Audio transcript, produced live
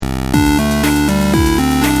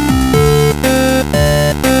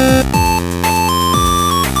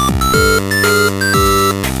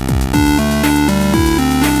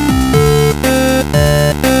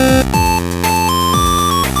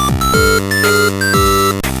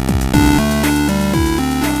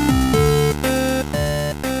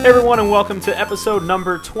everyone, and welcome to episode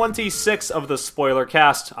number 26 of the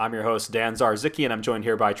Spoilercast. I'm your host, Dan Zarzicki, and I'm joined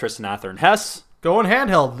here by Tristan Athern Hess. Going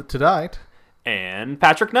handheld tonight. And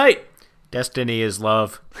Patrick Knight. Destiny is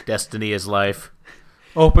love. Destiny is life.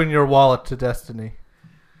 Open your wallet to destiny.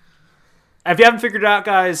 If you haven't figured it out,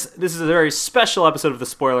 guys, this is a very special episode of the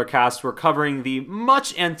Spoilercast. We're covering the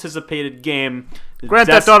much-anticipated game... Grand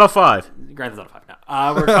Theft Auto 5. Grand Theft Auto 5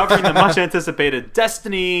 now. We're covering the much-anticipated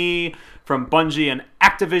Destiny from Bungie and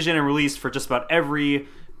Activision, and released for just about every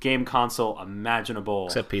game console imaginable.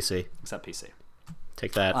 Except PC.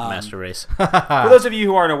 Take that, Master Race. For those of you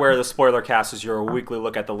who aren't aware, the Spoilercast is your weekly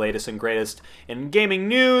look at the latest and greatest in gaming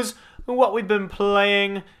news, what we've been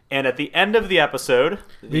playing, and at the end of the episode...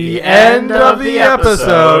 The end of the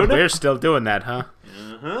episode. We're still doing that,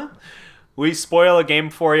 huh? We spoil a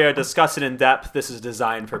game for you, discuss it in depth. This is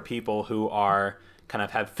designed for people who are kind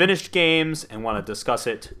of have finished games and want to discuss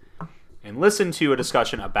it and listen to a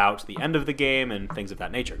discussion about the end of the game and things of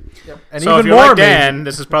that nature. Yep. And so even if you're more like Dan,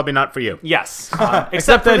 this is probably not for you. Yes.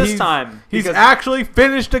 Except for this time. He's actually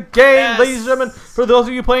finished a game, ladies and gentlemen. For those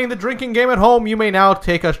of you playing the drinking game at home, you may now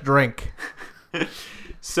take a drink.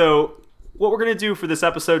 So... what we're going to do for this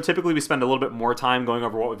episode, typically we spend a little bit more time going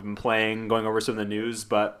over what we've been playing, going over some of the news,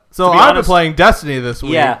 but... So I've been playing Destiny this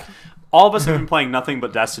week. Yeah. All of us have been playing nothing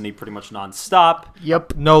but Destiny pretty much nonstop.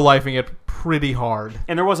 Yep. No lifing it pretty hard.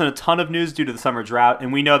 And there wasn't a ton of news due to the summer drought,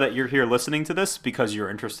 and we know that you're here listening to this because you're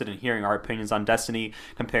interested in hearing our opinions on Destiny,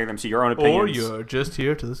 comparing them to your own opinions. Or you're just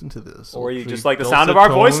here to listen to this. Or you just like the sound of our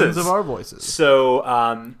voices.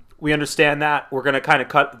 So we understand that. We're going to kind of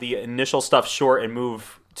cut the initial stuff short and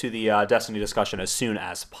move to the Destiny discussion as soon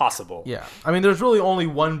as possible. Yeah. I mean, there's really only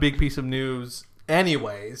one big piece of news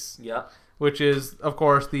anyways. Yeah. Which is, of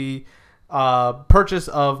course, the purchase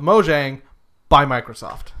of Mojang by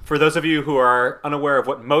Microsoft. For those of you who are unaware of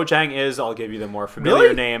what Mojang is, I'll give you the more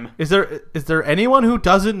familiar name. Is there anyone who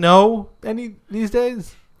doesn't know any these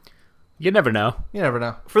days? You never know. You never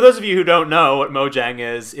know. For those of you who don't know what Mojang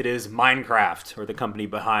is, it is Minecraft, or the company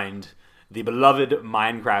behind the beloved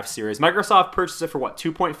Minecraft series. Microsoft purchased it for, what,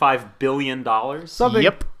 $2.5 billion? Something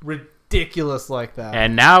Yep. ridiculous like that.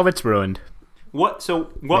 And now it's ruined. What?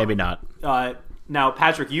 Maybe not. Now,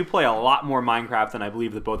 Patrick, you play a lot more Minecraft than I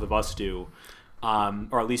believe that both of us do,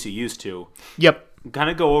 or at least you used to. Yep. Kind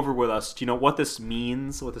of go over with us. Do you know what this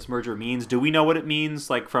means, what this merger means? Do we know what it means,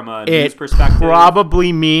 like from a news perspective? It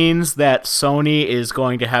probably means that Sony is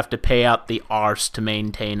going to have to pay out the arse to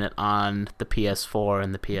maintain it on the PS4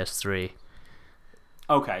 and the PS3.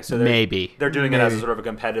 Okay, so they're doing it as a sort of a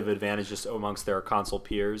competitive advantage just amongst their console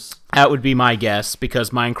peers. That would be my guess, because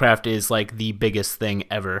Minecraft is like the biggest thing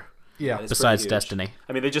ever. Yeah, besides Destiny.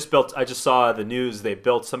 I mean, I just saw the news,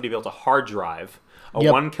 somebody built a hard drive, a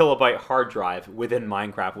Yep. 1 kilobyte hard drive within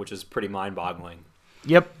Minecraft, which is pretty mind-boggling.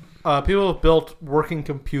 Yep. People have built working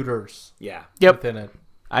computers Yeah. Yep. within it.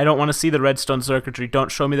 I don't want to see the redstone circuitry. Don't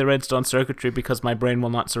show me the redstone circuitry because my brain will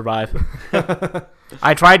not survive.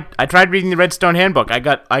 I tried reading the redstone handbook. I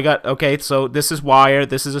got okay, so this is wire,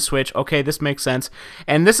 this is a switch. Okay, this makes sense.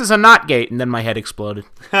 And this is a NOT gate, and then my head exploded.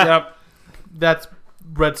 Yep. That's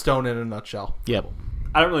redstone in a nutshell. Yep.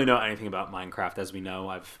 I don't really know anything about Minecraft, as we know.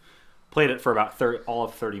 I've played it for about all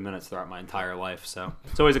of 30 minutes throughout my entire life, so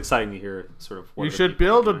it's always exciting to hear sort of what You other should people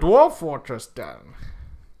build are a doing. dwarf fortress, Dan.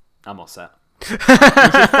 I'm all set. You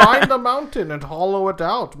should find the mountain and hollow it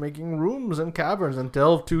out, making rooms and caverns, and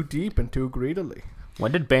delve too deep and too greedily.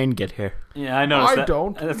 When did Bane get here? Yeah, I noticed that.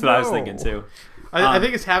 Don't That's what I was know. thinking, too. I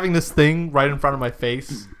think it's having this thing right in front of my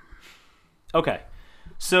face. Okay.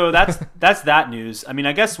 So that's that news. I mean,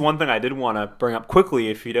 I guess one thing I did want to bring up quickly,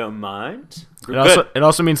 if you don't mind. It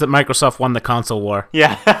also means that Microsoft won the console war.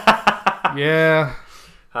 Yeah. Yeah.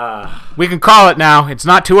 We can call it now. It's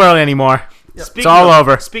not too early anymore. It's all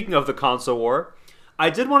over. Speaking of the console war,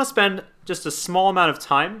 I did want to spend just a small amount of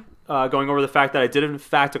time going over the fact that I did in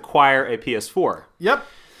fact acquire a PS4. Yep.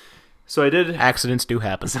 So I did. Accidents do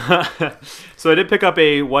happen. So I did pick up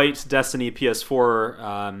a white Destiny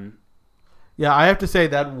PS4. Yeah, I have to say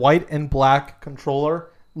that white and black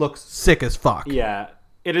controller looks sick as fuck. Yeah,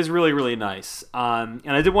 it is really, really nice. And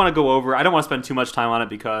I did want to go over. I don't want to spend too much time on it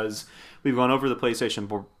because we've gone over the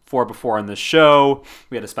PlayStation 4 before on this show.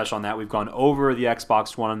 We had a special on that. We've gone over the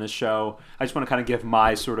Xbox One on this show. I just want to kind of give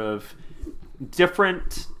my sort of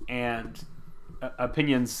different and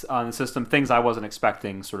opinions on the system, things I wasn't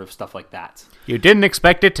expecting, sort of stuff like that. You didn't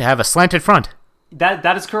expect it to have a slanted front.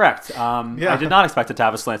 That is correct. Yeah. I did not expect it to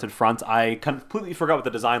have a slanted front. I completely forgot what the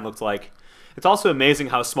design looked like. It's also amazing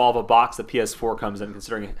how small of a box the PS4 comes in,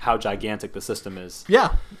 considering how gigantic the system is.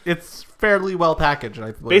 Yeah, it's fairly well packaged,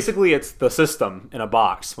 I believe. Basically, it's the system in a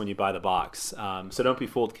box when you buy the box. So don't be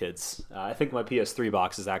fooled, kids. I think my PS3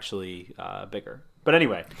 box is actually bigger. But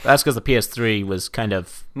anyway. That's because the PS3 was kind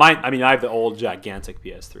of... I have the old gigantic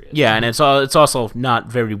PS3. Yeah, and it's also not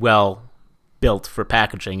very well built for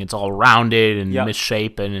packaging. It's all rounded and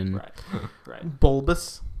misshapen. And Right.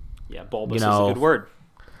 Bulbous. Yeah, bulbous is a good word.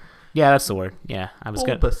 Yeah, that's the word. Yeah, I was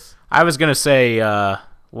gonna say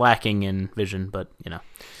lacking in vision, but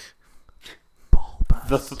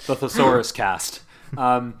the thesaurus cast.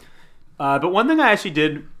 But one thing I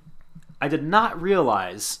did not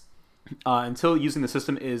realize until using the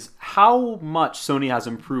system is how much Sony has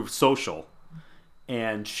improved social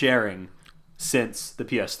and sharing since the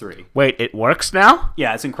PS3. Wait, it works now?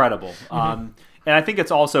 Yeah, it's incredible. And I think it's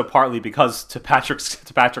also partly because, to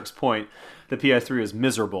Patrick's point, the PS3 is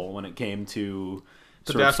miserable when it came to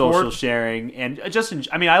sort of social sharing. And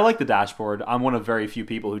I like the dashboard. I'm one of very few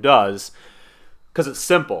people who does, because it's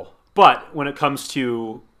simple. But when it comes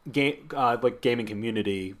to gaming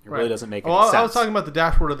community, it really doesn't make any sense. I was talking about the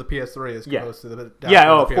dashboard of the PS3 as opposed to the dashboard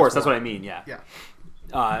of of the course. PS4. That's what I mean, yeah.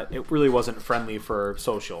 It really wasn't friendly for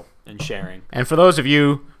social and sharing. And for those of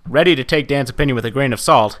you ready to take Dan's opinion with a grain of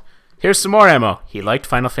salt, here's some more ammo. He liked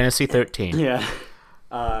Final Fantasy 13. Yeah.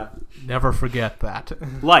 Never forget that.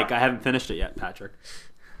 I haven't finished it yet, Patrick.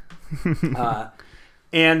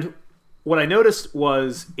 And what I noticed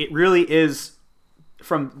was it really is,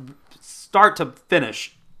 from start to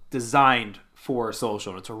finish, designed for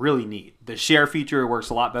social. It's really neat. The share feature works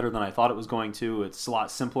a lot better than I thought it was going to. It's a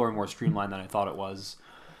lot simpler and more streamlined than I thought it was.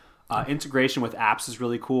 Integration with apps is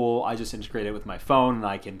really cool. I just integrate it with my phone, and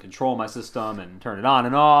I can control my system and turn it on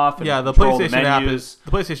and off. And the PlayStation app is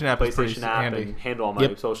pretty handy. And handle all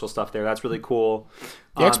my social stuff there. That's really cool.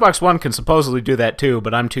 The Xbox One can supposedly do that too,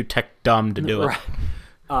 but I'm too tech dumb to do it.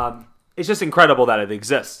 Right. It's just incredible that it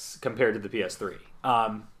exists compared to the PS3.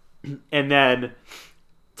 And then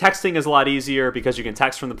texting is a lot easier because you can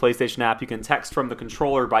text from the PlayStation app. You can text from the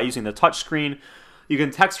controller by using the touchscreen. You can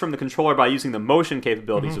text from the controller by using the motion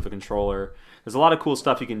capabilities of the controller. There's a lot of cool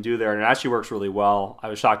stuff you can do there, and it actually works really well. I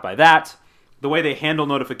was shocked by that. The way they handle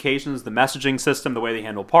notifications, the messaging system, the way they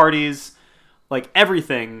handle parties,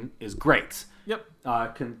 everything is great. Yep.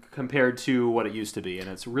 Compared to what it used to be, and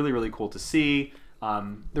it's really, really cool to see.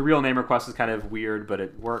 The real name request is kind of weird, but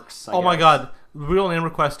it works. I guess. My god, the real name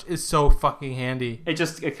request is so fucking handy.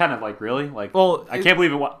 It kind of really I can't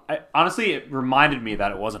believe it. Honestly, it reminded me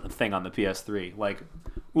that it wasn't a thing on the PS3.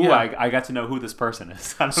 I got to know who this person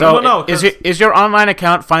is. Is your online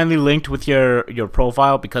account finally linked with your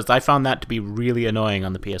profile? Because I found that to be really annoying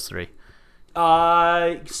on the PS3.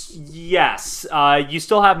 Yes. You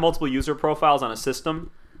still have multiple user profiles on a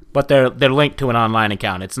system. But they're linked to an online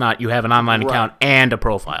account. It's not you have an online account and a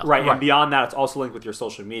profile. Right, and beyond that, it's also linked with your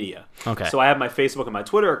social media. Okay. So I have my Facebook and my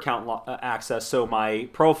Twitter account access, so my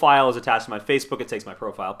profile is attached to my Facebook. It takes my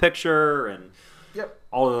profile picture and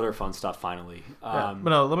all the other fun stuff, finally. But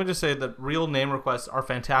no, let me just say that real name requests are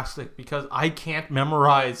fantastic because I can't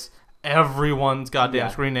memorize everyone's goddamn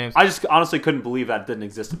screen names. I just honestly couldn't believe that didn't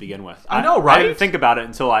exist to begin with. I know, right? I didn't think about it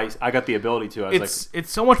until I got the ability to.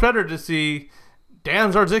 It's so much better to see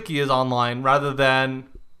Dan Zarzicki is online rather than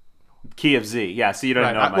Key of Z. Yeah, so you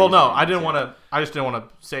don't know. I just didn't want to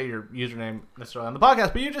say your username necessarily on the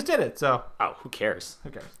podcast, but you just did it. So who cares?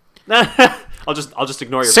 Who cares? I'll just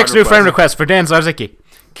ignore your 6 new friend requests for Dan Zarzicki.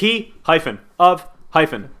 Key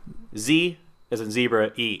Z as in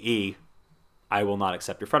zebra EE. I will not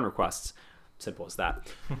accept your friend requests. Simple as that.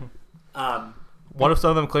 What if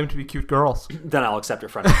some of them claim to be cute girls? Then I'll accept your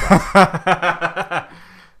friend request.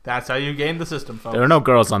 That's how you game the system, folks. There are no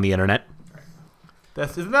girls on the internet.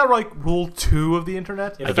 Isn't that rule 2 of the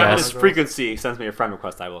internet? If this frequency sends me a friend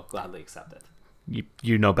request, I will gladly accept it.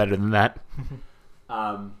 You know better than that.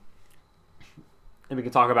 And we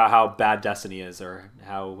can talk about how bad Destiny is, or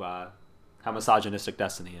how misogynistic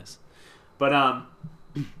Destiny is. But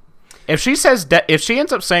if she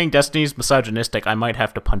ends up saying Destiny's misogynistic, I might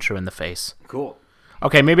have to punch her in the face. Cool.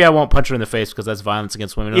 Okay, maybe I won't punch her in the face because that's violence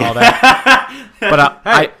against women and all that. But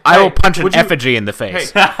I will punch an effigy in the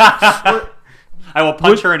face. I will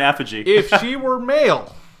punch her in effigy. If she were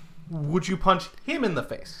male, would you punch him in the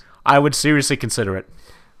face? I would seriously consider it.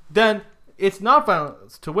 Then it's not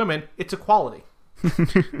violence to women; it's equality.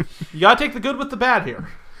 You gotta take the good with the bad here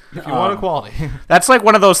if you want equality. That's like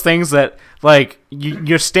one of those things that,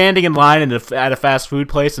 you're standing in line at a fast food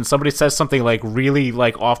place, and somebody says something really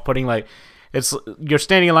off-putting, you're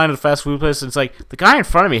standing in line at a fast food place, and it's the guy in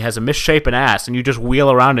front of me has a misshapen ass, and you just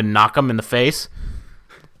wheel around and knock him in the face.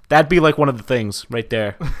 That'd be like one of the things right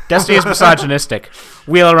there. Destiny is misogynistic.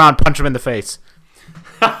 Wheel around, punch him in the face.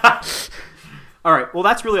 All right. Well,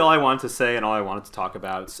 that's really all I wanted to say and all I wanted to talk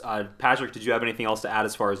about. Patrick, did you have anything else to add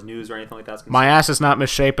as far as news or anything like that? My ass is not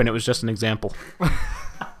misshapen. It was just an example. Do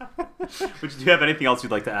you have anything else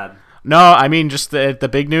you'd like to add? No, I mean, just the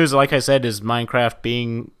big news, like I said, is Minecraft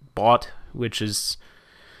being bought, which is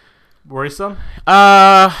Worrisome?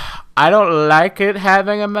 I don't like it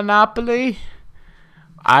having a monopoly.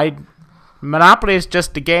 Monopoly is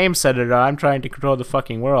just a game, Senator. I'm trying to control the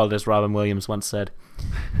fucking world, as Robin Williams once said.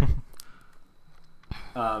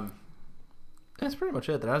 That's pretty much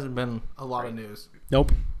it. There hasn't been a lot of news.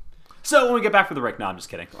 Nope. So when we get back from the break, no, I'm just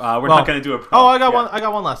kidding. We're not going to do a. I got one. I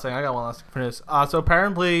got one last thing. For news. So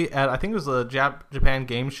apparently, at I think it was the Japan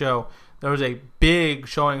Game Show, there was a big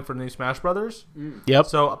showing for the new Smash Brothers. Yep.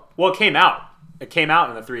 So it came out. It came out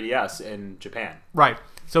in the 3DS in Japan. Right.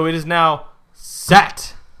 So it is now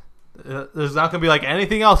set. There's not going to be like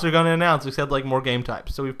anything else they're going to announce except like more game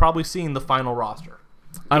types. So we've probably seen the final roster.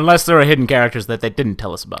 Unless there are hidden characters that they didn't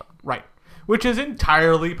tell us about. Right. Which is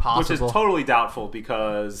entirely possible. Which is totally doubtful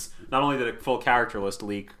because not only did a full character list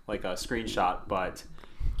leak like a screenshot, but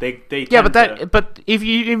they yeah, but if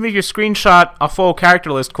you screenshot a full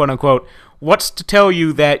character list, quote unquote, what's to tell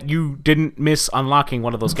you that you didn't miss unlocking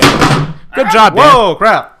one of those characters? Good job, Dan. Whoa,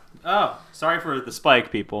 crap! Oh, sorry for the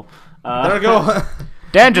spike, people. There we go.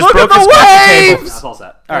 Dan just Look broke at his the coffee table. That's all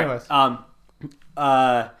set. All Anyways.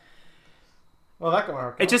 right. Well, that can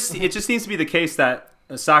work. It just seems to be the case that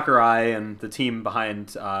Sakurai and the team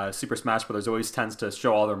behind Super Smash Bros. Always tends to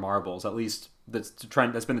show all their marbles. At least that's the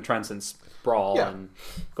trend. That's been the trend since Brawl, and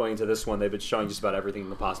going into this one, they've been showing just about everything in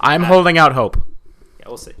the possible. I'm holding out hope. Yeah,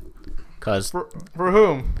 we'll see. Cause for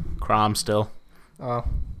whom? Crom still. Oh.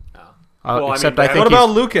 Well, except I I mean, think What about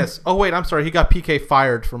Lucas? Oh wait, I'm sorry. He got PK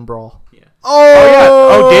fired from Brawl. Yeah. Oh yeah.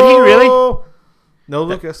 Oh, did he really? No,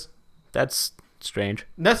 Lucas. That's strange.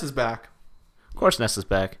 Ness is back, Of course, Ness is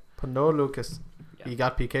back. but no Lucas. Yeah. He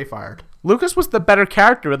got PK fired. Lucas was the better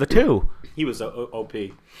character of the two. He was OP.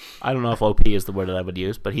 I don't know if OP is the word that I would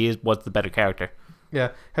use, but was the better character.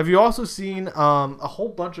 Yeah. Have you also seen a whole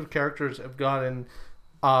bunch of characters have gotten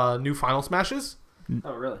new Final Smashes?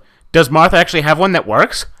 Oh, really? Does Martha actually have one that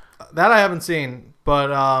works? That I haven't seen,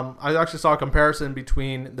 but I actually saw a comparison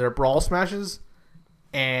between their Brawl Smashes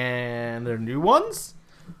and their new ones.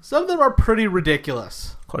 Some of them are pretty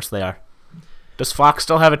ridiculous. Of course they are. Does Fox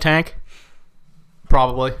still have a tank?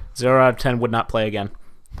 Probably. 0 out of 10 would not play again.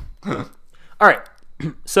 All right.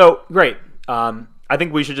 So great. I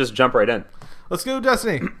think we should just jump right in. Let's go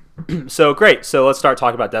Destiny. So great. So let's start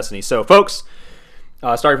talking about Destiny. So folks,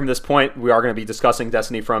 starting from this point, we are going to be discussing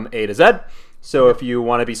Destiny from A to Z. So if you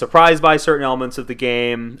want to be surprised by certain elements of the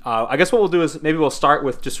game, I guess what we'll do is maybe we'll start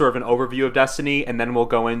with just sort of an overview of Destiny, and then we'll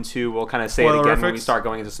kind of say it again when we start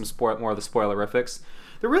going into some more of the spoilerifics.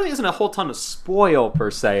 There really isn't a whole ton of spoil per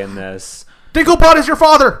se in this. Dinklebot is your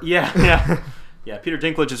father. Yeah. Peter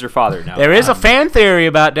Dinklage is your father now. There is a fan theory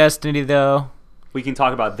about Destiny, though. We can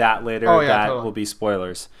talk about that later. Oh, yeah, that totally. will be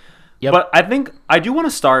spoilers. Yep. But I think I do want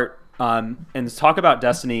to start and talk about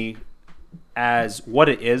Destiny as what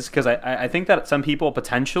it is, because I think that some people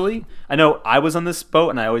potentially, I know I was on this boat,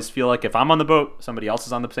 and I always feel like if I'm on the boat, somebody else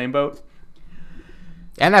is on the same boat.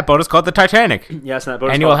 And that boat is called the Titanic. Yes, and that boat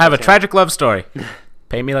is And you called will have a Titanic. tragic love story.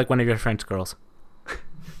 Paint me like one of your French girls.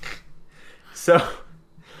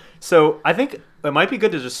 So I think it might be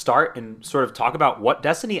good to just start and sort of talk about what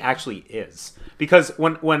Destiny actually is. Because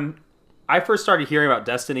when I first started hearing about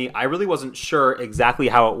Destiny, I really wasn't sure exactly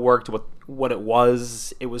how it worked, what it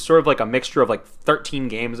was. It was sort of like a mixture of like 13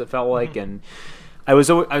 games, it felt like, and I was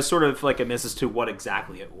sort of like a miss as to what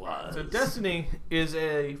exactly it was. So Destiny is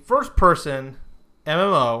a first-person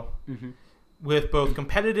MMO with both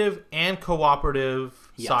competitive and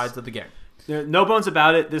cooperative sides of the game. There are no bones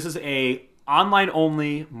about it. This is a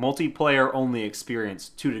online-only, multiplayer-only experience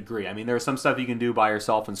to a degree. I mean, there's some stuff you can do by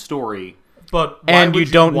yourself in story. But why And would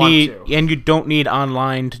you don't want need to? and you don't need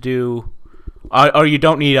online to do or you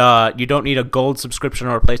don't need a gold subscription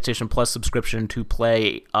or a PlayStation Plus subscription to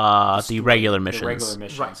play the regular missions. The regular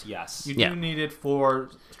missions, Right. yes. You Yeah. do need it for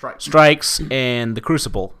strikes. Strikes and the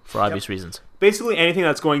Crucible for obvious reasons. Basically, anything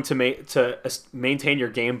that's going to maintain your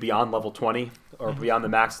game beyond level 20 or beyond the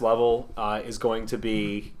max level is going to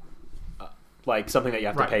be like something that you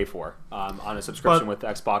have to pay for on a subscription with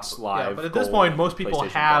Xbox Live. Yeah, but at this Gold, point, most people PlayStation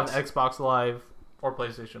have Plus. Xbox Live or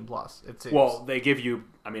PlayStation Plus. It seems. Well, they give you.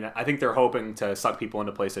 I mean, I think they're hoping to suck people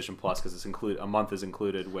into PlayStation Plus because it's a month is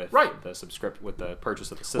included with the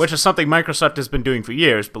purchase of the system. Which is something Microsoft has been doing for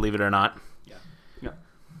years, believe it or not. Yeah.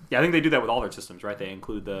 Yeah, I think they do that with all their systems, right? They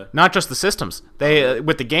include the... Not just the systems. They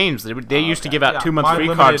with the games, they used to give out 2 months My free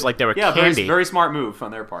limited- cards like they were candy. Very, very smart move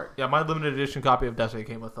on their part. Yeah, my limited edition copy of Destiny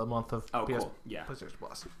came with a month of Cool. Yeah. PlayStation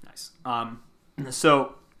Plus. Nice.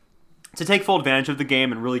 So to take full advantage of the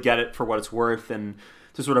game and really get it for what it's worth and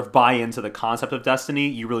to sort of buy into the concept of Destiny,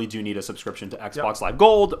 you really do need a subscription to Xbox Live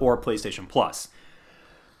Gold or PlayStation Plus.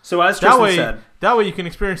 So as Tristan said... That way you can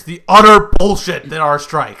experience the utter bullshit that are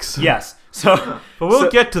strikes. Yes. So, but we'll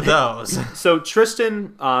get to those. So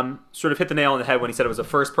Tristan sort of hit the nail on the head when he said it was a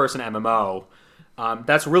first-person MMO.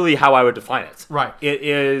 That's really how I would define it. Right. It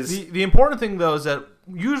is... The important thing, though, is that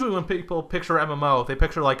usually when people picture MMO, they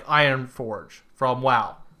picture like Iron Forge from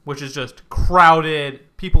WoW, which is just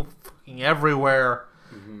crowded, people fucking everywhere.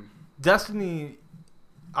 Mm-hmm. Destiny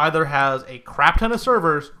either has a crap ton of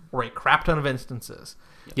servers or a crap ton of instances.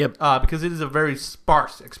 Yep. Because it is a very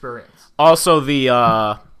sparse experience. Also,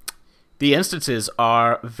 the instances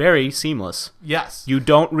are very seamless. Yes. You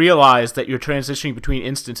don't realize that you're transitioning between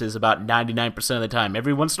instances about 99% of the time.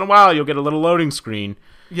 Every once in a while, you'll get a little loading screen.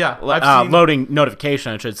 Yeah. Loading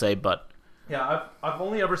notification, I should say, but... Yeah, I've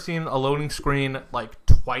only ever seen a loading screen like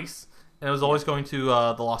twice, and it was always going to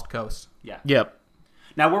the Lost Coast. Yeah. Yep.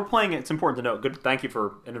 Now, we're playing... It's important to note... Good. Thank you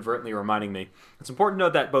for inadvertently reminding me. It's important to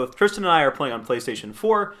note that both Tristan and I are playing on PlayStation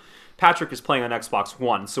 4... Patrick is playing on Xbox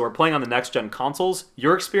One, so we're playing on the next-gen consoles.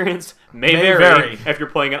 Your experience may vary if you're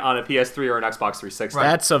playing it on a PS3 or an Xbox 360. Right.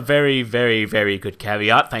 That's a very, very, very good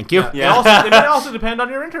caveat. Thank you. Yeah. It may also depend on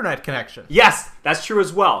your internet connection. Yes, that's true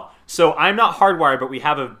as well. So I'm not hardwired, but we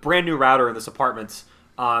have a brand new router in this apartment.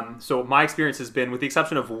 So my experience has been, with the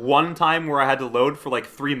exception of one time where I had to load for like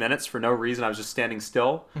 3 minutes for no reason, I was just standing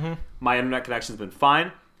still. Mm-hmm. My internet connection's been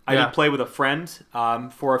fine. I did play with a friend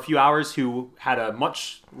for a few hours who had a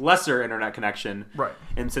much lesser internet connection. Right.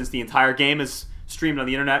 And since the entire game is streamed on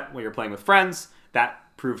the internet when you're playing with friends, that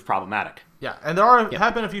proved problematic. Yeah, and there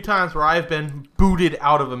have been a few times where I've been booted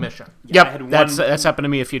out of a mission. Yeah, yep, that's happened to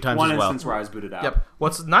me a few times as well. One instance where I was booted out. Yep.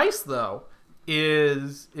 What's nice, though,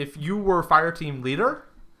 is if you were fire team leader,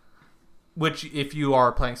 which if you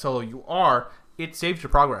are playing solo, you are, it saves your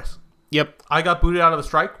progress. Yep. I got booted out of the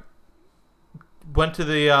strike. Went to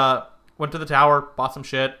the tower, bought some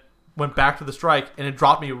shit, went back to the strike, and it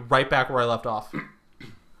dropped me right back where I left off. And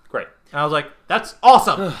Great. I was like, that's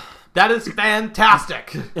awesome. That is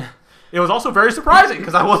fantastic. It was also very surprising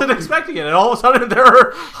because I wasn't expecting it. And all of a sudden, there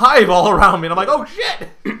are hive all around me. And I'm like, oh, shit.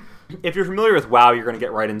 If you're familiar with WoW, you're going to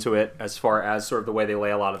get right into it as far as sort of the way they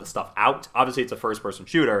lay a lot of the stuff out. Obviously, it's a first-person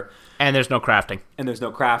shooter. And there's no crafting.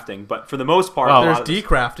 But for the most part... Well, there's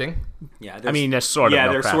decrafting. Yeah, I mean, there's sort of yeah,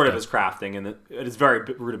 no there crafting. sort of is crafting, and it is very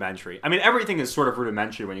rudimentary. I mean, everything is sort of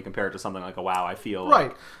rudimentary when you compare it to something like a WoW, I feel.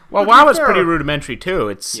 Right. Well, WoW is pretty rudimentary, too.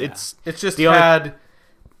 It's just the only... had,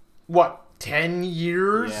 10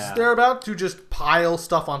 years thereabout to just pile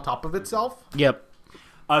stuff on top of itself? Yep.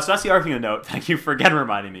 So that's the other thing to note. Thank you for again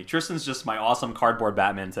reminding me. Tristan's just my awesome cardboard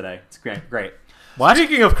Batman today. It's great. What?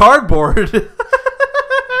 Speaking of cardboard,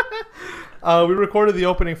 we recorded the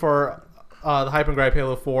opening for the Hype and Gripe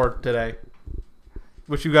Halo 4 today,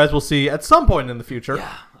 which you guys will see at some point in the future.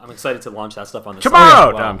 Yeah, I'm excited to launch that stuff on the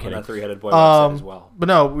tomorrow. Site No, I'm kidding. On that three-headed boy website as well. But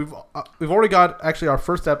no, we've already got actually our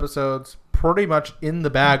first episodes pretty much in the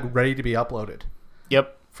bag, ready to be uploaded.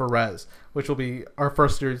 Yep. For Res, which will be our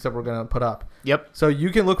first series that we're going to put up. Yep. So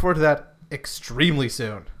you can look forward to that extremely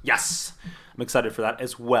soon. Yes, I'm excited for that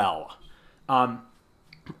as well.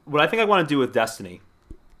 What I think I want to do with Destiny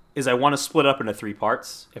is I want to split up into 3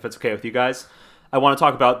 parts, if it's okay with you guys. I want to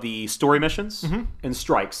talk about the story missions and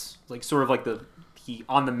strikes, like sort of like the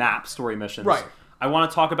on the map story missions. Right. I want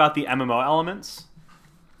to talk about the MMO elements,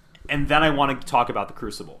 and then I want to talk about the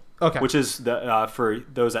Crucible. Okay. Which is the for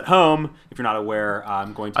those at home, if you're not aware,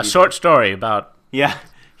 I'm going to a short story about yeah.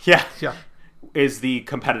 Is the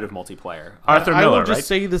competitive multiplayer. Arthur I Miller, will just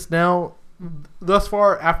say this now. Thus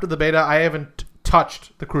far, after the beta, I haven't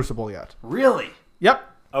touched the Crucible yet. Really? Yep.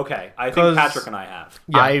 Okay, I think Patrick and I have.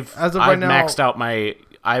 Yeah, I've right now, maxed out my...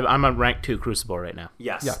 I'm on rank 2 Crucible right now.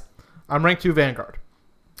 Yes. Yeah. I'm rank 2 Vanguard.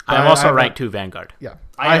 I'm also rank 2 Vanguard. Yeah.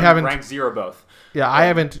 I haven't rank 0 both. Yeah, I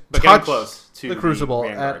haven't but touched close to the Crucible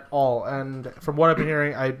Vanguard at all. And from what I've been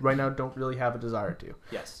hearing, I right now don't really have a desire to.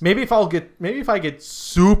 Yes. Maybe if I get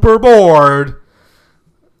super bored,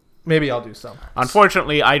 maybe I'll do some.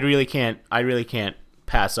 Unfortunately, I really can't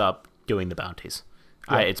pass up doing the bounties.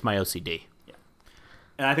 Yeah. It's my OCD. Yeah.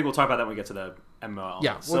 And I think we'll talk about that when we get to the MMO.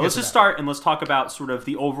 Yeah. So let's just start and let's talk about sort of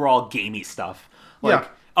the overall gamey stuff. Like,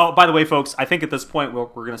 Oh, by the way, folks, I think at this point we're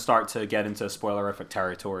going to start to get into spoilerific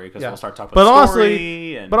territory because we'll start talking about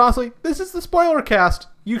story. But honestly, this is the spoiler cast.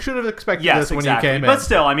 You should have expected this when you came in. But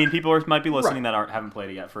still, I mean, people might be listening that haven't played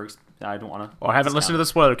it yet. I don't want to... Or haven't listened to the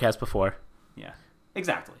Spoilercast before. Yeah,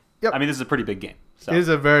 exactly. Yep. I mean, this is a pretty big game. So. It is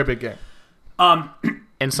a very big game.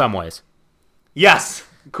 In some ways. Yes.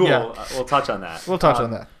 Cool. Yeah. We'll touch on that. We'll touch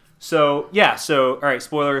on that. So, all right,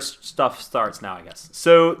 spoiler stuff starts now, I guess.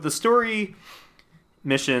 So, the story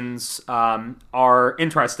missions are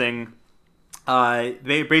interesting.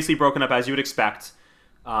 They're basically broken up as you would expect.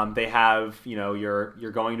 They have,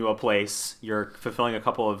 you're going to a place, you're fulfilling a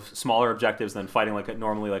couple of smaller objectives, then fighting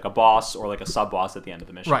normally like a boss or like a sub-boss at the end of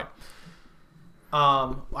the mission. Right.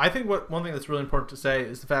 I think one thing that's really important to say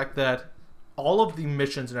is the fact that all of the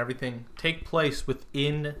missions and everything take place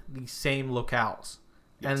within the same locales.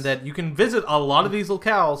 Yes. And that you can visit a lot of these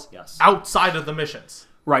locales outside of the missions.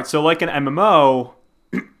 Right, so like an MMO,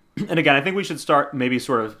 and again, I think we should start maybe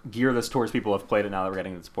sort of gear this towards people who have played it now that we're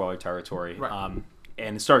getting into spoiler territory. Right.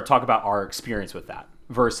 And start to talk about our experience with that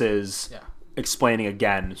versus explaining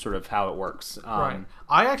again sort of how it works. Right.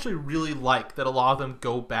 I actually really like that a lot of them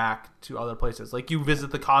go back to other places. Like you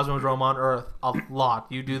visit the Cosmodrome on Earth a lot.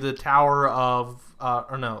 You do the Tower of...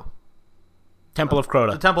 Temple of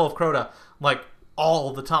Crota. The Temple of Crota, like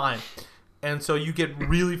all the time. And so you get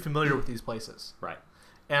really familiar with these places. Right.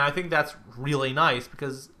 And I think that's really nice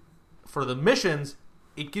because for the missions,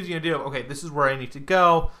 it gives you an idea of, okay, this is where I need to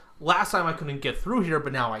go. Last time I couldn't get through here,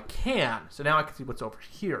 but now I can. So now I can see what's over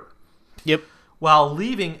here. Yep. While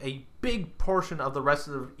leaving a big portion of the rest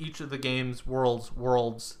of each of the game's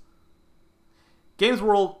worlds.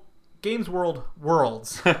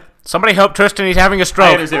 Somebody help Tristan, he's having a stroke.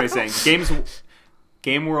 I understand what you're saying.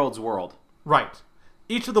 Game World's world. Right.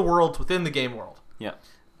 Each of the worlds within the game world. Yeah.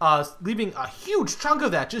 Leaving a huge chunk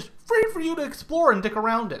of that just free for you to explore and dick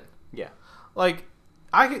around in. Yeah. Like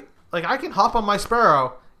I can hop on my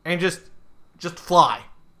Sparrow and just fly.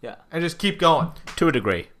 Yeah. And just keep going. To a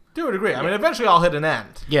degree. I mean, eventually I'll hit an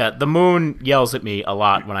end. Yeah, the moon yells at me a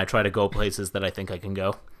lot when I try to go places that I think I can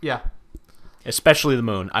go. Yeah. Especially the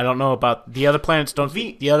moon. I don't know about the other planets.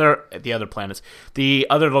 The other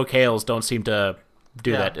locales don't seem to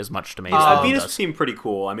do that as much to me. Venus seemed pretty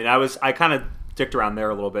cool. I mean, I kind of dicked around there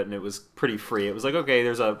a little bit, and it was pretty free. It was like, okay,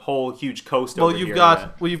 there's a whole huge coast over here.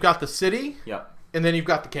 You've got the city. Yeah. And then you've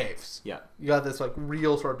got the caves. Yeah. You got this like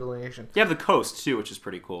real sort of delineation. You have the coast too, which is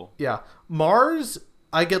pretty cool. Yeah. Mars,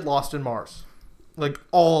 I get lost in Mars. Like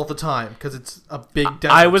all the time because it's a big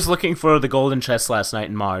desert. I was looking for the golden chest last night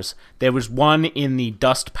in Mars. There was one in the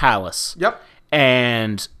Dust Palace. Yep.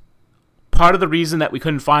 And part of the reason that we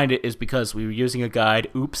couldn't find it is because we were using a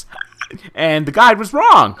guide. Oops. And the guide was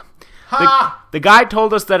wrong. The guide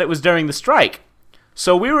told us that it was during the strike.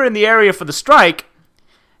 So we were in the area for the strike,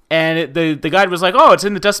 and the guide was like, oh, it's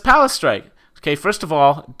in the Dust Palace strike. Okay, first of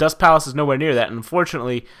all, Dust Palace is nowhere near that. And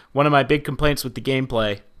unfortunately, one of my big complaints with the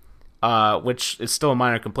gameplay, which is still a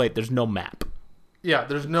minor complaint, there's no map. Yeah,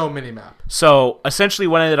 there's no mini-map. So essentially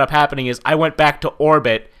what ended up happening is I went back to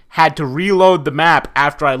orbit, had to reload the map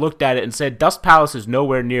after I looked at it and said, Dust Palace is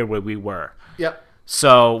nowhere near where we were. Yep.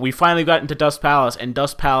 So we finally got into Dust Palace, and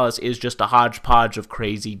Dust Palace is just a hodgepodge of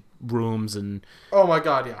crazy rooms, and oh my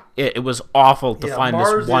god, yeah, it was awful to find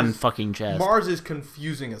this one fucking chest. Mars is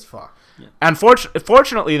confusing as fuck. Yeah. And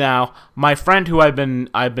fortunately now, my friend who I've been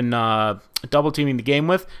double teaming the game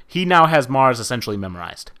with, he now has Mars essentially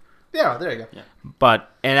memorized. Yeah, there you go. Yeah. But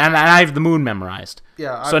and I have the moon memorized.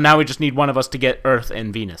 Yeah. So now we just need one of us to get Earth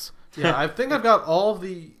and Venus. Yeah, I think I've got all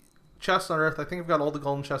the chests on Earth. I think I've got all the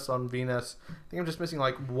golden chests on Venus. I think I'm just missing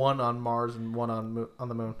like one on Mars and one on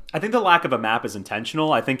the moon. I think the lack of a map is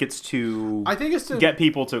intentional. I think it's to get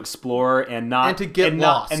people to explore and not to get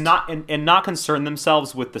lost and not concern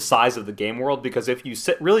themselves with the size of the game world, because if you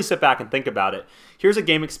really sit back and think about it, here's a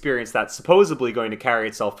game experience that's supposedly going to carry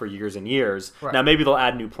itself for years and years. Right. Now maybe they'll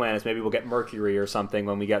add new planets. Maybe we'll get Mercury or something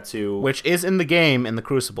when we get to, which is in the game in the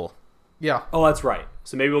Crucible. Yeah. Oh, that's right.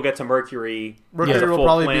 So maybe we'll get to Mercury. Mercury will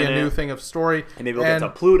probably be a new thing of story. And maybe we'll get to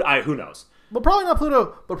Pluto. Who knows? Well, probably not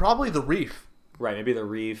Pluto, but probably the Reef. Right, maybe the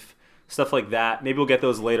Reef. Stuff like that. Maybe we'll get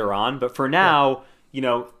those later on. But for now,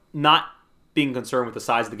 not being concerned with the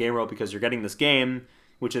size of the game world, because you're getting this game,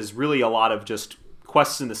 which is really a lot of just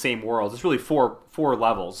quests in the same world. It's really four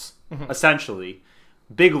levels, essentially.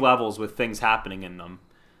 Big levels with things happening in them.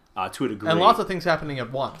 To a degree. And lots of things happening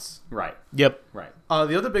at once. Right. Yep. Right.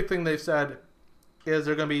 The other big thing they've said is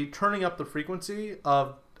they're going to be turning up the frequency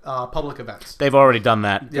of public events. They've already done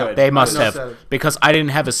that. Yeah. They must have. Because I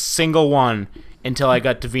didn't have a single one until I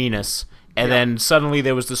got to Venus. And then suddenly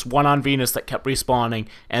there was this one on Venus that kept respawning,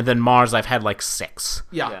 and then Mars I've had like 6.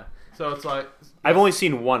 Yeah. So it's like... I've only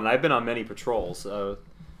seen one, and I've been on many patrols, so...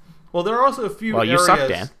 Well, there are also a few Well, you areas... suck,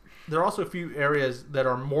 Dan. There are also a few areas that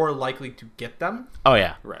are more likely to get them. Oh,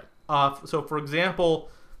 yeah. Right. So, for example,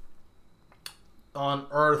 on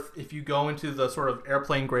Earth, if you go into the sort of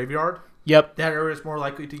airplane graveyard, Yep. that area is more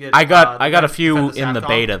likely to get... I got a few defend in the SATCOM.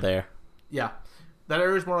 beta there. Yeah. That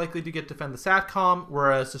area is more likely to get defend the SATCOM,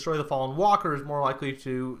 whereas Destroy the Fallen Walker is more likely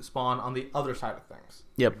to spawn on the other side of things.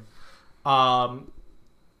 Yep.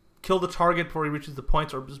 Kill the target before he reaches the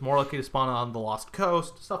points, or is more likely to spawn on the Lost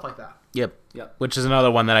Coast, stuff like that. Yep. Yep. Which is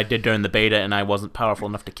another one that I did during the beta, and I wasn't powerful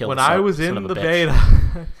enough to kill. When the I was son in of a the bitch.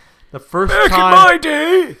 beta, the first Back time... in my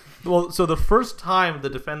day! Well, so the first time the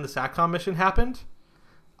Defend the SATCOM mission happened,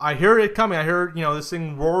 I hear it coming. I hear, this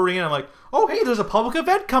thing roaring in. I'm like, oh, hey, there's a public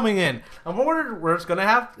event coming in. I'm wondering where it's going to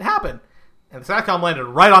happen. And the SATCOM landed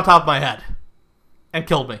right on top of my head and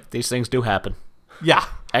killed me. These things do happen. Yeah.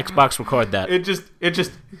 Xbox record that. It just...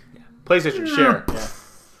 PlayStation share. Yeah.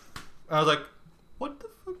 I was like, what the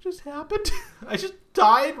fuck just happened? I just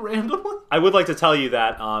died randomly? I would like to tell you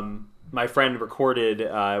that my friend recorded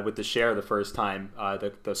with the share the first time,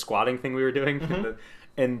 the squatting thing we were doing. Mm-hmm.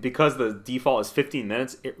 And because the default is 15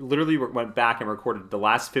 minutes, it literally went back and recorded the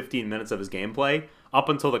last 15 minutes of his gameplay up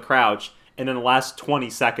until the crouch, and then the last 20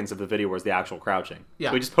 seconds of the video was the actual crouching. Yeah.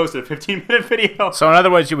 So we just posted a 15-minute video. So in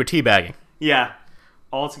other words, you were teabagging. Yeah.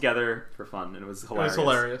 All together for fun, and it was hilarious. It was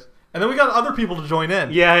hilarious. And then we got other people to join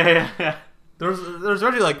in. Yeah. There's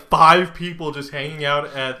already like 5 people just hanging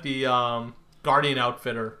out at the Guardian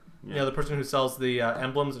Outfitter. Yeah. The person who sells the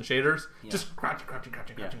emblems and shaders. Yeah. Just crouching.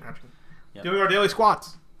 Yeah. Doing our daily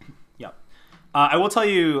squats. Yeah. I will tell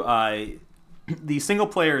you, the single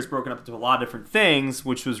player is broken up into a lot of different things,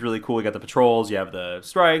 which was really cool. You got the patrols, you have the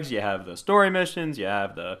strikes, you have the story missions, you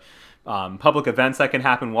have the public events that can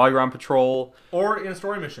happen while you're on patrol. Or in a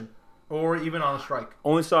story mission. Or even on a strike.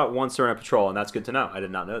 Only saw it once during a patrol, and that's good to know. I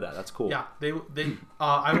did not know that. That's cool. Yeah,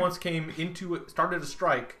 I once started a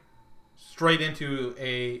strike straight into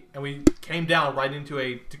and we came down right into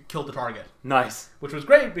to kill the target. Nice. Which was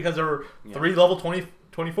great because there were 3 level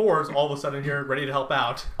 24s all of a sudden here ready to help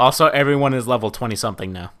out. Also, everyone is level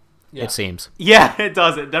 20-something now. Yeah. It seems. Yeah, it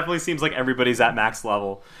does. It definitely seems like everybody's at max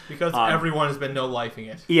level. Because everyone has been no-lifing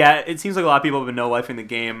it. Yeah, it seems like a lot of people have been no-lifing the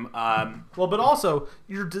game. Well, but also,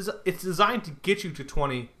 it's designed to get you to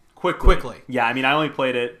 20 quickly. Yeah, I mean, I only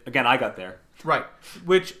played it... Again, I got there. Right.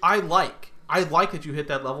 Which I like. I like that you hit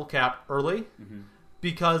that level cap early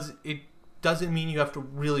because it doesn't mean you have to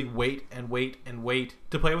really wait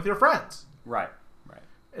to play with your friends. Right.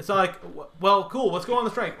 It's not like, well, cool, let's go on the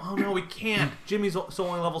strike. Oh, no, we can't. Jimmy's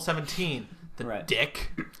only level 17. The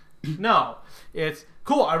dick. No. It's,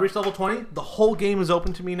 cool, I reached level 20. The whole game is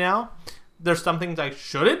open to me now. There's some things I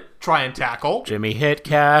shouldn't try and tackle. Jimmy hit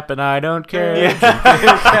cap, and I don't care. Yeah.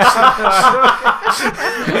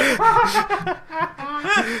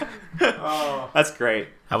 That's great.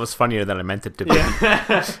 That was funnier than I meant it to be.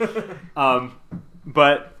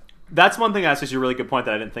 But that's one thing that's just a really good point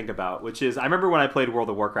that I didn't think about, which is I remember when I played World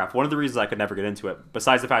of Warcraft, one of the reasons I could never get into it,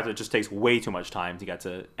 besides the fact that it just takes way too much time to get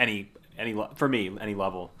to any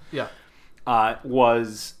level,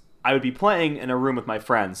 was I would be playing in a room with my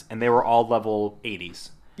friends, and they were all level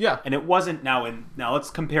 80s. Yeah. And it wasn't now let's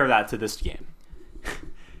compare that to this game.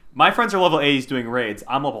 My friends are level 80s doing raids.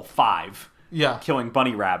 I'm level 5. Yeah. Killing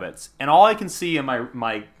bunny rabbits. And all I can see in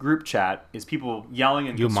my group chat is people yelling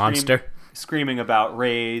and screaming about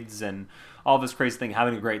raids and all this crazy thing,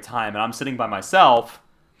 having a great time. And I'm sitting by myself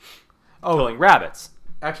killing rabbits.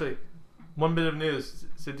 Actually, one bit of news.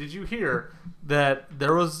 So did you hear that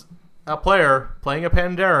there was a player playing a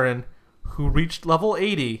Pandaren who reached level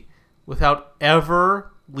 80 without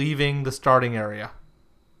ever leaving the starting area?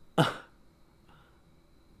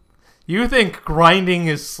 You think grinding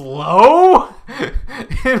is slow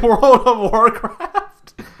in World of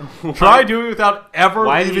Warcraft? Try doing it without ever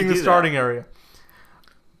leaving the starting area.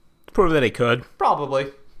 Prove that he could.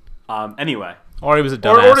 Probably. Anyway. Or he was a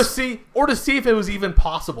dumbass. Or to see if it was even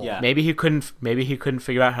possible. Yeah. Maybe he couldn't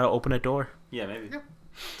figure out how to open a door. Yeah, maybe. Yeah.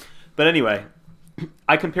 But anyway,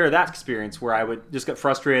 I compare that experience where I would just get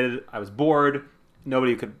frustrated. I was bored.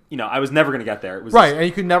 Nobody could, I was never going to get there. It was right, and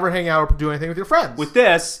you could never hang out or do anything with your friends. With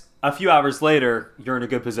this, a few hours later, you're in a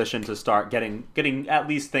good position to start getting at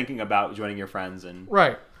least thinking about joining your friends.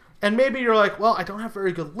 Right. And maybe you're like, well, I don't have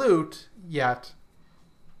very good loot yet.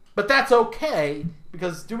 But that's okay,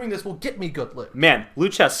 because doing this will get me good loot. Man,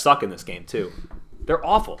 loot chests suck in this game, too. They're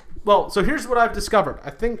awful. Well, so here's what I've discovered.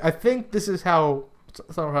 I think this is how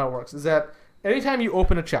it works, is that anytime you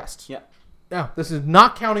open a chest, this is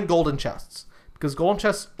not counting golden chests, because golden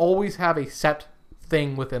chests always have a set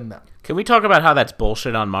thing within them. Can we talk about how that's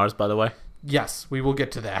bullshit on Mars, by the way? Yes, we will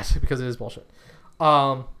get to that because it is bullshit.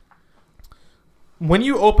 When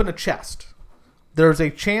you open a chest, there's a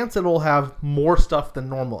chance it will have more stuff than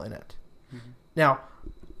normal in it. Mm-hmm. Now,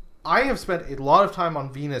 I have spent a lot of time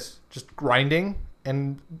on Venus just grinding,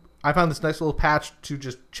 and I found this nice little patch to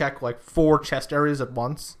just check like 4 chest areas at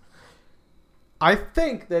once. I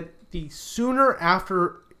think that the sooner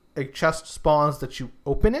after a chest spawns that you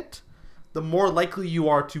open it, the more likely you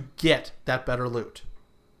are to get that better loot.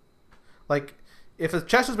 Like, if a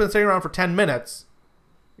chest has been sitting around for 10 minutes,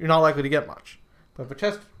 you're not likely to get much. But if a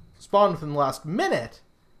chest spawned within the last minute,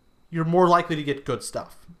 you're more likely to get good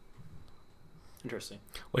stuff. Interesting.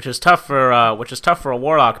 Which is tough for a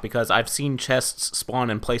warlock, because I've seen chests spawn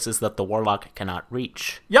in places that the warlock cannot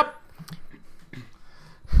reach. Yep.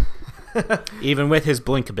 Even with his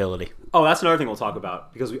blink ability. Oh, that's another thing we'll talk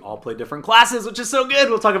about, because we all play different classes, which is so good.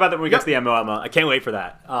 We'll talk about that when we get to the MMO. I can't wait for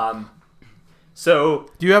that. So,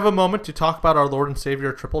 do you have a moment to talk about our Lord and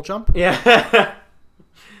Savior triple jump? Yeah.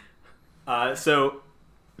 So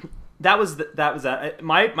that was that.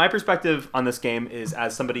 My perspective on this game is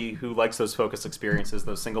as somebody who likes those focused experiences,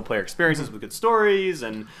 those single player experiences with good stories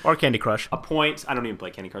and or Candy Crush. A point. I don't even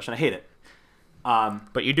play Candy Crush, and I hate it.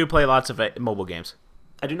 But you do play lots of mobile games.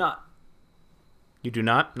 I do not. You do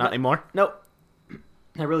not? Not anymore? Nope.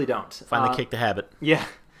 I really don't. Finally kicked the habit. Yeah.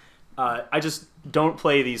 I just don't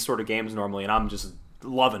play these sort of games normally, and I'm just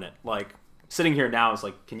loving it. Like, sitting here now is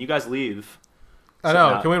like, can you guys leave? I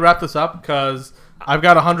know. Can we wrap this up? Because I've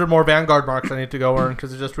got 100 more Vanguard marks I need to go earn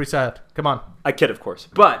because it just reset. Come on. I kid, of course.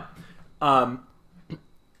 But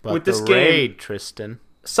with this game, Tristan,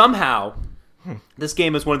 somehow, this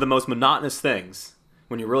game is one of the most monotonous things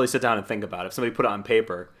when you really sit down and think about it. If somebody put it on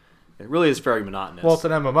paper, it really is very monotonous. Well, it's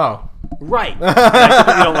an MMO. Right. I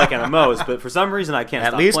typically don't like MMOs, but for some reason I can't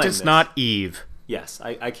stop playing this. At least it's not Eve. Yes,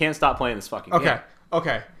 I can't stop playing this fucking game.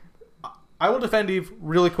 Okay. I will defend Eve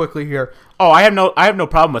really quickly here. Oh, I have no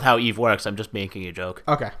problem with how Eve works. I'm just making a joke.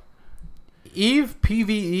 Okay. Eve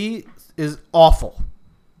PvE is awful.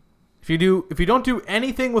 If you don't do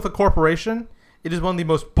anything with a corporation, it is one of the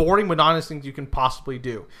most boring, monotonous things you can possibly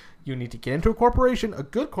do. You need to get into a corporation, a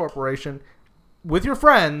good corporation, with your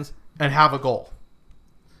friends, and have a goal.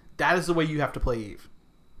 That is the way you have to play Eve.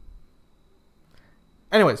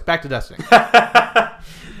 Anyways, back to Destiny.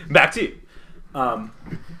 Back to you.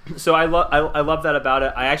 So I love that about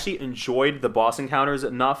it. I actually enjoyed the boss encounters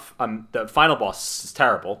enough. The final boss is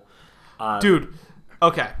terrible. Dude,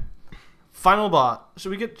 okay. Final boss.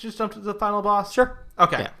 Should we just jump to the final boss? Sure.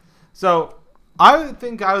 Okay. Yeah. So I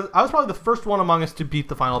think I was probably the first one among us to beat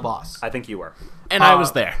the final boss. I think you were. And I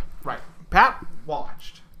was there. Right. Pat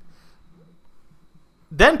watched.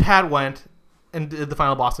 Then Pat went and did the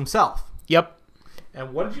final boss himself. Yep.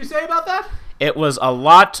 And what did you say about that? It was a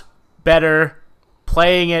lot better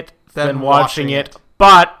playing it than watching it,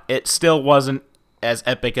 but it still wasn't as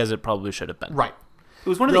epic as it probably should have been. Right. It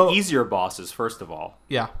was one of the easier bosses, first of all.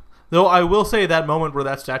 Yeah. Though I will say that moment where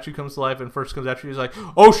that statue comes to life and first comes after you is like,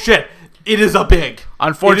 oh shit, it is a big.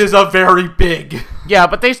 Unfortunately, it is a very big. Yeah,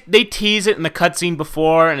 but they tease it in the cutscene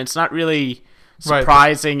before, and it's not really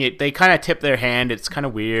surprising. Right. They kind of tip their hand. It's kind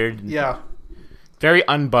of weird. Yeah. Very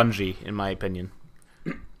un-Bungie, in my opinion.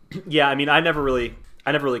 Yeah, I mean, I never really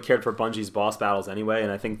cared for Bungie's boss battles anyway,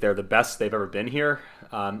 and I think they're the best they've ever been here,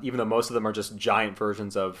 even though most of them are just giant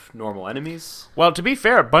versions of normal enemies. Well, to be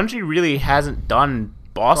fair, Bungie really hasn't done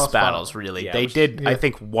boss battles, really. Yeah, they did, I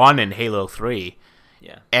think, one in Halo 3.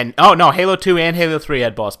 Yeah. And, Halo 2 and Halo 3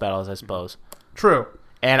 had boss battles, I suppose. True.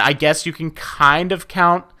 And I guess you can kind of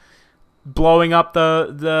count blowing up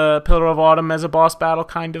the Pillar of Autumn as a boss battle,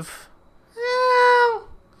 kind of.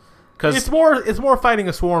 It's more fighting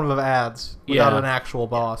a swarm of ads without an actual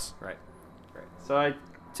boss. Right. So I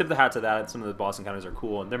tip the hat to that. Some of the boss encounters are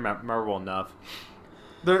cool and they're memorable enough.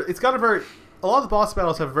 A lot of the boss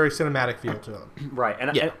battles have a very cinematic feel to them. Right,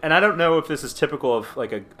 and I don't know if this is typical of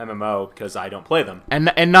like a MMO because I don't play them.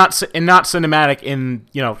 And not cinematic in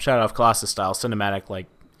Shadow of Colossus style, cinematic like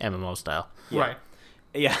MMO style. Yeah. Right.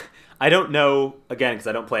 Yeah, I don't know again because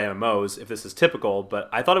I don't play MMOs if this is typical, but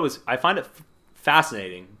I find it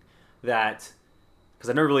fascinating that, because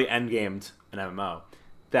I never really endgamed an MMO,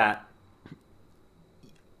 that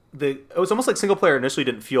it was almost like single player initially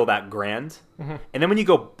didn't feel that grand, and then when you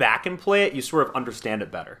go back and play it, you sort of understand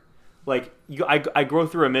it better. Like I go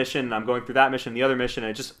through a mission, I'm going through that mission, the other mission, and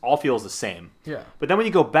it just all feels the same. Yeah. But then when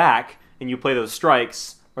you go back and you play those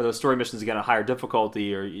strikes or those story missions again at higher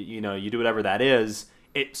difficulty, or you do whatever that is,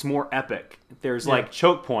 it's more epic. There's like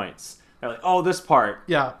choke points. They're like, oh, this part.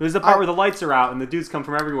 Yeah. There's the part where the lights are out and the dudes come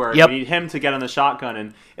from everywhere. Yep. And you need him to get on the shotgun,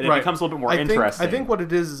 and it becomes a little bit more interesting. I think what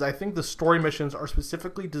it is I think the story missions are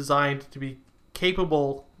specifically designed to be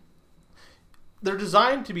capable. They're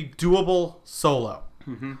designed to be doable solo.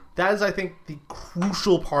 Mm-hmm. That is, I think, the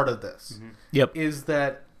crucial part of this. Mm-hmm. Yep. Is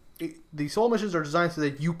that the solo missions are designed so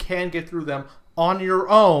that you can get through them on your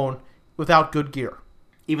own without good gear.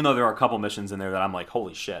 Even though there are a couple missions in there that I'm like,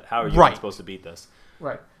 holy shit, how are you even supposed to beat this?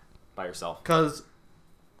 Right. By yourself. Because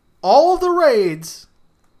all of the raids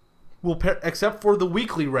will except for the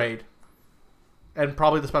weekly raid and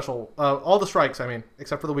probably the special, all the strikes,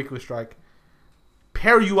 except for the weekly strike,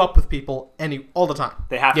 pair you up with people all the time.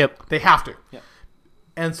 They have Yep. to. They have to. Yep.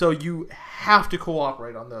 And so you have to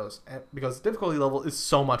cooperate on those because the difficulty level is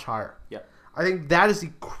so much higher. Yep. I think that is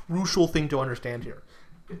the crucial thing to understand here.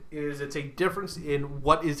 It's a difference in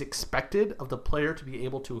what is expected of the player to be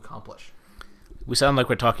able to accomplish. We sound like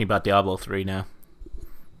we're talking about Diablo 3 now.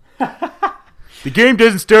 The game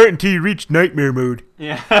doesn't start until you reach nightmare mode.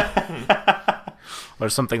 Yeah. Or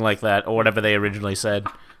something like that, or whatever they originally said.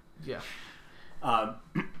 Yeah.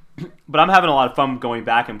 But I'm having a lot of fun going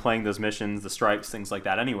back and playing those missions, the strikes, things like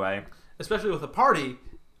that anyway. Especially with a party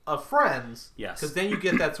of friends. Yes. Because then you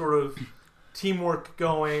get that sort of teamwork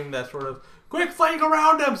going, that sort of, quick, flank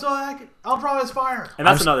around him so I'll draw his fire. And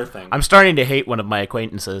that's another thing. I'm starting to hate one of my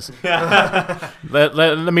acquaintances.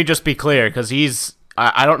 let me just be clear, because he's...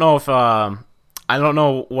 I don't know if... I don't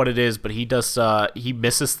know what it is, but he does... he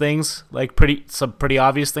misses things, like some pretty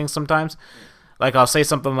obvious things sometimes. Like, I'll say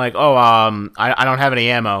something like, oh, I don't have any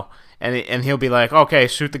ammo. And he'll be like, okay,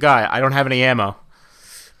 shoot the guy. I don't have any ammo.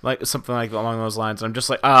 Like, something like along those lines. I'm just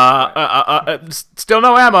like, still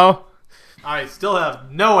no ammo. I still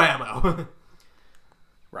have no ammo.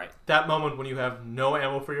 Right. That moment when you have no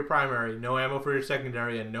ammo for your primary, no ammo for your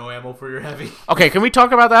secondary, and no ammo for your heavy. Okay, can we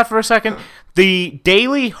talk about that for a second? The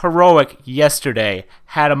daily heroic yesterday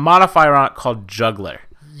had a modifier on it called Juggler.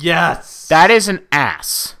 Yes. That is an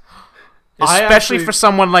ass. Especially for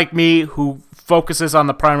someone like me who focuses on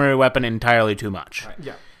the primary weapon entirely too much. Right.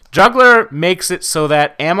 Yeah. Juggler makes it so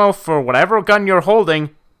that ammo for whatever gun you're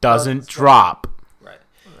holding doesn't drop. Right.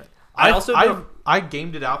 I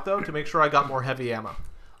gamed it out, though, to make sure I got more heavy ammo.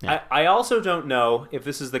 Yeah. I also don't know if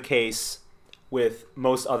this is the case with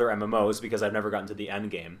most other MMOs because I've never gotten to the end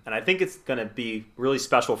game. And I think it's going to be really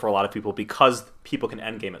special for a lot of people because people can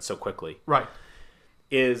end game it so quickly. Right.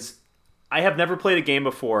 I have never played a game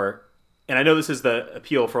before, and I know this is the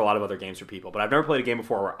appeal for a lot of other games for people, but I've never played a game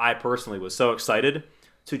before where I personally was so excited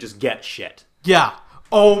to just get shit. Yeah.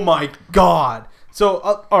 Oh my god. So,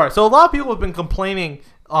 all right. So a lot of people have been complaining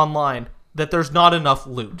online that there's not enough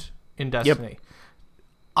loot in Destiny. Yep.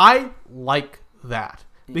 I like that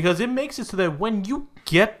because it makes it so that when you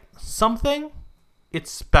get something, it's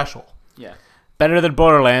special. Yeah. Better than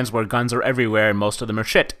Borderlands, where guns are everywhere and most of them are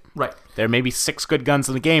shit. Right. There may be 6 good guns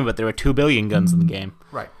in the game, but there are 2 billion guns in the game.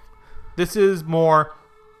 Right. This is more...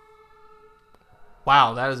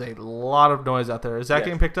 Wow, that is a lot of noise out there. Is that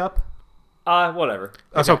getting picked up? Whatever.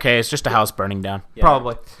 That's okay. It's just a house burning down. Yeah.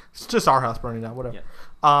 Probably. It's just our house burning down. Whatever.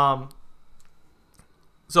 Yeah.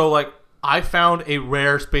 So, like, I found a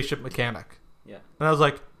rare spaceship mechanic. Yeah. And I was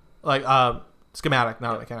like, schematic,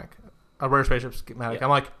 not a mechanic. A rare spaceship schematic. Yeah.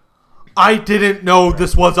 I'm like, I didn't know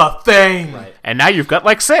this was a thing. Right. And now you've got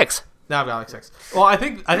like 6. Now I've got like 6. Well, I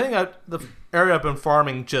think the area I've been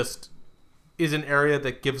farming just is an area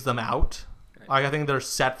that gives them out. Right. Like, I think they're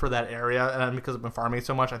set for that area, and because I've been farming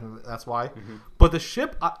so much, I think that's why. Mm-hmm. But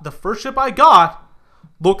the first ship I got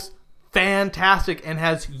looks fantastic and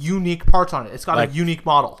has unique parts on it. It's got a unique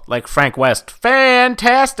model. Like Frank West.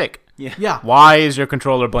 Fantastic! Yeah. Why is your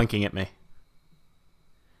controller blinking at me?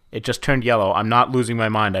 It just turned yellow. I'm not losing my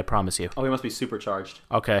mind, I promise you. Oh, he must be supercharged.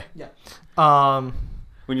 Okay. Yeah.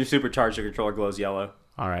 When you're supercharged, your controller glows yellow.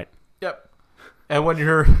 All right. Yep. And when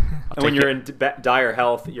you're in dire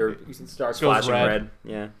health, your starts flashing red.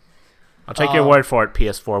 Yeah. I'll take your word for it,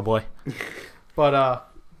 PS4 boy.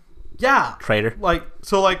 But yeah. Traitor. Like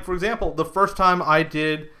for example, the first time I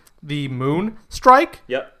did the moon strike.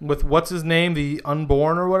 Yep. With what's his name, the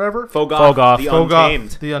unborn or whatever. Fogoth. The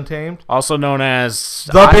Untamed. The Untamed. Also known as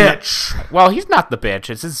the bitch. Well, he's not the bitch.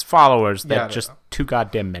 It's his followers that just too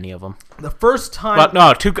goddamn many of them. The first time. But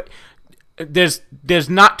no, there's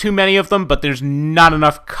not too many of them, but there's not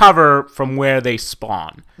enough cover from where they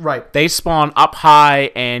spawn. Right. They spawn up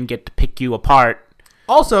high and get to pick you apart.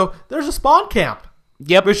 Also, there's a spawn camp.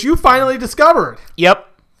 Yep. Which you finally discovered. Yep.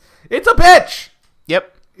 It's a bitch.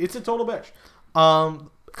 Yep. It's a total bitch.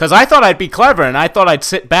 Because I thought I'd be clever, and I thought I'd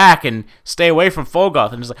sit back and stay away from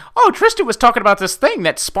Fogoth, and just like, oh, Tristan was talking about this thing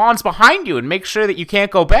that spawns behind you and make sure that you can't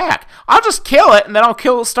go back. I'll just kill it, and then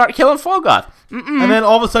I'll start killing Fogoth. And then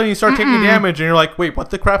all of a sudden you start taking damage, and you're like, wait, what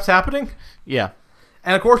the crap's happening? Yeah.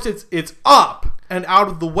 And of course it's up and out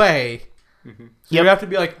of the way. So you have to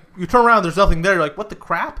be like, you turn around, there's nothing there. You're like, what the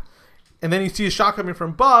crap? And then you see a shot coming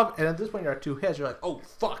from above, and at this point you're at 2 hits. You're like, oh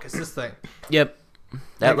fuck, it's this thing. Yep.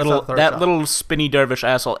 That little spinny dervish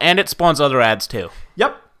asshole, and it spawns other ads too.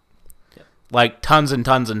 Yep. Like tons and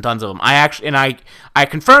tons and tons of them. I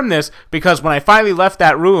confirmed this because when I finally left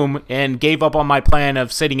that room and gave up on my plan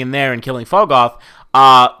of sitting in there and killing Fogoth,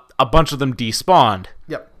 a bunch of them despawned.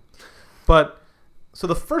 Yep. But so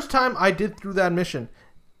the first time I did through that mission,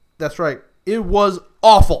 that's right, it was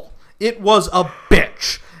awful. It was a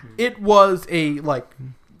bitch. It was a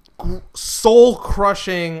soul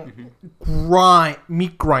crushing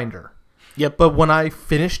meat grinder. Yep. But when I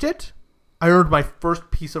finished it, I earned my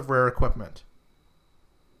first piece of rare equipment.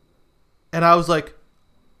 And I was like,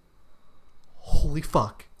 holy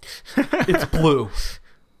fuck. It's blue.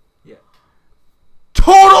 Yeah.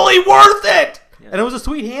 Totally worth it! Yeah. And it was a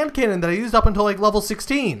sweet hand cannon that I used up until level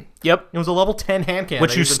 16. Yep. It was a level 10 hand cannon.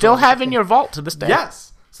 Which you still have in your vault to this day.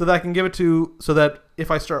 Yes. So that I can give it to, so that if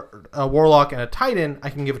I start a Warlock and a Titan, I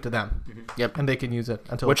can give it to them. Yep. And they can use it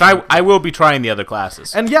until... Which I will be trying the other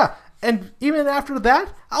classes. And yeah, and even after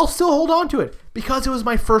that, I'll still hold on to it because it was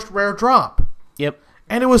my first rare drop. Yep.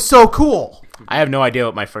 And it was so cool. I have no idea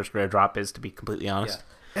what my first rare drop is, to be completely honest. Yeah.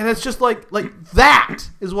 And it's just like that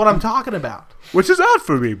is what I'm talking about. Which is odd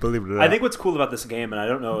for me, believe it or not. I think what's cool about this game, and I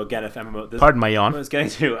don't know, again, if MMO... Pardon my yawn. I was getting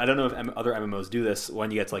to, I don't know if other MMOs do this when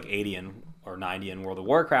you get to 80 or 90 in World of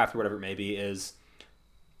Warcraft or whatever it may be, is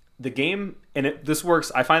the game, and this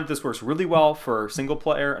works, I find that this works really well for single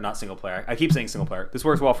player, or not single player, I keep saying single player. This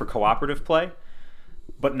works well for cooperative play,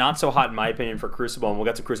 but not so hot in my opinion for Crucible, and we'll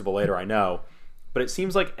get to Crucible later, I know. But it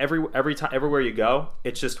seems like every time, everywhere you go,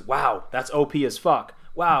 it's just, wow, that's OP as fuck.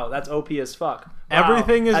 Wow, that's OP as fuck. Wow,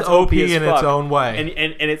 everything is OP in its own way. And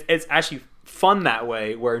it's actually fun that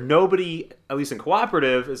way, where nobody, at least in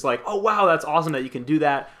cooperative, is like, oh, wow, that's awesome that you can do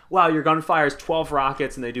that. Wow, your gun fires 12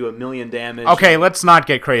 rockets and they do 1,000,000 damage. Okay, let's not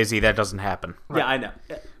get crazy. That doesn't happen. Right. Yeah, I know.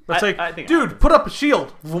 It's I think dude, put up a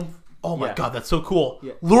shield. Oh my god, that's so cool.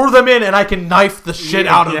 Yeah. Lure them in and I can knife the shit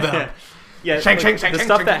out of them. Yeah, the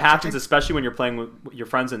stuff that happens, especially when you're playing with your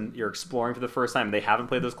friends and you're exploring for the first time and they haven't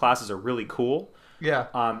played those classes, are really cool. Yeah.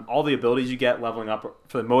 All the abilities you get leveling up,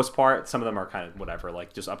 for the most part, some of them are kind of whatever,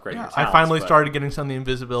 like just upgrading your talents. I finally started getting some of the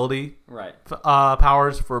invisibility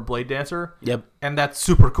powers for Blade Dancer. Yep. And that's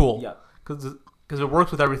super cool. Yep. Because it works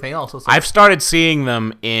with everything else. So I've started seeing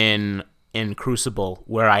them in Crucible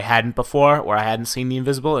where I hadn't before, where I hadn't seen the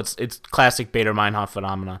invisible. It's classic Bader Meinhof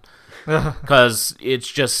phenomenon. Because it's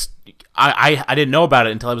just... I didn't know about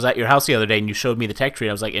it until I was at your house the other day and you showed me the tech tree.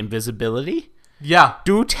 I was like, invisibility? Yeah.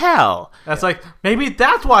 Do tell. That's like, maybe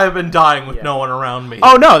that's why I've been dying with no one around me.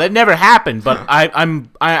 Oh, no, that never happened, but I'm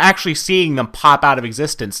actually seeing them pop out of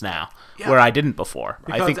existence now, where I didn't before.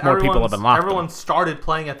 Because I think more people have unlocked them. Everyone started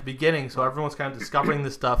playing at the beginning, so everyone's kind of discovering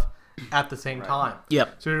this stuff at the same time.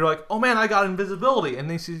 Yep. So you're like, oh man, I got invisibility. And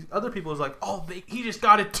then you see other people who's like, oh, he just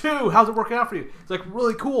got it too. How's it working out for you? It's like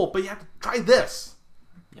really cool, but you have to try this.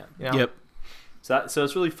 Yeah. You know? Yep. So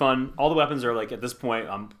it's really fun. All the weapons are like, at this point,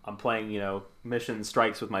 I'm playing, mission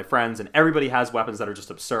strikes with my friends, and everybody has weapons that are just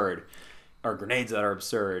absurd, or grenades that are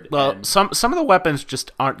absurd. Well, and some of the weapons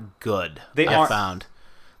just aren't good. I found.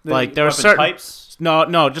 Like there are certain types.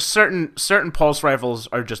 No, just certain pulse rifles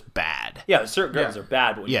are just bad. Yeah, certain guns are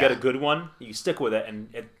bad, but when you get a good one, you stick with it, and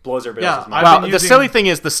it blows everybody else's mind. Well, the silly thing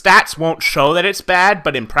is the stats won't show that it's bad,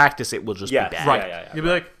 but in practice it will just be bad. Right. Yeah. You'll be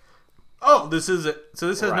like, oh, this is it. So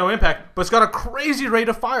this has no impact, but it's got a crazy rate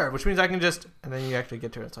of fire, which means I can just, and then you actually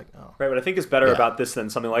get to it. It's like, oh. Right, what I think is better about this than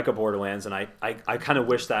something like a Borderlands, and I kind of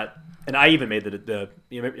wish that, and I even made I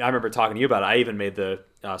remember talking to you about it, I even made the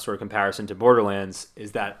sort of comparison to Borderlands,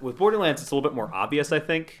 is that with Borderlands it's a little bit more obvious, I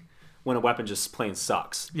think, when a weapon just plain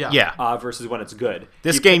sucks. Yeah. Versus when it's good.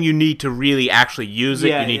 This game, you need to really actually use it.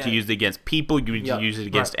 You need to use it against people. You need to use it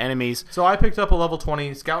against enemies. So I picked up a level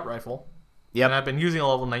 20 scout rifle. Yep. And I've been using a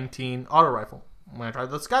level 19 auto rifle. When I tried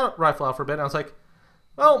the scout rifle out for a bit, I was like,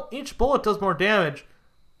 well, each bullet does more damage,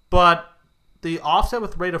 but the offset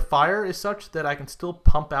with rate of fire is such that I can still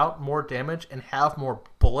pump out more damage and have more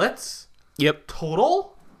bullets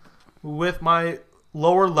total with my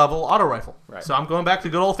lower level auto rifle. Right. So I'm going back to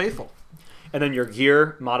good old faithful. And then your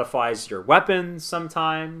gear modifies your weapons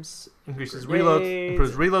sometimes. Increases grenades.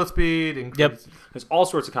 improves reload speed. Increases... There's all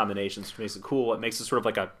sorts of combinations, which makes it cool. It makes it sort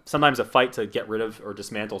of sometimes a fight to get rid of or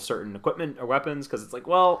dismantle certain equipment or weapons, because it's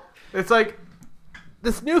It's like,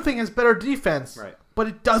 this new thing has better defense, right, but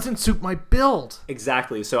it doesn't suit my build.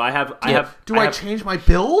 Exactly. So Do I change my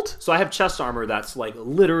build? So I have chest armor that's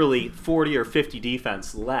literally 40 or 50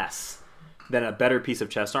 defense less than a better piece of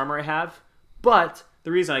chest armor I have, but the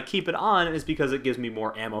reason I keep it on is because it gives me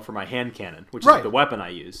more ammo for my hand cannon, which is the weapon I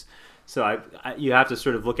use. So you have to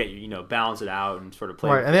sort of look at balance it out and sort of play.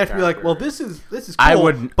 Right, with and they have to be like, character. well, this is cool, I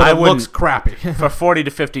wouldn't. but I it looks wouldn't crappy for 40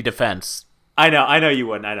 to 50 defense. I know you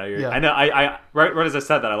wouldn't. I know you're. Yeah. I know. I right as I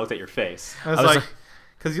said that, I looked at your face. I was like,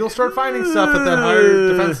 because you'll start finding stuff at that higher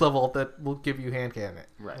defense level that will give you hand cannon.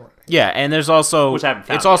 Right. Yeah, and there's also Which I haven't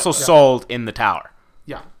found it's also yet, but- sold in the tower.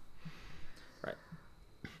 Yeah. Right.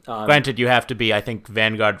 Granted, you have to be, I think,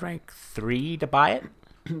 Vanguard rank 3 to buy it.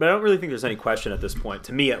 But I don't really think there's any question at this point,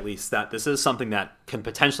 to me at least, that this is something that can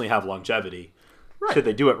potentially have longevity. Right. Should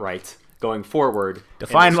they do it right going forward?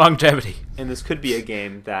 Define longevity. And this could be a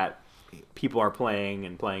game that people are playing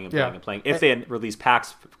and playing and Yeah. playing and playing if they release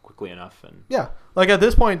packs quickly enough. And Yeah. Like at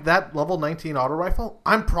this point, that level 19 auto rifle,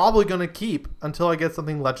 I'm probably going to keep until I get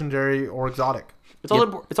something legendary or exotic. it's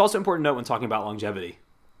also important to note when talking about longevity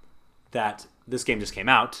that this game just came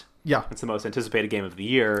out. Yeah. It's the most anticipated game of the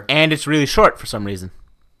year. And it's really short for some reason.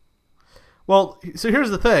 Well, so here's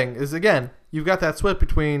the thing: is again, you've got that split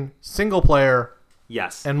between single player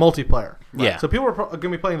Yes. and multiplayer. Yeah. So people are going to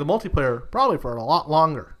be playing the multiplayer probably for a lot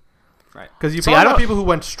longer. Right. Because you See, probably I got don't- people who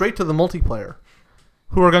went straight to the multiplayer,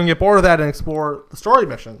 who are going to get bored of that and explore the story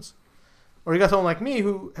missions. Or you got someone like me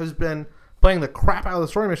who has been playing the crap out of the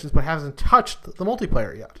story missions but hasn't touched the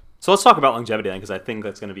multiplayer yet. So let's talk about longevity then, because I think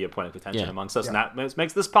that's going to be a point of contention amongst us, and that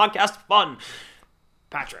makes this podcast fun.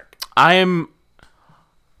 Patrick. I'm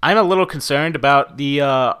a little concerned about the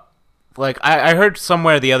I heard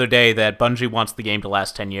somewhere the other day that Bungie wants the game to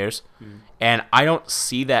last 10 years, and I don't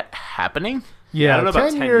see that happening. Yeah, I don't know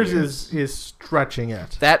about 10 years is stretching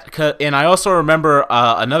it. And I also remember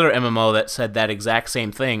another MMO that said that exact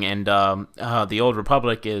same thing, and the Old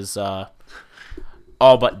Republic is all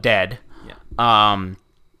but dead. Yeah.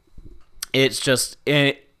 It's just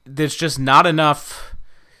there's just not enough.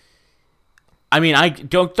 I mean, I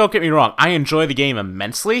don't get me wrong. I enjoy the game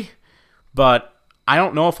immensely, but I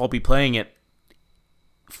don't know if I'll be playing it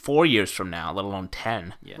 4 years from now, let alone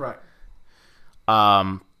 10. Yeah. Right.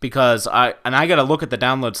 Because I got to look at the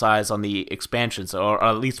download size on the expansions, or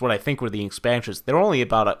at least what I think were the expansions. They're only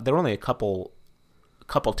a couple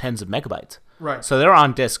tens of megabytes. Right. So they're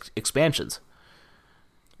on disk expansions.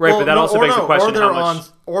 Right, but that also begs the question how much...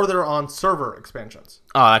 Or they're on server expansions.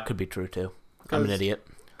 Oh, that could be true too. I'm an idiot.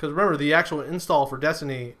 Because remember, the actual install for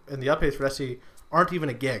Destiny and the updates for Destiny aren't even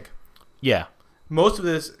a gig. Yeah. Most of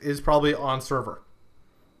this is probably on server.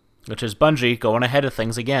 Which is Bungie going ahead of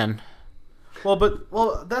things again.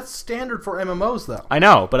 Well, that's standard for MMOs, though. I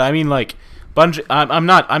know, but I mean, like, Bungie. I'm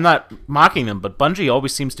not mocking them, but Bungie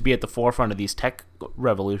always seems to be at the forefront of these tech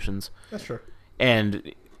revolutions. That's true.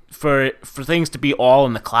 And for things to be all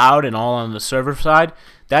in the cloud and all on the server side,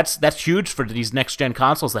 that's huge for these next gen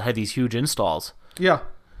consoles that have these huge installs. Yeah,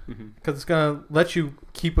 because it's gonna let you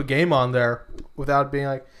keep a game on there without being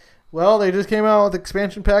like, well, they just came out with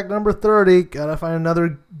expansion pack number 30. Gotta find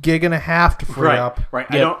another gig and a half to free up. Right.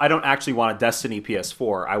 Yep. I don't actually want a Destiny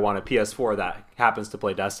PS4. I want a PS4 that happens to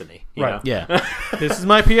play Destiny. You know? Yeah. This is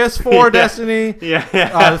my PS4 Destiny.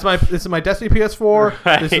 Yeah. This is my Destiny PS4.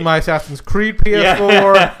 Right. This is my Assassin's Creed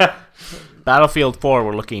PS4. Yeah. Battlefield 4,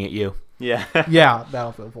 we're looking at you. Yeah. Yeah,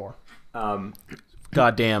 Battlefield 4.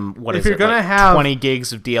 Goddamn, what If is you're it? gonna like have 20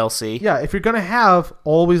 gigs of DLC. Yeah, if you're gonna have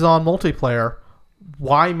always on multiplayer,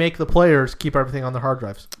 why make the players keep everything on their hard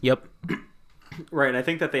drives? Yep. Right, and I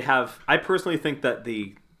think that they have. I personally think that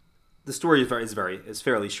the story is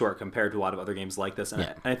fairly short compared to a lot of other games like this, and,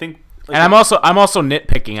 Yeah. I think. And I'm also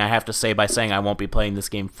nitpicking, I have to say, by saying I won't be playing this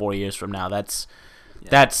game 4 years from now. That's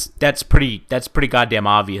pretty goddamn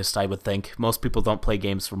obvious, I would think. Most people don't play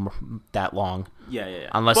games for that long. Yeah.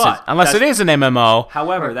 Unless it is an MMO.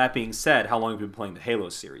 However, that being said, how long have you been playing the Halo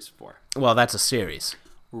series for? Well, that's a series.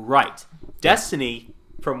 Right. Destiny,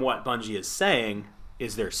 from what Bungie is saying,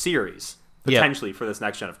 is their series, potentially for this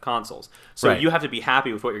next gen of consoles. So Right. you have to be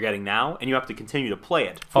happy with what you're getting now, and you have to continue to play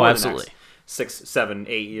it for the absolutely. next 6, 7,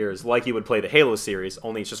 8 years, like you would play the Halo series,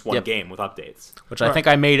 only it's just one game with updates. Which I think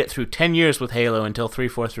I made it through 10 years with Halo until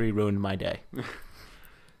 343 ruined my day.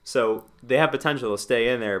 So they have potential to stay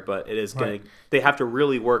in there, but it is going to. They have to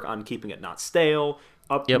really work on keeping it not stale,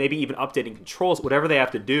 maybe even updating controls, whatever they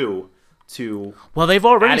have to do to. Well, they've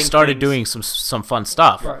already adding started things. doing some fun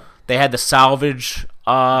stuff. Right. They had the salvage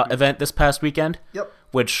event this past weekend. Yep.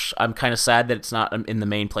 Which I'm kind of sad that it's not in the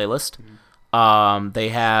main playlist. They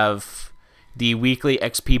have the weekly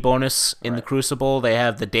XP bonus in the Crucible. They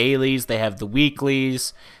have the dailies. They have the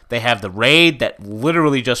weeklies. They have the raid that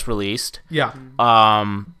literally just released. Yeah.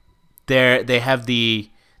 They have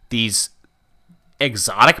these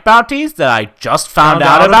exotic bounties that I just found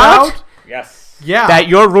out about. Yes. Yeah. That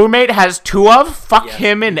your roommate has 2 of. Fuck Yes.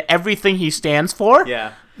 him and everything he stands for.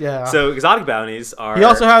 Yeah. Yeah. So exotic bounties are... He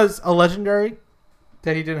also has a legendary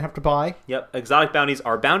that he didn't have to buy. Yep. Exotic bounties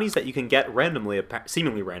are bounties that you can get randomly,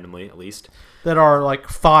 seemingly randomly at least. That are like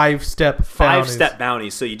 5-step bounties. 5-step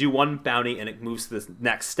bounties. So you do one bounty and it moves to the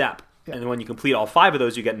next step. Yeah. And then when you complete all 5 of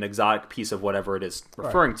those, you get an exotic piece of whatever it is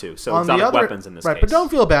referring to. So exotic weapons in this case. Right, but don't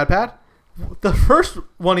feel bad, Pat. The first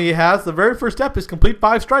one he has, the very first step is complete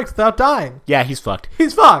 5 strikes without dying. Yeah, he's fucked.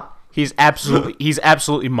 He's fucked. He's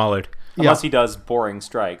absolutely mullered. Unless he does boring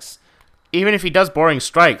strikes. Even if he does boring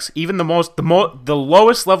strikes, even the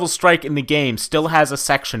lowest level strike in the game still has a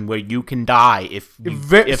section where you can die if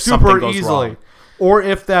something goes wrong. Or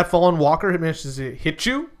if that fallen walker manages to hit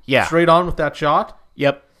you straight on with that shot.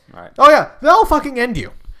 Yep. Right. Oh yeah, they'll fucking end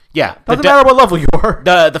you. Yeah. Doesn't matter what level you are.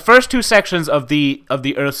 The first 2 sections of the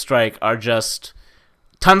Earth Strike are just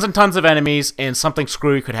tons and tons of enemies and something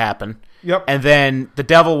screwy could happen. Yep. And then the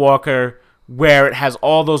Devil Walker, where it has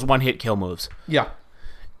all those one-hit kill moves. Yeah.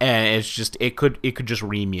 And it's just it could just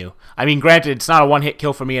ream you. I mean, granted, it's not a one-hit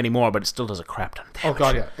kill for me anymore, but it still does a crap ton of damage. Oh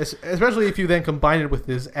god, yeah. Especially if you then combine it with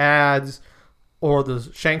his ads, or the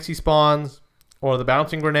Shanksy spawns, or the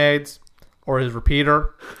bouncing grenades, or his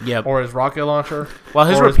repeater, or his rocket launcher. Well,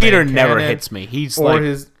 his repeater never hits me. He's or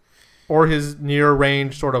his near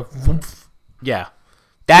range sort of. Whoomph. Yeah,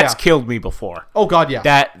 that's killed me before. Oh god, yeah.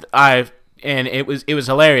 And it was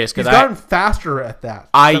hilarious because he's gotten faster at that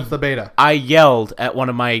since the beta. I yelled at one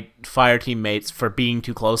of my fire teammates for being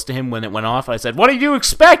too close to him when it went off. I said, "What did you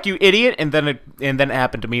expect, you idiot?" And then it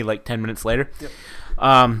happened to me like 10 minutes later. Yep.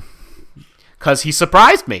 Because he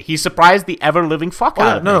surprised me. He surprised the ever living fuck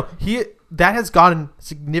out of me. No, that has gotten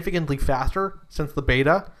significantly faster since the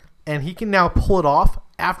beta, and he can now pull it off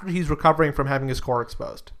after he's recovering from having his core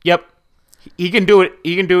exposed. Yep. He can do it.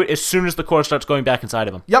 He can do it as soon as the core starts going back inside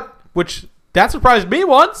of him. Yep. Which that surprised me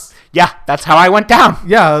once. Yeah, that's how I went down.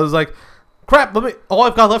 Yeah, I was like, crap. All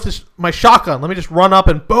I've got left is my shotgun. Let me just run up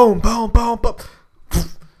and boom, boom, boom, boom.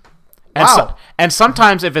 And and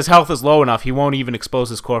sometimes if his health is low enough, he won't even expose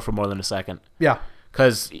his core for more than a second. Yeah.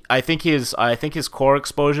 Because I think his core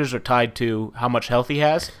exposures are tied to how much health he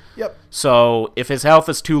has. Yep. So if his health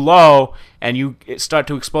is too low and you start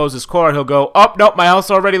to expose his core, he'll go, "Oh nope, my health's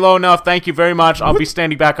already low enough. Thank you very much. I'll be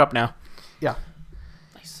standing back up now." Yeah.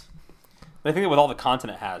 Nice. But I think that with all the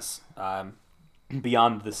content it has,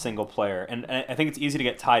 beyond the single player, and I think it's easy to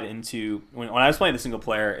get tied into when I was playing the single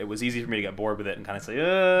player, it was easy for me to get bored with it and kind of say,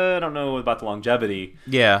 I don't know about the longevity.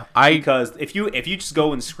 Yeah, because if you just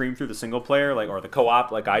go and scream through the single player or the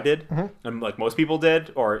co-op like I did, and like most people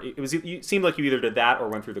did, or it seemed like you either did that or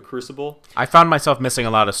went through the Crucible. I found myself missing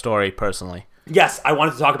a lot of story personally. Yes, I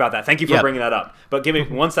wanted to talk about that. Thank you for bringing that up. But give me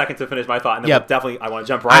 1 second to finish my thought, and then I want to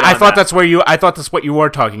jump right. I thought that's what you were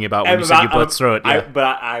talking about when you said you blitzed through it. Yeah.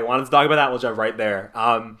 I wanted to talk about that. We'll jump right there.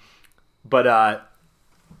 But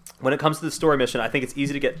when it comes to the story mission, I think it's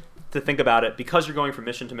easy to think about it because you're going from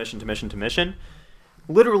mission to mission to mission to mission.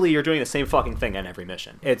 Literally, you're doing the same fucking thing in every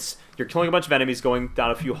mission. You're killing a bunch of enemies, going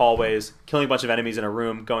down a few hallways, killing a bunch of enemies in a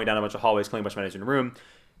room, going down a bunch of hallways, killing a bunch of enemies in a room.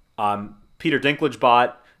 Peter Dinklage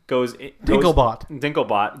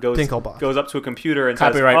Dinklebot goes up to a computer and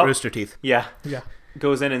Copyright says, Rooster Teeth. Yeah.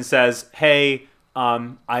 Goes in and says, "Hey,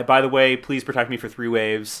 by the way, please protect me for 3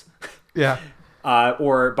 waves." Yeah.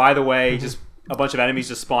 Or by the way, just a bunch of enemies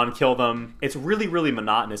just spawn, kill them. It's really, really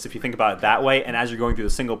monotonous if you think about it that way. And as you're going through the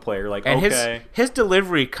single player, like, and okay, his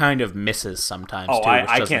delivery kind of misses sometimes. Oh, too,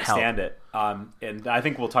 I can't stand it. And I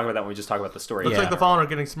think we'll talk about that when we just talk about the story. Looks like the Fallen are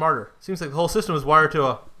getting smarter. Seems like the whole system is wired to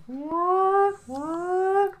a. Yeah.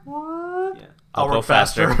 I'll go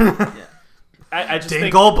faster. Yeah. I just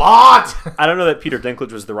Dinklebot! I don't know that Peter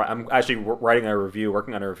Dinklage was the right. I'm actually working on a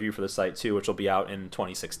review for the site too, which will be out in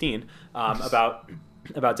 2016 about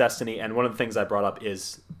Destiny. And one of the things I brought up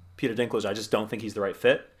is Peter Dinklage. I just don't think he's the right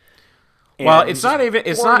fit. And well, it's not even.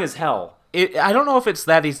 It's boring not as hell. I don't know if it's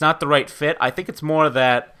that he's not the right fit. I think it's more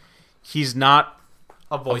that he's not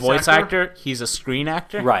a voice actor. He's a screen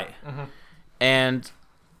actor. Right. And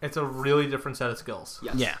it's a really different set of skills.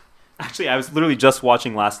 Yes. Yeah. Actually, I was literally just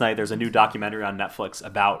watching last night. There's a new documentary on Netflix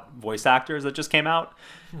about voice actors that just came out.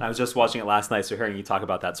 And I was just watching it last night, so hearing you talk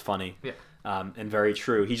about that's funny. Yeah. And very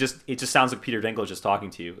true. It just sounds like Peter Dinklage just talking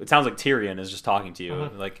to you. It sounds like Tyrion is just talking to you.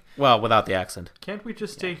 Like, Well, without the accent. Can't we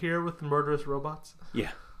just stay here with the murderous robots?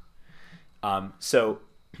 yeah. So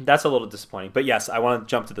that's a little disappointing. But yes, I want to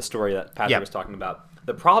jump to the story that Patrick was talking about.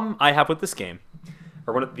 The problem I have with this game,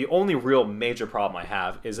 or the only real major problem I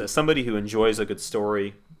have, is as somebody who enjoys a good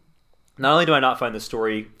story, not only do I not find the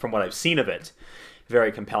story, from what I've seen of it,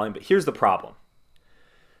 very compelling, but here's the problem.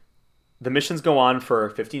 The missions go on for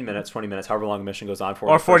 15 minutes, 20 minutes, however long a mission goes on for.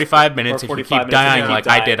 Or 45 minutes if you keep dying like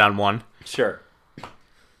I did on one. Sure.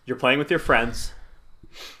 You're playing with your friends.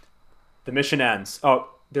 The mission ends. Oh,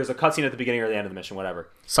 there's a cutscene at the beginning or the end of the mission, whatever.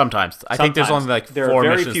 Sometimes. I think there's only like there 4 are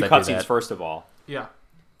very missions few that do cutscenes, that. first of all. Yeah.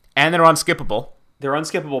 And they're unskippable. They're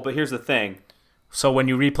unskippable, but here's the thing. So when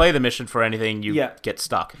you replay the mission for anything, you get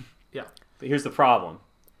stuck. Yeah. But here's the problem.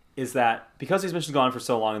 Is that because these missions go on for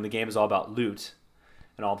so long and the game is all about loot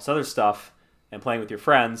and all this other stuff and playing with your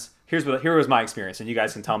friends, here was my experience, and you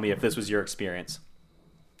guys can tell me if this was your experience.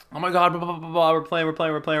 Oh my god, blah, blah, blah, blah, we're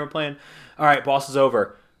playing. All right, boss is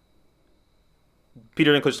over.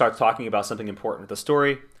 Peter Dinklage starts talking about something important with the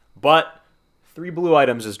story, but 3 blue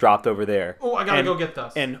items just dropped over there. Oh, I gotta go get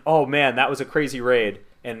those. And oh man, that was a crazy raid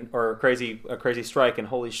or a crazy strike, and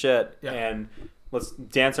holy shit. Yeah. And let's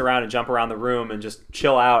dance around and jump around the room and just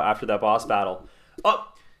chill out after that boss battle.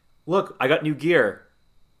 Oh, look, I got new gear.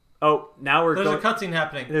 Oh, now There's a cutscene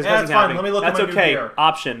happening. There's That's cutscene fine. happening. Let me look That's at my okay. new gear.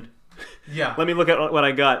 Option. Yeah. Let me look at what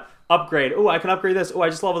I got. Upgrade. Oh, I can upgrade this. Oh, I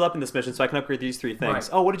just leveled up in this mission, so I can upgrade these 3 things. Right.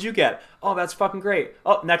 Oh, what did you get? Oh, that's fucking great.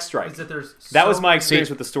 Oh, next strike. Is that there's That so was my many- experience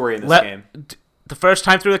with the story in this game. The first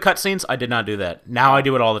time through the cutscenes, I did not do that. Now I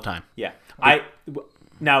do it all the time. Yeah.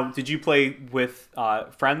 Now, did you play with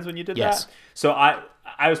friends when you did Yes. that? So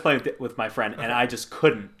I was playing with my friend, and I just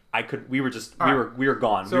couldn't. We were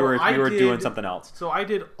gone. So we were doing something else. So I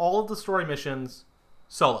did all of the story missions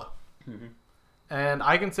solo. And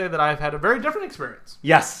I can say that I've had a very different experience.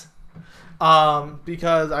 Yes.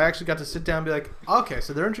 Because I actually got to sit down and be like, okay,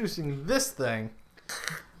 so they're introducing this thing,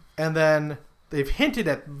 and then they've hinted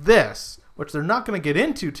at this, which they're not going to get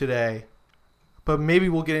into today, but maybe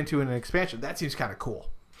we'll get into in an expansion. That seems kind of cool.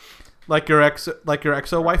 Like your exo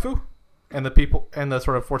waifu, and the people and the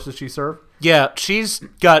sort of forces she served. Yeah, she's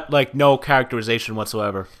got like no characterization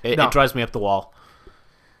whatsoever. It drives me up the wall.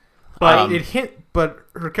 But but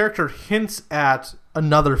her character hints at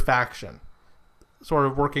another faction, sort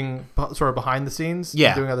of working sort of behind the scenes,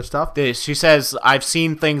 and doing other stuff. She says, "I've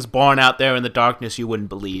seen things born out there in the darkness you wouldn't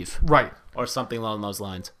believe," Right, or something along those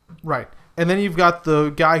lines. right. And then you've got the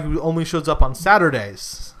guy who only shows up on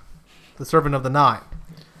Saturdays, the Servant of the Nine.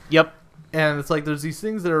 Yep. And it's like there's these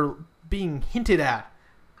things that are being hinted at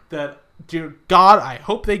that, dear God, I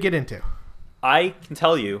hope they get into. I can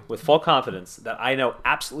tell you with full confidence that I know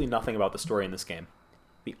absolutely nothing about the story in this game.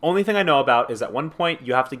 The only thing I know about is at one point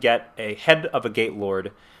you have to get a head of a gate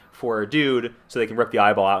lord for a dude so they can rip the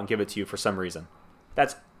eyeball out and give it to you for some reason.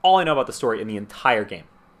 That's all I know about the story in the entire game.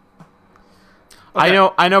 Okay.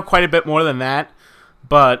 I know quite a bit more than that,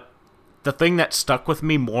 but the thing that stuck with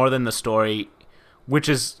me more than the story, which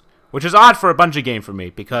is odd for a Bungie game for me,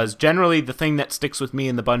 because generally the thing that sticks with me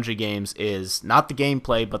in the Bungie games is not the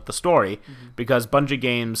gameplay but the story, because Bungie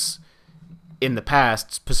games in the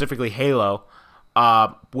past, specifically Halo,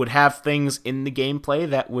 would have things in the gameplay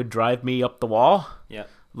that would drive me up the wall. Yeah.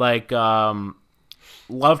 Like,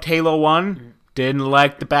 loved Halo 1, didn't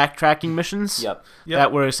like the backtracking missions. Yep.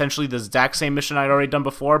 That were essentially the exact same mission I'd already done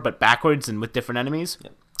before, but backwards and with different enemies.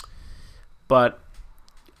 Yep. But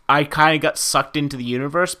I kind of got sucked into the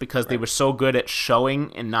universe because they were so good at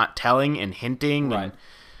showing and not telling and hinting. Right.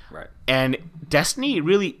 And Destiny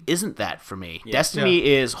really isn't that for me. Yeah. Destiny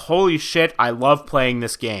is, holy shit, I love playing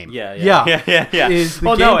this game. Yeah. The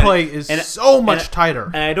gameplay is so much tighter.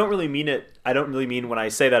 And I don't really mean it. I don't really mean when I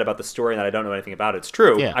say that about the story and that I don't know anything about it. It's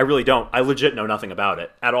true. Yeah. I really don't. I legit know nothing about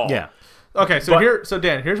it at all. Yeah. Okay, so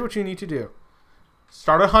Dan, here's what you need to do.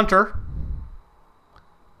 Start a hunter.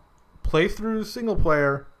 Play through single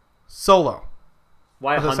player solo.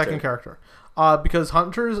 Why a as a hunter? second character? Because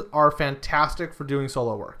hunters are fantastic for doing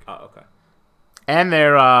solo work. Oh, okay. And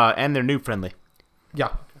they're noob friendly.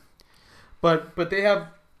 Yeah. But they have...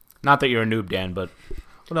 Not that you're a noob, Dan, but...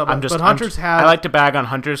 No, but hunters have... I like to bag on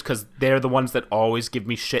hunters because they're the ones that always give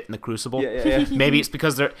me shit in the Crucible. Yeah. Maybe it's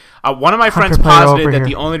because they're... one of my friends player posited over that here.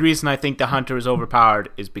 the only reason I think the hunter is overpowered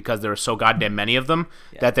is because there are so goddamn many of them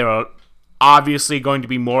that there are obviously going to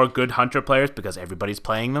be more good hunter players because everybody's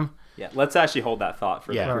playing them. Yeah, let's actually hold that thought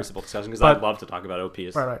for the Crucible discussion because I'd love to talk about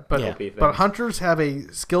OPs. Right. But hunters have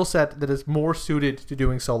a skill set that is more suited to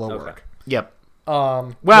doing solo work. Yep.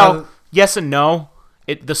 Well, yes and no.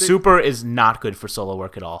 The super is not good for solo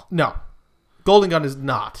work at all. No. Golden Gun is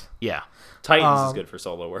not. Yeah. Titans is good for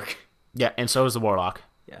solo work. Yeah, and so is the Warlock.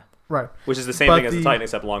 Yeah. Right. Which is the same thing as the Titan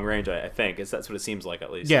except long range, I think. That's what it seems like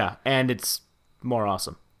at least. Yeah, and it's more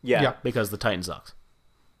awesome. Yeah. Because the Titan sucks.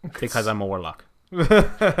 Because I'm a Warlock.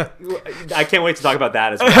 I can't wait to talk about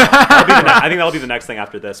that as well. I think that'll be the next thing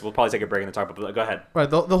after this. We'll probably take a break and talk about it. Go ahead. Right.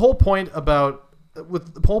 The whole point of the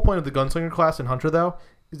Gunslinger class in Hunter, though,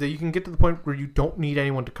 is that you can get to the point where you don't need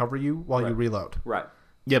anyone to cover you while you reload. Right.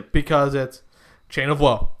 Yep. Because it's Chain of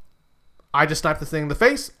Woe. I just sniped this thing in the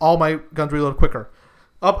face. All my guns reload quicker.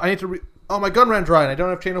 I need to. My gun ran dry and I don't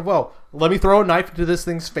have Chain of Woe. Let me throw a knife into this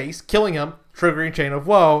thing's face, killing him, triggering Chain of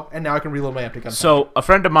Woe, and now I can reload my empty gun. So a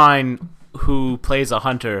friend of mine who plays a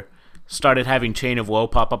hunter started having Chain of Woe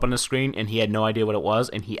pop up on the screen, and he had no idea what it was,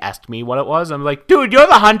 and he asked me what it was. I'm like, dude, you're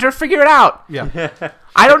the hunter. Figure it out. Yeah.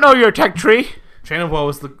 I don't know your tech tree. Chain of Woe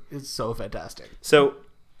is so fantastic. So,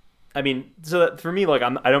 I mean, for me, like,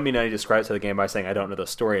 I don't mean any discredit to the game by saying I don't know the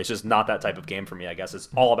story. It's just not that type of game for me, I guess. It's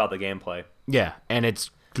all about the gameplay. Yeah, and it's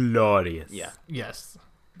glorious. Yeah. Yes.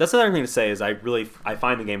 That's another thing to say is I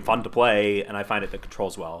find the game fun to play, and I find it that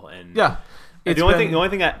controls well. And yeah. The only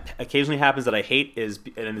thing that occasionally happens that I hate is,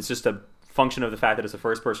 and it's just a function of the fact that it's a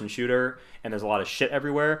first-person shooter and there's a lot of shit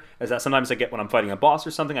everywhere, is that sometimes when I'm fighting a boss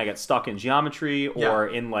or something, I get stuck in geometry or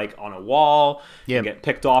in like on a wall, and get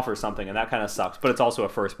picked off or something, and that kind of sucks. But it's also a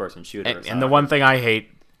first-person shooter. And the one thing I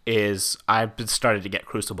hate is I've started to get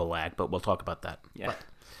Crucible lag, but we'll talk about that.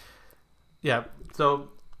 Yeah. So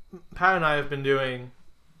Pat and I have been doing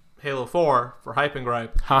Halo 4 for Hype and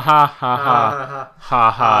Gripe. Ha ha ha ha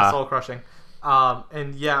ha ha. Soul crushing.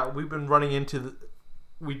 And yeah, we've been running into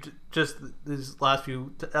these last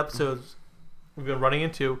few episodes. We've been running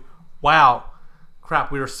into, wow,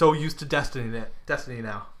 crap! We are so used to Destiny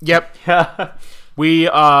now. Yep.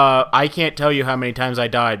 I can't tell you how many times I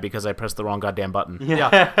died because I pressed the wrong goddamn button.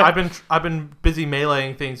 Yeah. I've been busy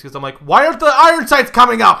meleeing things because I'm like, why aren't the iron sights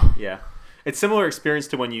coming up? Yeah, it's similar experience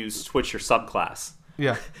to when you switch your subclass.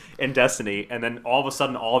 Yeah. In Destiny, and then all of a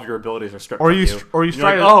sudden, all of your abilities are stripped or from you. Or you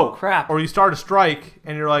strike. Like, oh crap! Or you start a strike,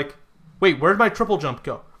 and you're like, wait, where'd my triple jump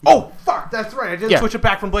go? Oh fuck, that's right. I didn't switch it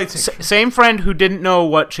back from Blade Sync. Same friend who didn't know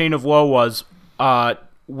what Chain of Woe was at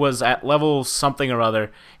level something or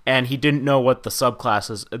other, and he didn't know what the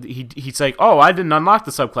subclasses. He's like, oh, I didn't unlock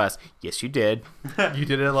the subclass. Yes, you did. You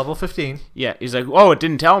did it at level 15. Yeah. He's like, oh, it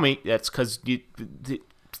didn't tell me. That's because you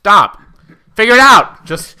stop. Figure it out.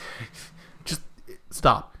 Just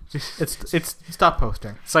stop. It's stop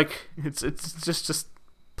posting. It's like it's just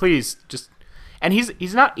please just. And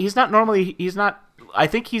he's not normally. I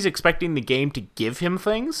think he's expecting the game to give him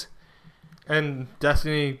things. And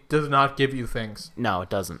Destiny does not give you things. No, it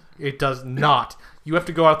doesn't. It does not. You have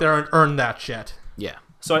to go out there and earn that shit. Yeah.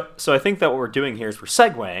 So I think that what we're doing here is we're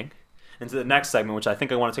segueing into the next segment, which I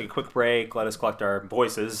think I want to take a quick break, let us collect our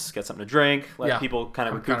voices, get something to drink, let people kind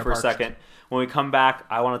of recoup for a second. When we come back,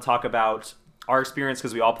 I want to talk about our experience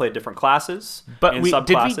because we all played different classes and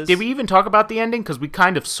subclasses. Did we even talk about the ending? Because we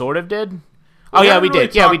kind of sort of did. Oh yeah, we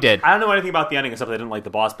did. Yeah, we did. I don't know anything about the ending except I didn't like the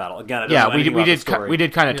boss battle. Again, I don't know anything about the story. We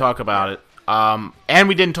did kind of talk about it. And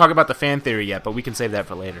we didn't talk about the fan theory yet, but we can save that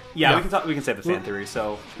for later. Yeah. We can save the fan theory.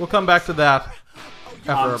 So we'll come back to that.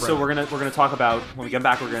 So we're gonna talk about when we get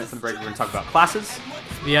back. We're gonna talk about classes,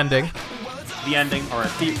 the ending, or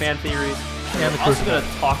fan theories, and we're also gonna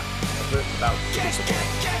talk a bit about Crucible.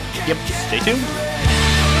 Yep. Stay tuned.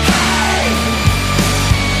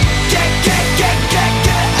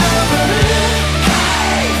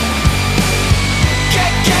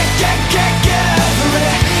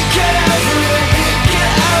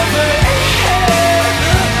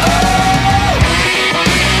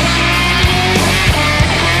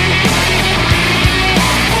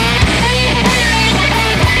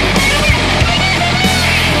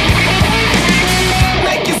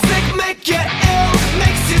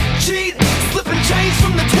 Change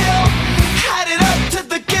from the till, had it up to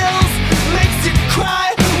the gills, makes you cry.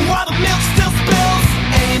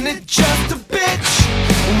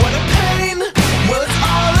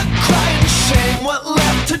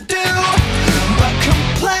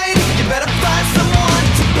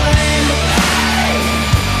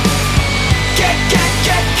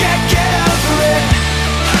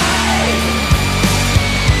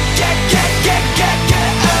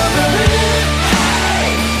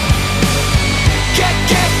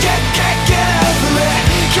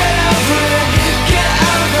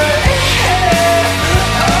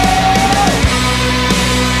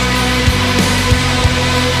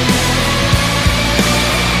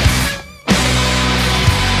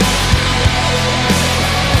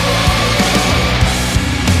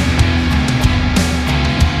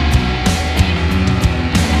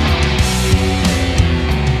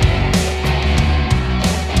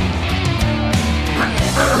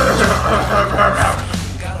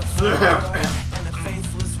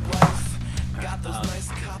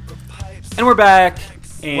 back.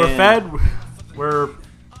 And We're fed. We're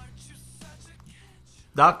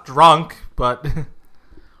not drunk, but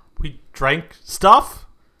we drank stuff.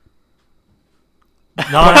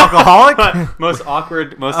 Non-alcoholic. most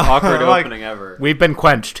awkward Like, opening ever. We've been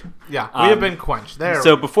quenched. Yeah, we have been quenched. There.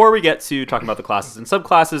 So before we get to talking about the classes and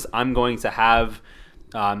subclasses, I'm going to have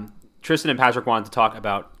Tristan and Patrick wanted to talk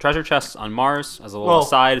about treasure chests on Mars as a little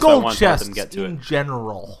aside. So I gold wanted to let chests them get to in it.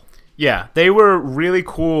 general. Yeah, they were really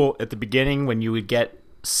cool at the beginning when you would get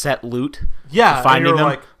set loot. Yeah, finding and you're them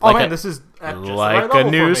like, oh man, a- this is at just the like right a level for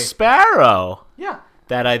new me. sparrow Yeah,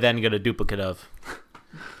 that I then get a duplicate of.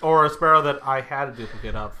 or a sparrow that I had a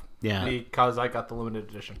duplicate of. Yeah. Because I got the limited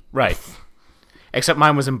edition. Right. Except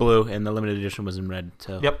mine was in blue and the limited edition was in red.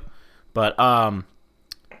 So. Yep. But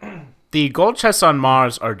the gold chests on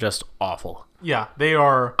Mars are just awful. Yeah, they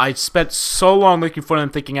are. I spent so long looking for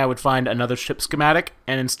them thinking I would find another ship schematic,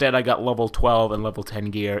 and instead I got level 12 and level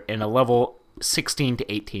 10 gear in a level 16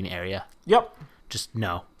 to 18 area. Yep. Just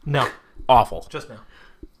no. No. Awful. Just now.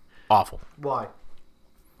 Awful. Why?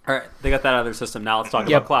 All right, they got that out of their system. Now let's talk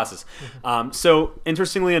about classes. So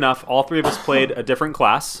interestingly enough, all three of us played a different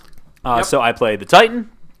class. So I played the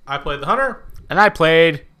Titan. I played the Hunter. And I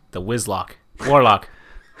played the Wizlock. Warlock.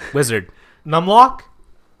 Wizard. Numlock.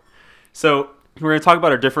 So we're going to talk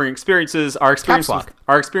about our differing experiences, our experience Lock.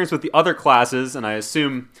 with the other classes, and I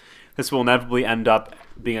assume this will inevitably end up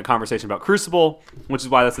being a conversation about Crucible, which is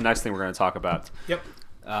why that's the next thing we're going to talk about. Yep.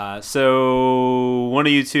 So one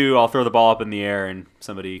of you two, I'll throw the ball up in the air and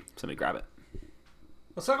somebody grab it.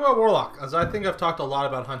 Let's talk about Warlock, as I think I've talked a lot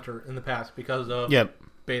about Hunter in the past because of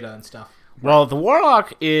beta and stuff. Well, the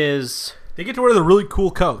Warlock is... They get to wear the really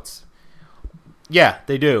cool coats. Yeah,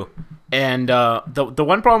 they do. And the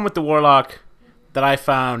one problem with the Warlock that I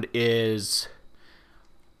found is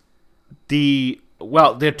there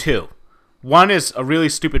are two. One is a really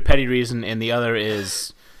stupid petty reason, and the other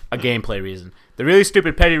is a gameplay reason. The really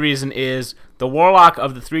stupid petty reason is the Warlock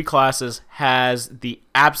of the three classes has the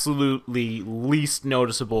absolutely least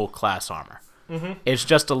noticeable class armor. Mm-hmm. It's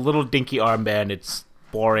just a little dinky armband. It's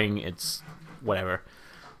boring. It's whatever.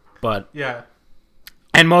 But Yeah.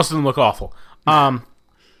 and most of them look awful.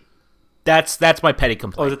 That's my petty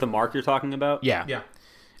complaint. Oh, is it the mark you're talking about? Yeah.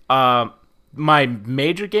 Yeah. My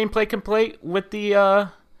major gameplay complaint with the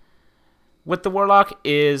Warlock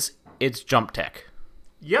is its jump tech.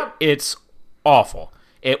 Yep. It's awful.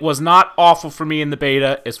 It was not awful for me in the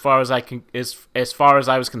beta as far as I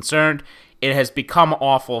was concerned. It has become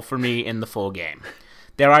awful for me in the full game.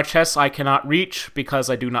 There are chests I cannot reach because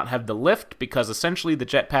I do not have the lift, because essentially the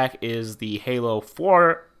jetpack is the Halo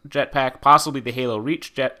 4 jetpack, possibly the Halo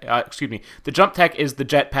Reach the jump tech is the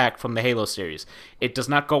jetpack from the Halo series. It does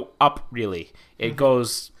not go up really. It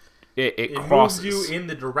goes it crosses. Moves you in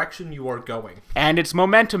the direction you are going. And it's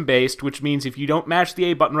momentum based, which means if you don't mash the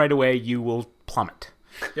A button right away, you will plummet.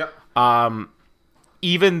 Yep.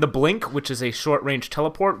 Even the blink, which is a short range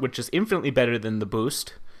teleport, which is infinitely better than the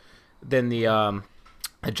boost, than the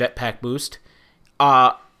jetpack boost,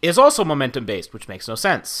 is also momentum based, which makes no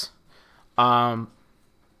sense.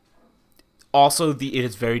 Also, it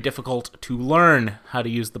is very difficult to learn how to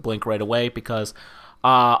use the blink right away because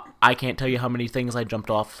I can't tell you how many things I jumped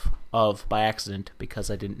off of by accident because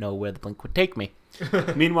I didn't know where the blink would take me.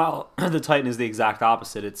 Meanwhile, the Titan is the exact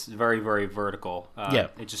opposite. It's very, very vertical.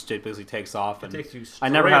 It basically takes off. And takes you I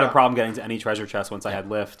never had a straight problem getting to any treasure chest once I had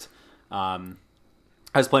lift. I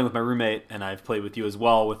was playing with my roommate, and I've played with you as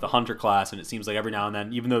well with the Hunter class, and it seems like every now and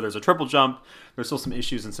then, even though there's a triple jump, there's still some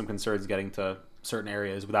issues and some concerns getting to certain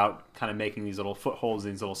areas without kind of making these little footholds,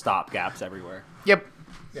 these little stop gaps everywhere. Yep.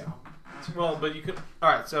 Yeah. Well, but you could...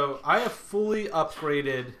 Alright, so I have fully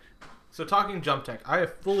upgraded... So talking jump tech, I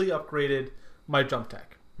have fully upgraded my jump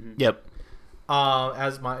tech. Yep.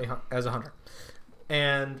 As a hunter.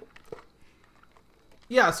 And...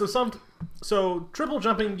 Yeah, so triple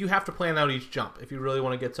jumping, you have to plan out each jump if you really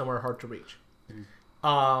want to get somewhere hard to reach.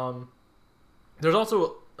 There's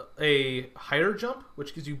also a higher jump,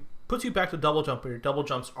 which puts you back to double jump, but your double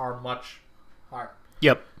jumps are much higher.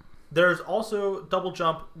 Yep. There's also double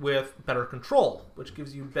jump with better control, which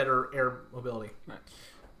gives you better air mobility. Right.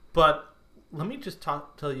 But let me just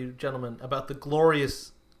tell you, gentlemen, about the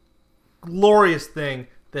glorious, glorious thing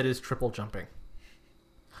that is triple jumping.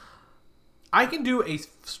 I can do a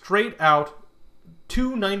straight out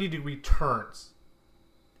 290-degree turns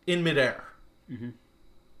in midair. Mm-hmm.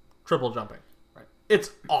 Triple jumping. Right.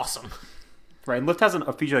 It's awesome. Right, and lift has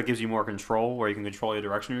a feature that gives you more control, where you can control the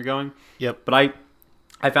direction you're going. Yep. But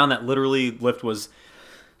I found that literally lift was,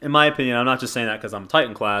 in my opinion, I'm not just saying that because I'm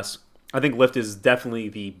Titan class, I think lift is definitely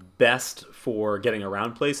the best for getting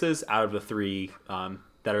around places out of the three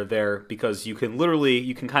that are there because you can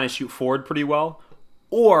kind of shoot forward pretty well,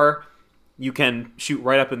 or you can shoot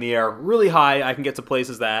right up in the air really high. I can get to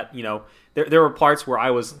places that, there were parts where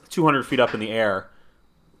I was 200 feet up in the air,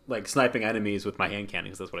 like sniping enemies with my hand cannon,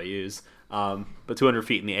 because that's what I use. But 200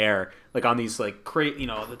 feet in the air, like on these like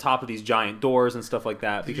the top of these giant doors and stuff like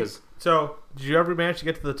that. Because did you ever manage to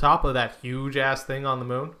get to the top of that huge ass thing on the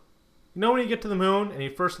moon? You know when you get to the moon and you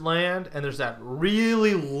first land and there's that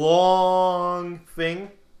really long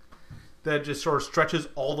thing that just sort of stretches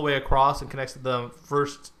all the way across and connects to the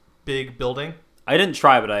first big building? I didn't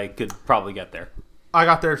try, but I could probably get there. I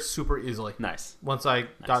got there super easily. Nice. Once I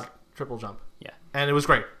got triple jump. Yeah. And it was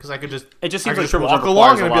great because I could just seems like triple jump walk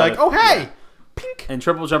along requires and be like, oh hey, pink. And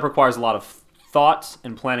triple jump requires a lot of thought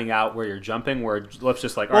and planning out where you're jumping. Where let's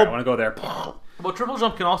just like, all right, I want to go there. But triple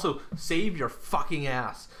jump can also save your fucking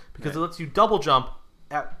ass because it lets you double jump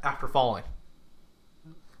after falling.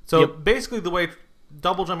 So basically, the way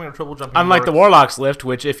double jumping or triple jumping, unlike the Warlock's lift,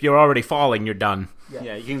 which if you're already falling, you're done.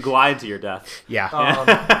 Yeah, you can glide to your death.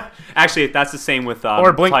 Yeah. Actually, that's the same with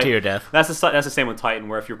or blink Titan. to your death. That's the same with Titan,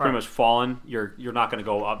 where if you're pretty much fallen, you're not going to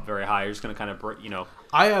go up very high. You're just going to kind of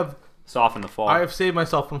I have soften the fall. I have saved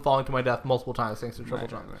myself from falling to my death multiple times thanks to triple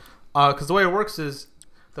jump. Because the way it works is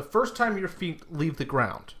the first time your feet leave the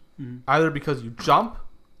ground, either because you jump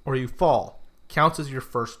or you fall, counts as your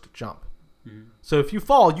first jump. So if you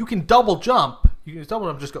fall, you can double jump. You can double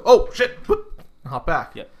jump, just go, oh shit, whoop, and hop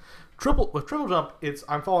back. Yep. With triple jump, it's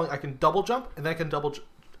I'm falling. I can double jump, and then I can double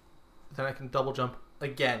jump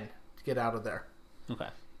again to get out of there. Okay.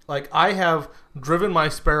 Like I have driven my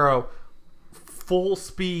Sparrow full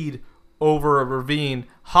speed over a ravine,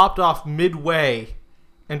 hopped off midway,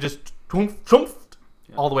 and just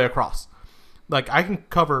all the way across. Like I can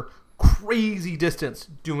cover crazy distance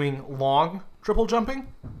doing long triple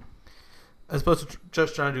jumping, as opposed to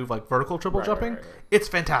just trying to do like vertical triple jumping. Right. It's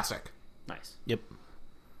fantastic. Nice. Yep.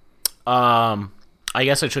 I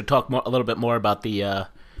guess I should talk a little bit more about the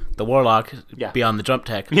Warlock beyond the jump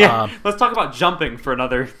tech. Yeah. Let's talk about jumping for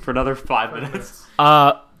another 5 minutes.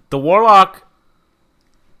 The Warlock,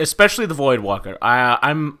 especially the Voidwalker.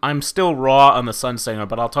 I'm still raw on the Sunsinger,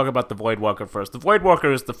 but I'll talk about the Voidwalker first. The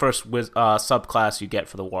Voidwalker is the first subclass you get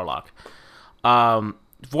for the Warlock.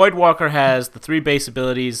 Voidwalker has the 3 base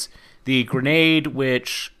abilities: the grenade,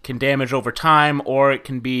 which can damage over time, or it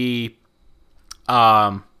can be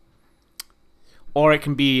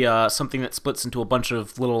something that splits into a bunch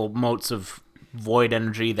of little motes of void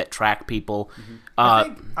energy that track people. I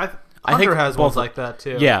think Hunter has both like that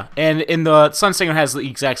too. Yeah, and in the Sunsinger has the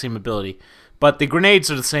exact same ability, but the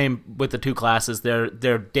grenades are the same with the 2 classes. They're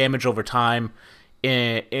damage over time,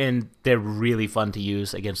 and they're really fun to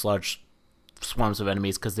use against large swarms of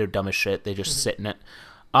enemies because they're dumb as shit. They just sit in it.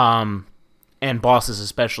 And bosses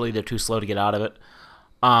especially, they're too slow to get out of it.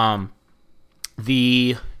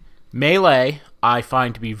 The melee I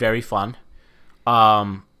find to be very fun,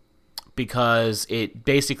 because it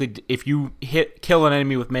basically, if you kill an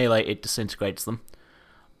enemy with melee, it disintegrates them.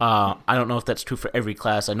 I don't know if that's true for every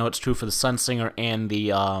class. I know it's true for the Sunsinger and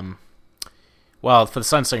the for the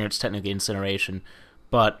Sunsinger it's technically incineration,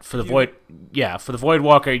 but for the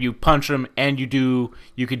Voidwalker, you punch them and you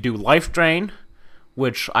could do life drain,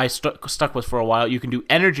 which I stuck with for a while. You can do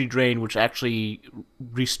energy drain, which actually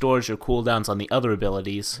restores your cooldowns on the other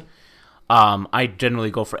abilities. I generally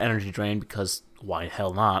go for energy drain because why the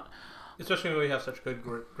hell not? Especially when we have such good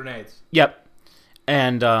grenades. Yep.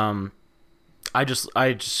 And I just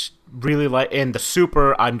really like, and the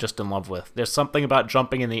super I'm just in love with. There's something about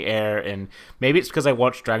jumping in the air, and maybe it's because I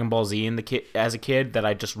watched Dragon Ball Z as a kid that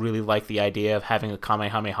I just really like the idea of having a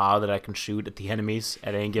Kamehameha that I can shoot at the enemies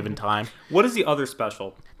at any given time. What is the other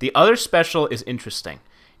special? The other special is interesting,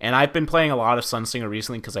 and I've been playing a lot of Sunsinger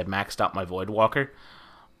recently because I've maxed out my Voidwalker.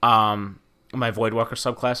 My Voidwalker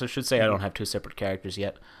subclass, I should say. I don't have 2 separate characters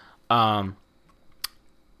yet. The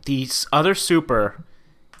other super,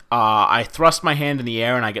 I thrust my hand in the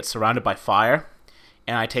air and I get surrounded by fire,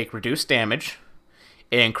 and I take reduced damage.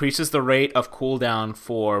 It increases the rate of cooldown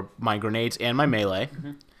for my grenades and my melee.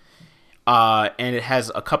 And it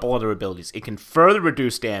has a couple other abilities. It can further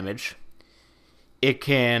reduce damage. It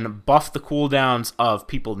can buff the cooldowns of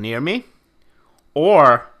people near me,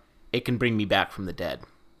 or it can bring me back from the dead.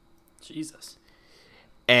 Jesus.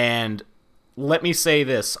 And let me say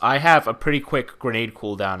this. I have a pretty quick grenade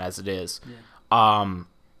cooldown as it is. Yeah.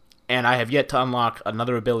 And I have yet to unlock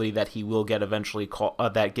another ability that he will get eventually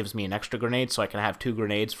that gives me an extra grenade, so I can have 2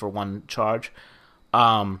 grenades for 1 charge.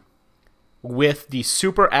 With the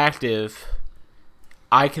super active,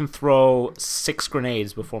 I can throw 6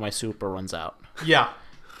 grenades before my super runs out. Yeah.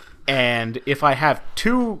 And if I have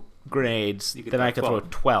 2 grenades, You could then throw I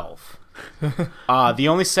could 12. throw 12. The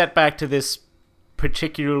only setback to this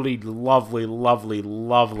particularly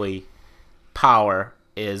lovely power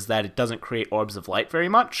is that it doesn't create orbs of light very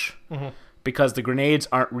much, because the grenades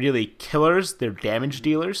aren't really killers, they're damage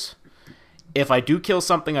dealers. If I do kill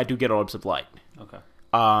something, I do get orbs of light. Okay.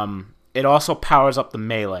 It also powers up the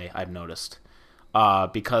melee, I've noticed.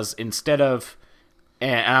 Because instead of...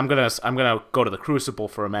 And I'm gonna go to the Crucible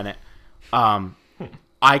for a minute.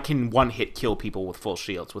 I can one-hit kill people with full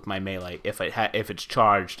shields with my melee if it's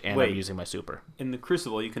charged and I'm using my super. In the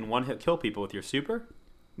Crucible, you can one-hit kill people with your super?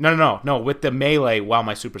 No, with the melee while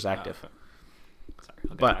my super's active. Oh, okay. Sorry, I'll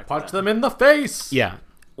get But back to Punch that. them in the face. Yeah,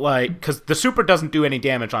 because the super doesn't do any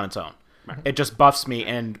damage on its own. Right. It just buffs me,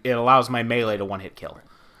 and it allows my melee to one-hit kill.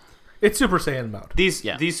 It's Super Saiyan mode.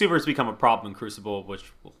 These supers become a problem in Crucible,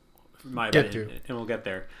 which we'll Get to. and we'll get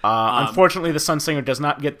there. Unfortunately, the Sunsinger does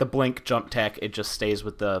not get the blink jump tech. It just stays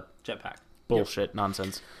with the Jetpack. bullshit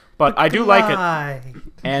nonsense. But I do like it,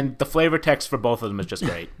 and the flavor text for both of them is just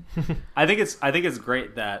great. I think it's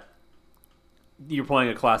great that you're playing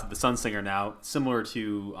a class, the Sunsinger now, similar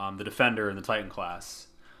to the Defender and the Titan class,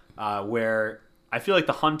 where I feel like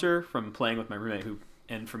the Hunter, from playing with my roommate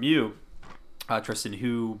and from you, Tristan,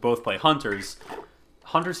 who both play Hunters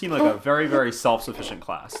seem like a very, very self-sufficient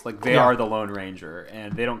class. Like, they are the Lone Ranger,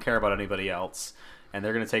 and they don't care about anybody else. And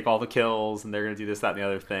they're going to take all the kills, and they're going to do this, that, and the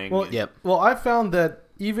other thing. Well, Well, I've found that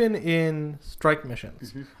even in strike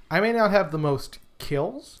missions, I may not have the most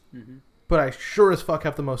kills, but I sure as fuck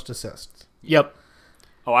have the most assists. Yep.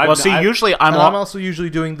 Oh, usually I'm also usually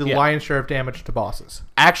doing the lion's share of damage to bosses.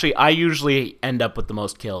 Actually, I usually end up with the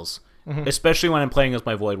most kills, especially when I'm playing as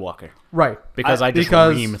my Voidwalker. Right. Because I just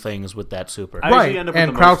ream things with that super. I usually end up with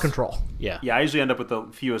and the crowd most, control. Yeah. Yeah, I usually end up with the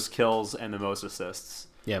fewest kills and the most assists.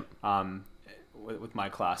 Yep. With my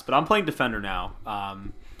class. But I'm playing Defender now.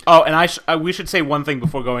 And we should say one thing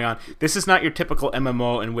before going on. This is not your typical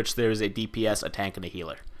MMO in which there is a DPS, a tank, and a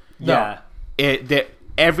healer. No. Yeah.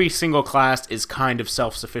 Every single class is kind of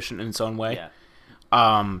self-sufficient in its own way.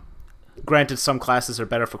 Yeah. Granted, some classes are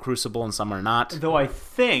better for Crucible and some are not. Though I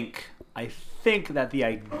think that the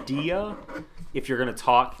idea, if you're going to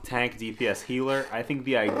talk tank, DPS, healer, I think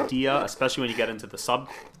the idea, especially when you get into the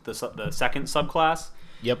second subclass,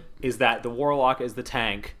 is that the Warlock is the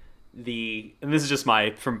tank. And this is just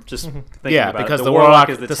thinking about because it. the Warlock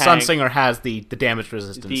is the tank. Sunsinger Sunsinger has the damage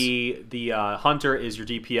resistance. The Hunter is your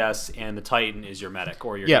DPS, and the Titan is your medic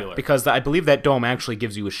or your healer. Yeah, because I believe that dome actually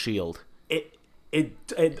gives you a shield. So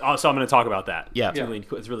I'm going to talk about that. Yeah.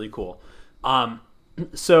 It's really cool.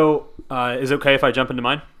 So is it okay if I jump into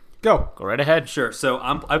mine? Go right ahead. Sure. So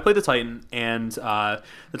I play the Titan, and the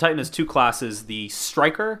Titan has two classes: the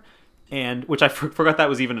Striker, and which I forgot that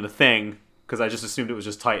was even a thing because I just assumed it was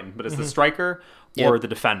just Titan, but it's the Striker or the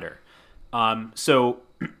Defender. So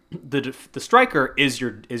the Striker is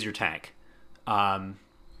your tank. I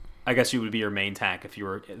guess you would be your main tank if you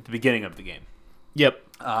were at the beginning of the game. Yep.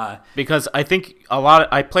 Because I think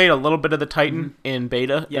I played a little bit of the Titan in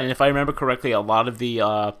beta, and if I remember correctly, a lot of the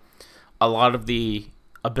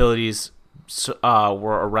abilities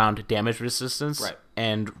were around damage resistance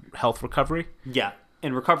and health recovery. Yeah,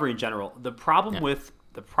 and recovery in general. The problem with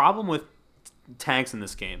tanks in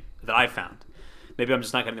this game that I found, maybe I'm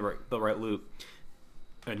just not getting the right loot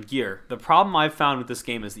and gear. The problem I've found with this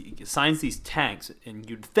game is that it assigns these tanks, and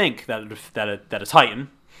you'd think that a Titan,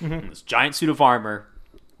 this giant suit of armor,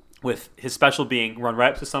 with his special being run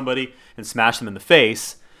right up to somebody and smash them in the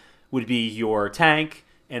face, would be your tank,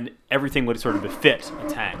 and everything would sort of befit a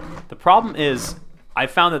tank. The problem is, I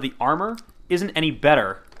found that the armor isn't any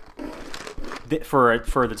better for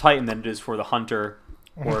the Titan than it is for the Hunter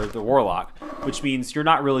or the Warlock, which means you're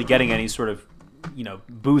not really getting any sort of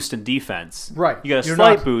boost in defense. Right. You get a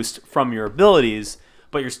slight boost from your abilities,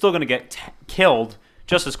 but you're still going to get killed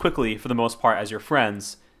just as quickly for the most part as your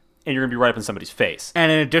friends, and you're going to be right up in somebody's face.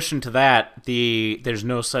 And in addition to that, there's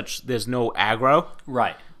no aggro.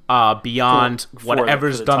 Right. Beyond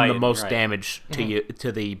whatever's the done Titan, the most right. damage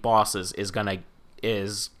to the bosses is gonna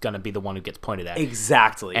be the one who gets pointed at.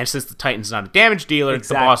 Exactly. And since the Titan's not a damage dealer,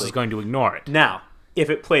 the boss is going to ignore it. Now, if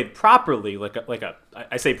it played properly,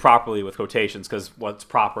 I say properly with quotations because what's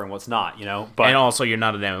proper and what's not, But and also, you're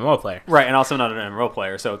not an MMO player, right? And also not an MMO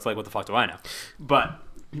player, so it's like, what the fuck do I know? But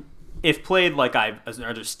if played like I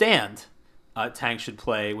understand, tank should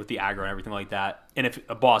play with the aggro and everything like that. And if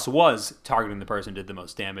a boss was targeting the person who did the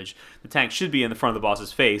most damage, the tank should be in the front of the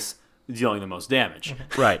boss's face, dealing the most damage.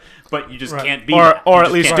 Right. But you just can't be or that. You at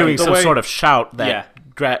just least can't doing be. some sort of shout that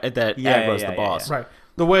aggroes the boss. Right.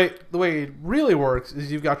 The way it really works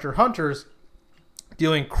is you've got your hunters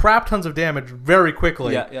dealing crap tons of damage very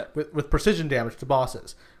quickly Yeah. with precision damage to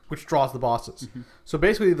bosses, which draws the bosses. So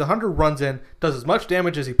basically, the hunter runs in, does as much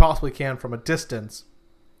damage as he possibly can from a distance,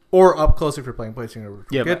 or up close if you're playing PlayStation, which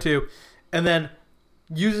we'll get to, and then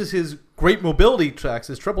uses his great mobility tracks,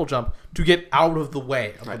 his triple jump, to get out of the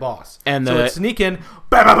way of the boss. And so it's sneak in,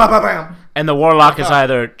 bam, bam, bam, bam, bam. And the warlock is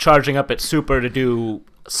either charging up its super to do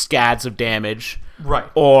scads of damage, right,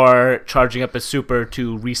 or charging up its super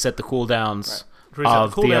to reset the cooldowns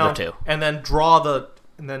of the other two, and then draw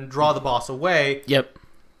the boss away. Yep.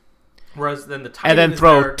 Whereas then the Titan and then is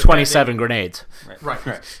throw there 27 grenades.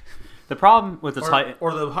 Right. The problem with the Titan,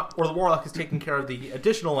 or the warlock is taking care of the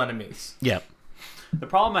additional enemies. Yep. The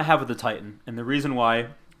problem I have with the Titan, and the reason why,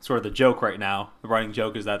 sort of the joke right now, the running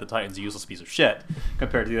joke is that the Titan's a useless piece of shit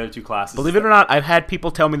compared to the other two classes. Believe it or not, I've had people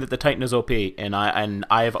tell me that the Titan is OP, and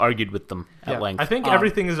I have argued with them at length. I think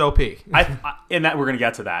everything is OP. In that we're going to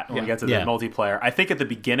get to that. We're going to get to the Yeah. multiplayer. I think at the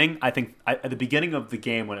beginning, at the beginning of the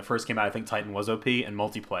game when it first came out, I think Titan was OP in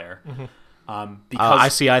multiplayer.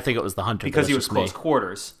 Because I think it was the hunter because he was just close me.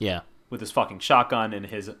 quarters. Yeah. With his fucking shotgun and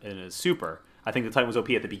his super. I think the Titan was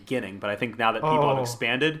OP at the beginning, but I think now that people have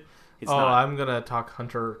expanded, it's not. I'm gonna talk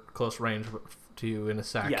hunter close range to you in a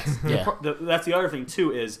sec. Yes. Yeah. That's the other thing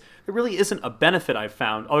too, is there really isn't a benefit I've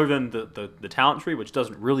found other than the talent tree, which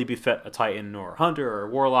doesn't really befit a Titan or a hunter or a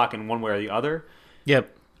warlock in one way or the other.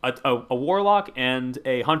 Yep. A warlock and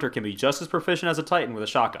a hunter can be just as proficient as a Titan with a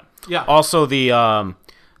shotgun. Yeah. Also, the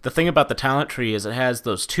thing about the talent tree is it has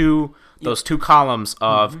those two columns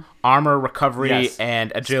of armor, recovery,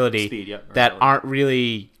 and agility Speed, that agility. aren't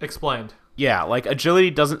really Explained. like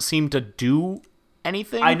agility doesn't seem to do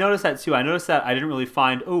anything. I noticed that too. I noticed that I didn't really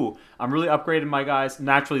find, I'm really upgrading my guys.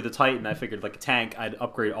 Naturally, the Titan, I figured like a tank, I'd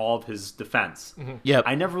upgrade all of his defense. Yep.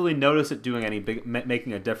 I never really noticed it doing any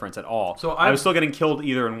making a difference at all. So I was still getting killed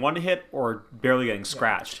either in one hit or barely getting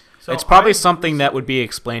scratched. So it's probably something that would be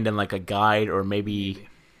explained in like a guide or maybe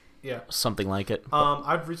something like it.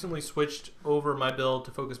 I've recently switched over my build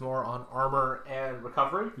to focus more on armor and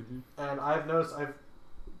recovery, and I've noticed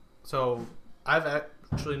I've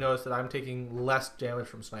actually noticed that I'm taking less damage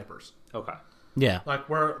from snipers. Okay. Yeah. Like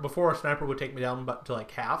where before a sniper would take me down to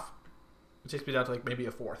like half, it takes me down to like maybe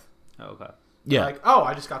a fourth. Okay. Yeah. Like,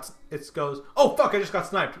 I just got I just got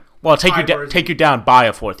sniped. Well, take you down by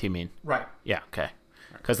a fourth, you mean? Right. Yeah. Okay.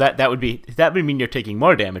 Because that would mean you're taking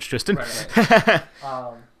more damage, Tristan. Right.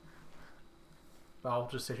 I'll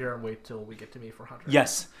just sit here and wait till we get to me for hunter.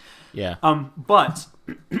 Yes. Yeah. But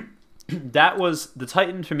that was the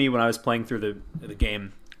Titan for me when I was playing through the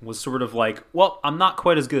game was sort of like, well, I'm not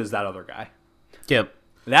quite as good as that other guy. Yep.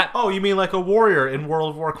 That. Oh, you mean like a warrior in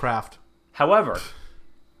World of Warcraft? However,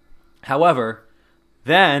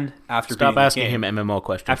 then after Stop beating asking the game, him MMO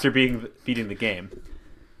questions. after beating the game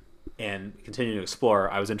and continuing to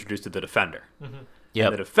explore, I was introduced to the Defender. Yep.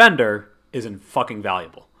 And the Defender isn't fucking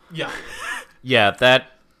valuable. Yeah. Yeah,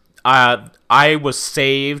 that I was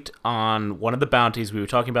saved on one of the bounties. We were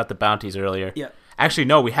talking about the bounties earlier. Yeah. Actually,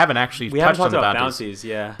 no, we haven't actually We haven't touched on talked the about bounties.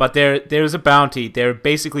 yeah. But there's a bounty. They're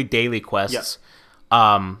basically daily quests. Yep.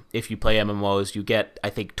 If you play MMOs, you get, I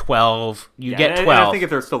think, 12. You Yeah, get and 12. I think if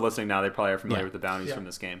they're still listening now, they probably are familiar Yeah. with the bounties from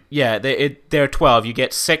this game. Yeah, they're 12. You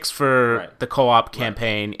get 6 for Right. the co-op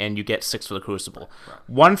campaign, and you get 6 for the Crucible.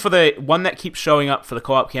 One that keeps showing up for the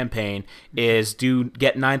co-op campaign is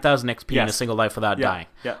get 9,000 XP in a Yes. single life without dying.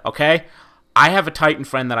 Yeah. Okay? I have a Titan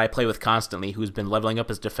friend that I play with constantly who's been leveling up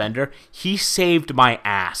as Defender. He saved my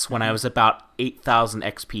ass when I was about 8,000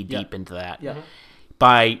 XP deep into that. Yeah.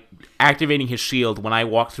 By activating his shield when I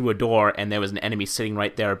walked through a door and there was an enemy sitting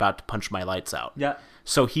right there about to punch my lights out. Yeah.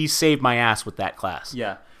 So he saved my ass with that class.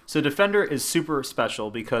 Yeah. So Defender is super special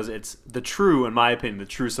because it's in my opinion, the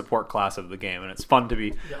true support class of the game, and it's fun to be.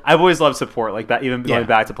 Yeah. I've always loved support like that. Even going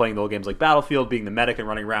back to playing the old games like Battlefield, being the medic and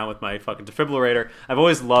running around with my fucking defibrillator. I've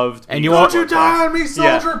always loved. And Don't you die on me,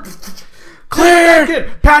 soldier! Yeah.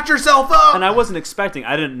 Clear! Pat yourself up! And I wasn't expecting.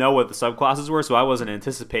 I didn't know what the subclasses were, so I wasn't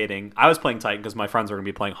anticipating. I was playing Titan because my friends were going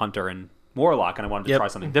to be playing Hunter and Warlock, and I wanted to try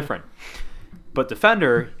something different. But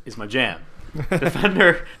Defender is my jam.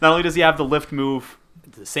 Defender, not only does he have the lift move,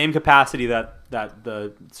 the same capacity that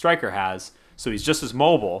the Striker has, so he's just as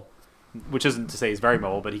mobile, which isn't to say he's very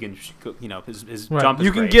mobile, but he can, his jump is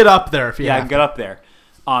You can great. get up there if you I have can get up there.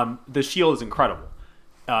 The shield is incredible.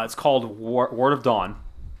 It's called Ward of Dawn.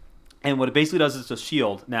 And what it basically does is a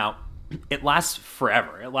shield. Now, it lasts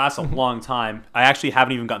forever. It lasts a long time. I actually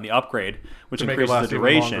haven't even gotten the upgrade, which To make it increases the last even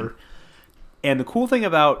duration. longer. And the cool thing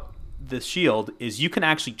about the shield is you can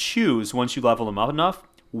actually choose, once you level them up enough,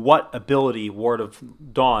 what ability Ward of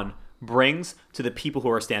Dawn brings to the people who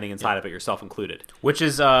are standing inside of it, yourself included. Which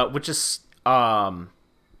is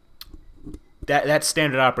That's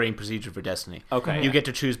standard operating procedure for Destiny. Okay. You get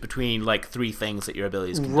to choose between like 3 things that your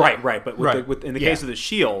abilities can do. Right. But in the case of the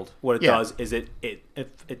shield, what it does is it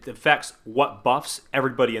affects what buffs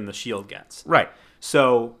everybody in the shield gets. Right.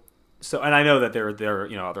 So, and I know that there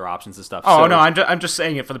are other options and stuff. Oh, so, no, I'm just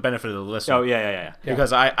saying it for the benefit of the listener. Oh, yeah.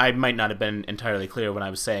 Because I might not have been entirely clear when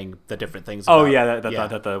I was saying the different things.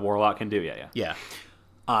 That the Warlock can do. Yeah.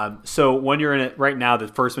 So when you're in it right now, the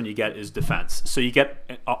first one you get is defense. So you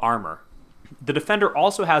get armor. The defender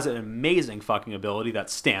also has an amazing fucking ability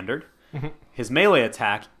that's standard. Mm-hmm. His melee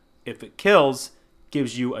attack, if it kills,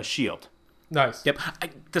 gives you a shield. Nice. Yep.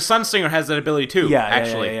 The Sunsinger has that ability too. Yeah.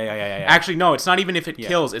 Actually, no, it's not even if it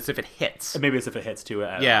kills; it's if it hits. Maybe it's if it hits too.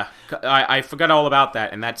 Yeah, I forgot all about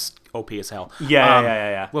that, and that's OP as hell.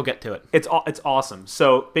 Yeah. We'll get to it. It's awesome.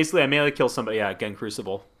 So basically, I melee kill somebody. Yeah, again,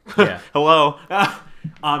 Crucible. Yeah. Hello.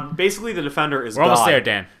 Basically, the defender is We're God. Almost there,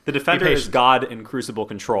 Dan. The defender is God in Crucible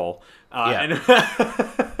control. And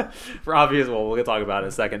for obvious, we'll talk about it in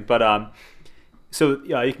a second. But so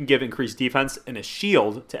you can give increased defense and a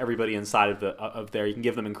shield to everybody inside of there. You can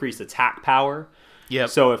give them increased attack power. Yeah.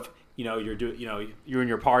 So if you and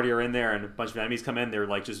your party are in there and a bunch of enemies come in, they're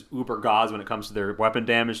like just uber gods when it comes to their weapon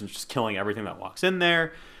damage and just killing everything that walks in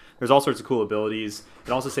there. There's all sorts of cool abilities.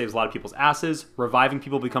 It also saves a lot of people's asses. Reviving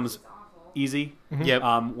people becomes easy. Mm-hmm.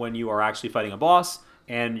 Yep. When you are actually fighting a boss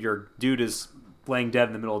and your dude is laying dead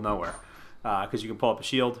in the middle of nowhere, because you can pull up a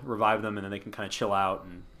shield, revive them, and then they can kind of chill out.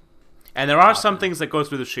 And there are some things that go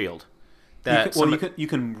through the shield. You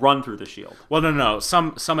can run through the shield. Well, no.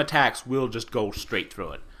 Some attacks will just go straight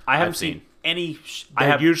through it. I haven't seen any.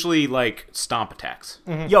 They're usually like stomp attacks.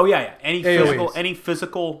 Mm-hmm. Yeah. Any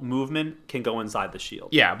physical movement can go inside the shield.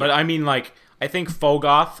 Yeah, but I mean, like, I think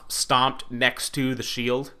Fogoth stomped next to the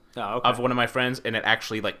shield of one of my friends, and it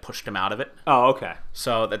actually like pushed him out of it. Oh, okay.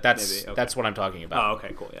 So that's what I'm talking about. Oh,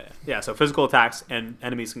 okay, cool. Yeah. So physical attacks and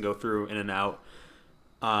enemies can go through in and out.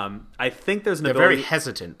 I think there's an They're ability. very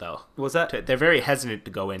hesitant, though. Was that? They're very hesitant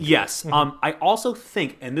to go in. Yes. I also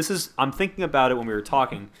think, and I'm thinking about it when we were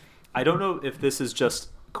talking. I don't know if this is just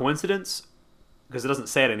coincidence, because it doesn't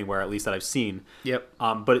say it anywhere, at least that I've seen. Yep.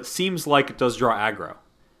 But it seems like it does draw aggro.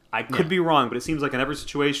 I could be wrong, but it seems like in every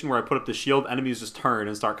situation where I put up the shield, enemies just turn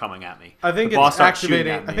and start coming at me. I think it's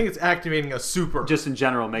activating. I think it's activating a super. Just in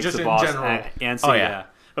general makes the boss antsy. Oh yeah.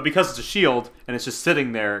 But because it's a shield and it's just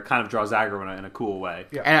sitting there, it kind of draws aggro in a cool way.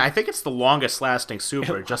 Yeah. And I think it's the longest lasting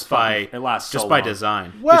super It lasts so long.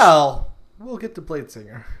 Design. Well, we'll get to Blade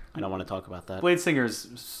Singer. I don't want to talk about that. Blade Singer's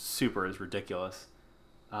super is ridiculous.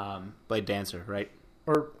 Blade Dancer, right?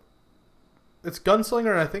 Or it's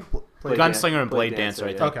Gunslinger and I think Gunslinger and Blade Dancer, I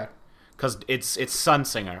think. Okay. Because it's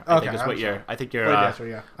Sunsinger. I think is what you're. I think you're. Dancer,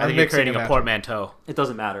 yeah. I think you're creating a portmanteau. It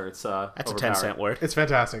doesn't matter. It's that's a 10-cent word. It's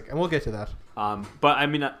fantastic, and we'll get to that. But I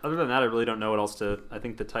mean, other than that, I really don't know what else to. I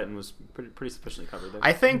think the Titan was pretty sufficiently covered there.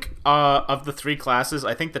 I think of the 3 classes,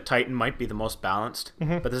 I think the Titan might be the most balanced.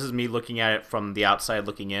 Mm-hmm. But this is me looking at it from the outside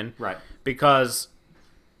looking in, right? Because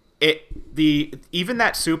even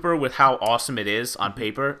that super with how awesome it is on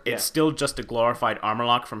paper, it's still just a glorified armor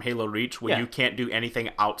lock from Halo Reach where you can't do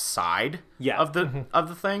anything outside of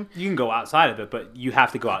the thing. You can go outside of it, but you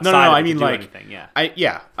have to go outside. No, I mean, to do like anything.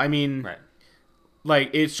 I mean, right.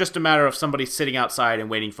 Like it's just a matter of somebody sitting outside and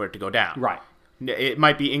waiting for it to go down. Right. It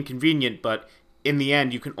might be inconvenient, but in the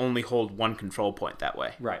end, you can only hold one control point that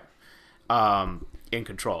way. Right. In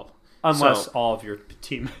control. Unless all of your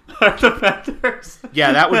team are defenders.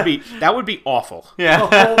 Yeah, that would be awful.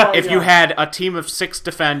 Yeah. If you had a team of 6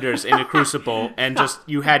 defenders in a Crucible and just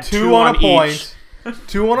you had 2 on a point, each.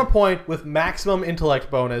 2 on a point with maximum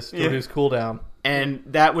intellect bonus to reduce cooldown. And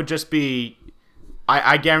that would just be.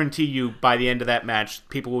 I guarantee you, by the end of that match,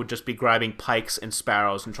 people would just be grabbing pikes and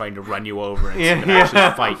sparrows and trying to run you over and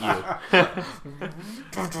actually fight you.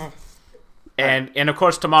 And of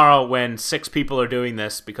course tomorrow when 6 people are doing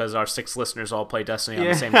this because our 6 listeners all play Destiny on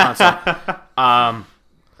the same console,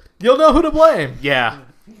 you'll know who to blame. Yeah,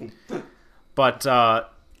 but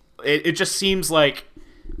it just seems like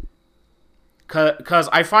because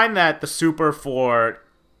I find that the super for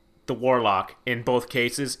the Warlock in both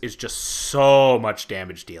cases is just so much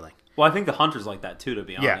damage dealing. Well, I think the Hunter's like that too, to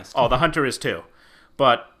be honest. Yeah. Oh, the Hunter is too,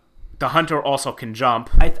 but. The Hunter also can jump.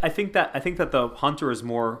 I think that the Hunter is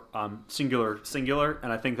more singular,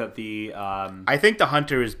 and I think that the I think the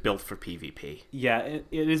Hunter is built for PvP. Yeah, it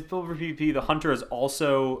is built for PvP. The Hunter is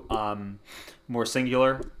also more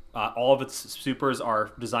singular. All of its supers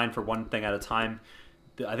are designed for one thing at a time.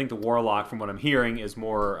 I think the Warlock, from what I'm hearing, is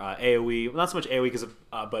more AoE. Well, not so much AoE because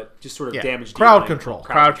but just sort of damage. Crowd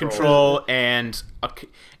control, and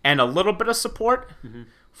a little bit of support. Mm-hmm.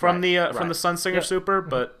 from the Right. Sunsinger Super,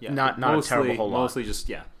 but not mostly, a terrible whole lot. Mostly just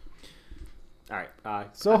All right.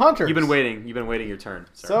 So Hunters. You've been waiting your turn.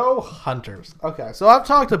 Sir. So Hunters. Okay, so I've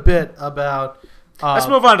talked a bit about. Let's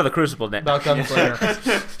move on to the Crucible next. About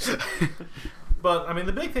Gunslinger. But I mean,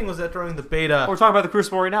 the big thing was that during the beta, We're talking about the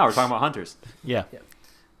Crucible right now. We're talking about Hunters. Yeah.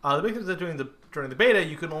 the big thing was that during the beta,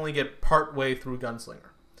 you could only get part way through Gunslinger.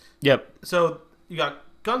 Yep. So you got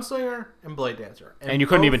Gunslinger and Blade Dancer, And you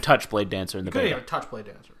couldn't even touch Blade Dancer in the You couldn't beta. even touch Blade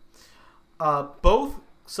Dancer. Both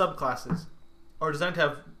subclasses are designed to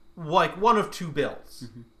have like one of two builds,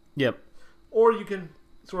 Yep. or you can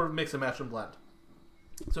sort of mix and match and blend.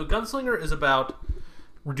 So Gunslinger is about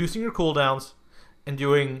reducing your cooldowns and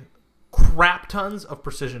doing crap tons of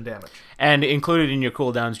precision damage. And included in your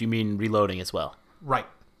cooldowns, you mean reloading as well. Right.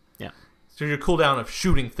 Yeah. So your cooldown of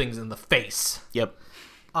shooting things in the face. Yep.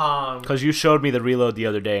 Because you showed me the reload the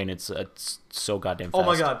other day, and it's so goddamn fast. Oh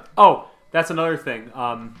my god. Oh, that's another thing.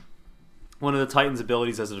 One of the Titan's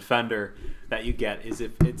abilities as a defender that you get is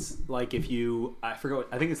if you I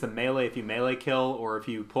think it's the melee, if you melee kill or if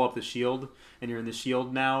you pull up the shield and you're in the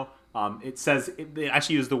shield now, it says it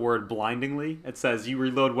actually uses the word blindingly. It says you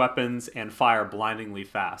reload weapons and fire blindingly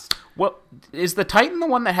fast. What is the Titan the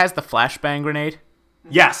one that has the flashbang grenade?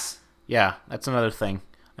 Yes. Yeah, that's another thing.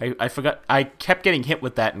 I forgot. I kept getting hit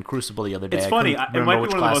with that in Crucible the other day. It's I funny. couldn't It might remember be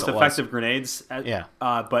which one of the class most it was. effective grenades. Yeah.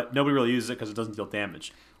 But nobody really uses it because it doesn't deal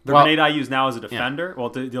damage. The Well, grenade I use now as a defender,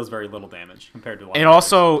 it deals very little damage compared to. It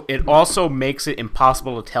also makes it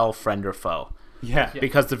impossible to tell friend or foe. Yeah.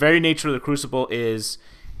 Because the very nature of the Crucible is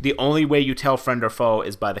the only way you tell friend or foe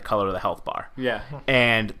is by the color of the health bar. Yeah.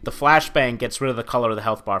 And the flashbang gets rid of the color of the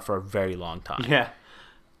health bar for a very long time. Yeah.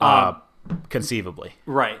 Conceivably.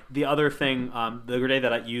 Right. The other thing, the grenade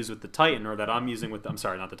that I use with the Titan, or that I'm using with, I'm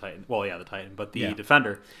sorry, not the Titan. Well, yeah, the Titan, but the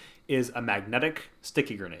Defender, is a magnetic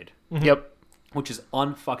sticky grenade. Yep. Which is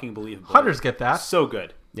unfucking believable. Hunters get that. So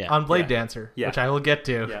good. Yeah. On Blade Dancer, which I will get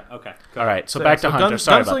to. Yeah. Okay. All right. So back to Hunter.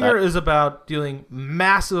 Sorry about Gunslinger that. is about dealing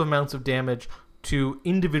massive amounts of damage to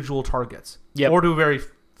individual targets, Yep. or to very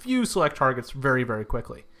few select targets very, very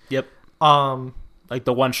quickly. Yep. Um, Like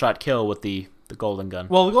the one-shot kill with the golden gun.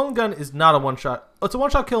 well, the golden gun is not a one shot. It's a one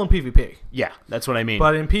shot kill in PvP, Yeah, that's what I mean.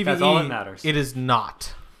 but in PvE, That's all that matters. it is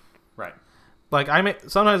not. Right. Like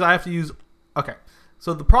sometimes I have to use. Okay,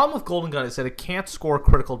 so the problem with golden gun is that it can't score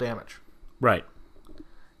critical damage. right.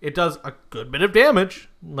 It does a good bit of damage,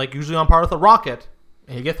 like usually on par with a rocket,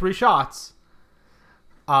 and you get 3 shots.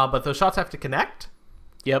 But those shots have to connect,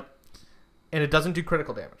 Yep. and it doesn't do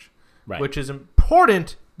critical damage, Right. which is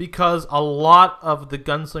important because a lot of the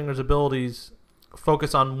gunslinger's abilities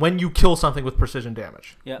focus on when you kill something with precision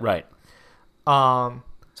damage. Yeah. Right. So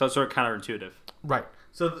it's sort of counterintuitive. Right.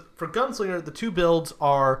 So for Gunslinger, the two builds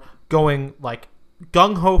are going like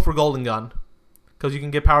gung-ho for Golden Gun, because you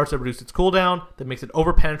can get powers that reduce its cooldown, that makes it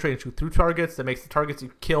over-penetrate and shoot through targets, that makes the targets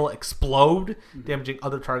you kill explode, damaging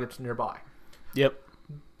other targets nearby. Yep.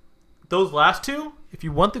 Those last two, if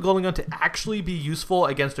you want the Golden Gun to actually be useful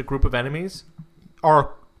against a group of enemies,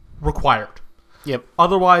 are required. Yep.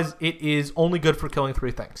 Otherwise, it is only good for killing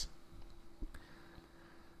 3 things.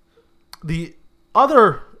 The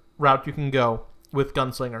other route you can go with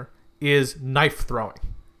Gunslinger is knife throwing.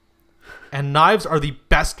 And knives are the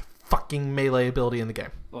best fucking melee ability in the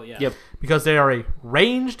game. Well, yeah. Yep. Because they are a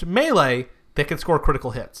ranged melee that can score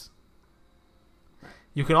critical hits.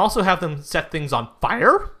 You can also have them set things on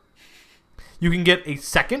fire. You can get a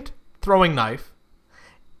second throwing knife.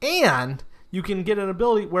 And you can get an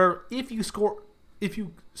ability where if you score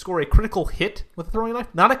a critical hit with a throwing knife,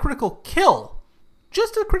 not a critical kill,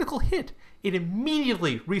 just a critical hit, it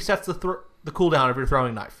immediately resets the cooldown of your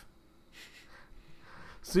throwing knife.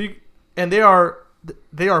 So they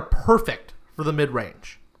are perfect for the mid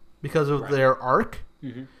range because of their arc.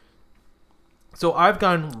 Mm-hmm. So I've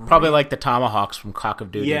gone Probably like the tomahawks from Cock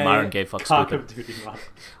of Duty. Myron gave fuck Cock stupid. of Duty.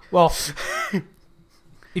 Well,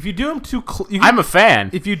 if you do them too I'm a fan.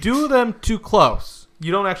 If you do them too close,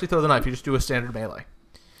 you don't actually throw the knife. You just do a standard melee.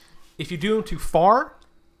 If you do them too far,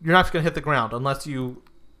 you're not going to hit the ground unless you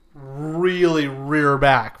really rear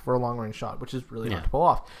back for a long-range shot, which is really hard to pull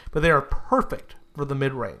off. But they are perfect for the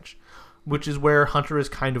mid-range, which is where Hunter is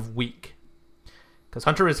kind of weak. Because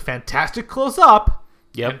Hunter is fantastic close up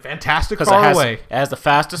and fantastic far away. It has the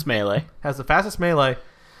fastest melee. Has the fastest melee.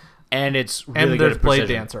 And it's really And good there's at Blade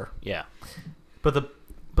precision. Dancer. Yeah. But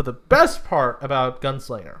the best part about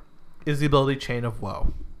Gunslinger is the ability Chain of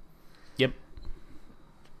Woe. Yep.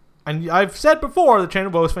 And I've said before, the Chain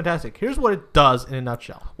of Woe is fantastic. Here's what it does in a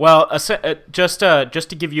nutshell. Well, just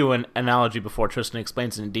to give you an analogy before Tristan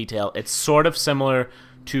explains it in detail, it's sort of similar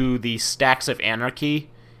to the Stacks of Anarchy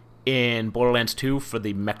in Borderlands 2 for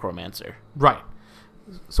the Necromancer. Right.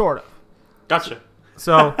 Sort of. Gotcha.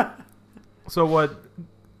 So what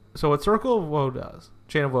Circle of Woe does,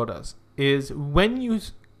 Chain of Woe does, is when you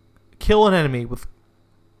kill an enemy with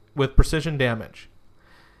precision damage,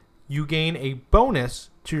 you gain a bonus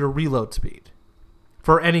to your reload speed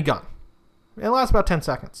for any gun. It lasts about 10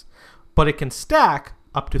 seconds, but it can stack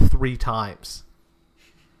up to 3 times.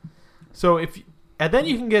 So and then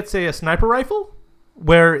you can get, say, a sniper rifle,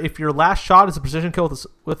 where if your last shot is a precision kill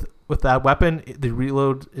with that weapon, the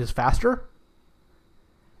reload is faster.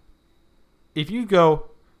 If your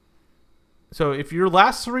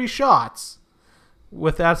last 3 shots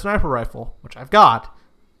with that sniper rifle, which I've got,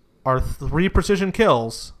 are 3 precision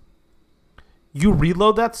kills, you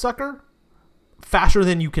reload that sucker faster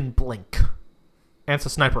than you can blink. And it's a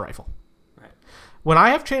sniper rifle. Right. When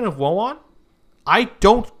I have Chain of Woe on, I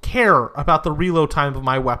don't care about the reload time of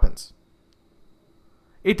my weapons.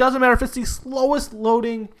 It doesn't matter if it's the slowest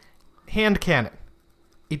loading hand cannon.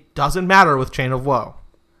 It doesn't matter with Chain of Woe.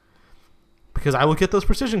 Because I will get those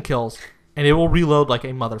precision kills, and it will reload like a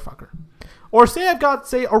motherfucker. Or say I've got,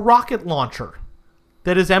 say, a rocket launcher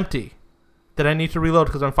that is empty, that I need to reload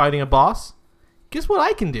because I'm fighting a boss. Guess what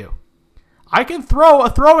I can do? I can throw a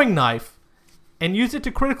throwing knife and use it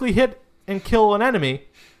to critically hit and kill an enemy.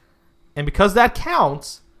 And because that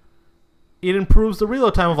counts, it improves the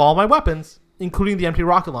reload time of all my weapons, including the empty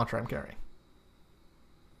rocket launcher I'm carrying.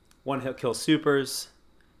 One hit kill supers,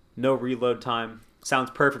 no reload time.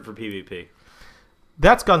 Sounds perfect for PvP.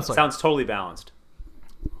 That's Gunslinger. Sounds totally balanced.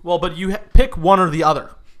 Well, but you pick one or the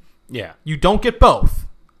other. Yeah. You don't get both.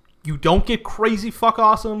 You don't get crazy fuck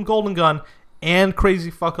awesome golden gun and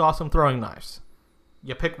crazy fuck awesome throwing knives.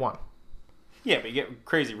 You pick one. Yeah, but you get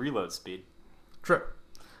crazy reload speed. True.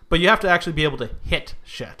 But you have to actually be able to hit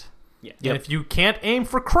shit. Yeah. And if you can't aim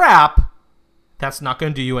for crap, that's not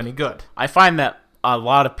going to do you any good. I find that a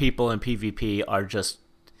lot of people in PvP are just...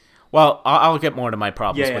 Well, I'll get more to my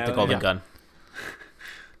problems with the golden gun.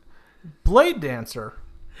 Blade Dancer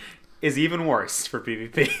is even worse for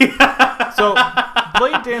PvP. So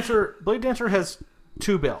Blade Dancer has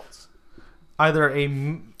 2 builds. Either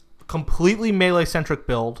a completely melee-centric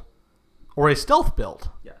build or a stealth build.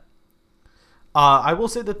 Yeah. I will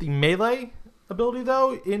say that the melee ability,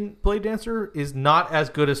 though, in Blade Dancer is not as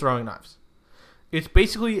good as throwing knives. It's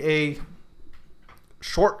basically it's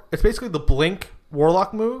basically the blink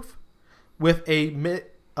warlock move with a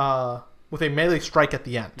melee strike at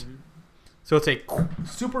the end. Mm-hmm. So it's a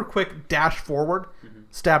super quick dash forward,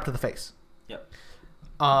 stab to the face. Yep.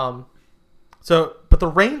 But the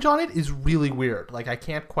range on it is really weird. Like, I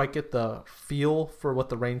can't quite get the feel for what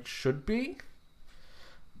the range should be.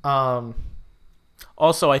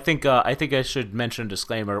 Also, I think I should mention a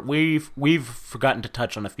disclaimer. We've forgotten to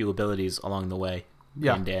touch on a few abilities along the way.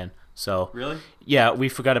 Yeah. Me and Dan. So really? Yeah, we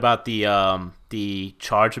forgot about the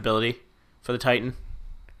charge ability for the Titan.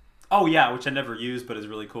 Oh yeah, which I never used, but is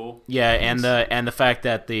really cool. Yeah, and the fact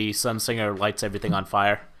that the Sunslinger lights everything on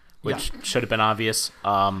fire, which should have been obvious.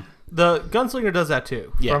 The Gunslinger does that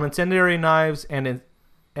too, from incendiary knives and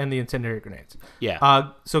the incendiary grenades.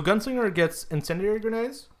 Yeah. So Gunslinger gets incendiary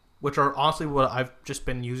grenades, which are honestly what I've just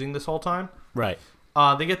been using this whole time. Right.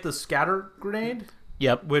 They get the scatter grenade.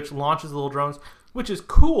 Yep. Which launches little drones, which is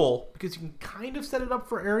cool because you can kind of set it up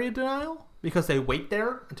for area denial because they wait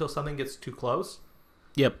there until something gets too close.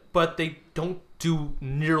 Yep. But they don't do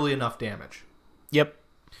nearly enough damage. Yep.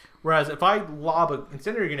 Whereas if I lob an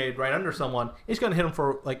incendiary grenade right under someone, it's going to hit them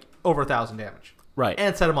for like over 1,000 damage. Right.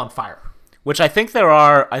 And set them on fire. Which I think there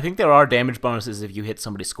are damage bonuses if you hit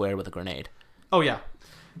somebody square with a grenade. Oh yeah.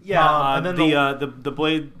 Yeah. And then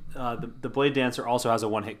the Blade Dancer also has a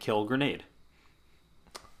one-hit kill grenade.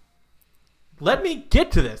 Let me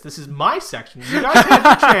get to this. This is my section. You guys had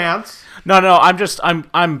your chance. No.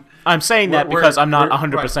 I'm saying that because I'm not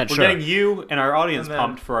 100% sure. We're getting you and our audience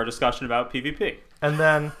pumped for our discussion about PvP. And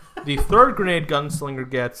then the third grenade Gunslinger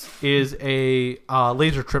gets is a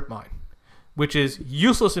laser trip mine, which is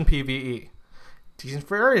useless in PvE. Decent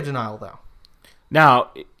for area denial, though.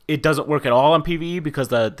 Now, it doesn't work at all on PvE because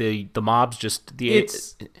the mobs just...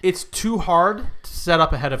 It's too hard to set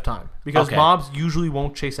up ahead of time because mobs usually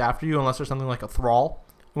won't chase after you unless there's something like a thrall,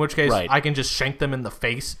 in which case I can just shank them in the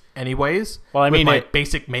face anyways with my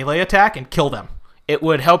basic melee attack and kill them. It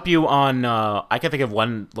would help you on... I can think of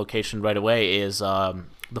one location right away is the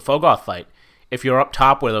Fogoth fight. If you're up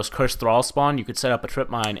top where those cursed thralls spawn, you could set up a trip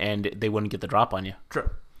mine and they wouldn't get the drop on you. True.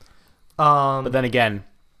 But then again...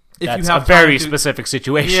 That's a very specific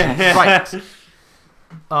situation. Yeah,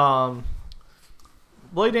 right.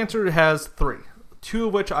 Blade Dancer has 3, 2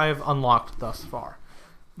 of which I have unlocked thus far.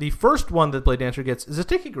 the first one that Blade Dancer gets is a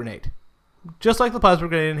sticky grenade, just like the plasma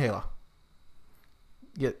grenade in Halo.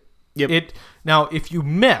 Yep. Now, if you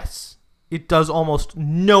miss, it does almost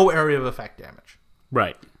no area of effect damage.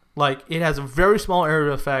 Right. Like, it has a very small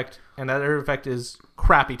area of effect, and that area of effect is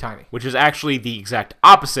crappy tiny. Which is actually the exact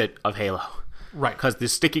opposite of Halo. Right. Because the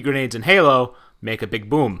sticky grenades in Halo make a big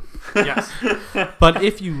boom. Yes. But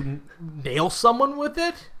if you nail someone with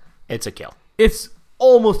it, It's a kill. it's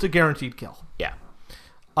almost a guaranteed kill. Yeah.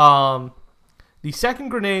 The second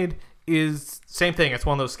grenade is same thing. It's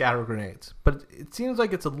one of those scatter grenades, but it seems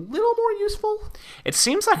like it's a little more useful. It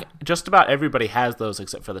seems like just about everybody has those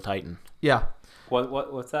except for the Titan. Yeah.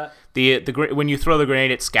 What's that? When you throw the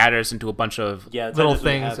grenade, it scatters into a bunch of Little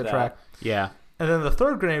things that track. Yeah. And then the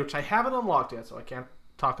third grenade, which I haven't unlocked yet, so I can't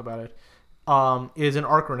talk about it, is an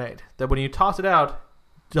arc grenade that when you toss it out,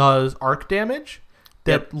 does arc damage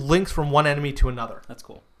that links from one enemy to another. That's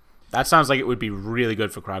cool. That sounds like it would be really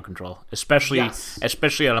good for crowd control, especially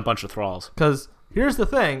on a bunch of thralls. Because here's the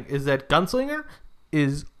thing, is that Gunslinger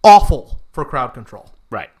is awful for crowd control.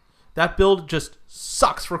 Right. That build just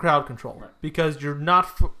sucks for crowd control. Right. Because you're not,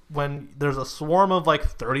 when there's a swarm of like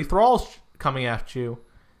 30 thralls coming at you,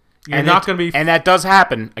 you're not going to be... And that does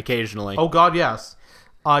happen occasionally. Oh god, yes.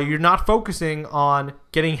 You're not focusing on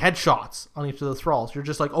getting headshots on each of the thralls. You're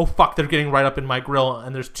just like, oh fuck, they're getting right up in my grill,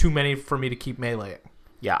 and there's too many for me to keep meleeing.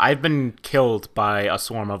 Yeah, I've been killed by a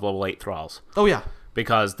swarm of level 8 thralls. Oh yeah.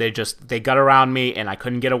 Because they got around me and I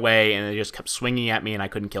couldn't get away and they just kept swinging at me and I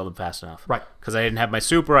couldn't kill them fast enough. Right. Because I didn't have my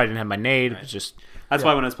super, I didn't have my nade. Right. It's just... That's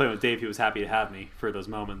why when I was playing with Dave, he was happy to have me for those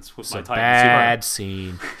moments with my Titan bad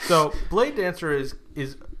scene. So Blade Dancer is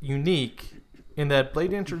unique in that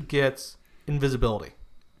Blade Dancer gets invisibility.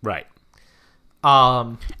 Right.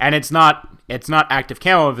 And it's not active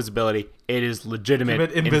camo invisibility. It is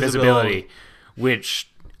legitimate invisibility, which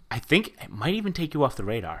I think it might even take you off the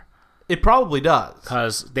radar. It probably does,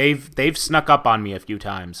 because they've snuck up on me a few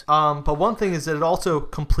times. But one thing is that it also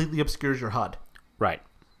completely obscures your HUD. Right.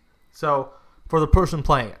 So for the person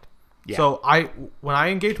playing it, yeah. So when I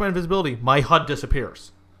engage my invisibility, my HUD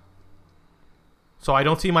disappears. So I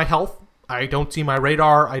don't see my health. I don't see my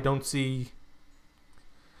radar. I don't see.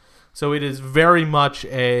 So it is very much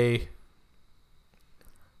a.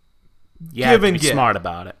 You have to be smart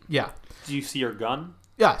about it. Yeah. Do you see your gun?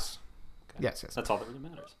 Yes. Okay. Yes. That's all that really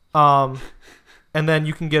matters. And then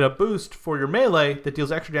you can get a boost for your melee that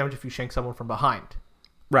deals extra damage if you shank someone from behind.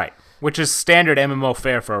 Right. Which is standard MMO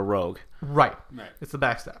fare for a rogue. Right. It's the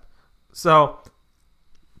backstab. So,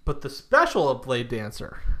 but the special of Blade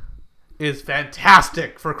Dancer is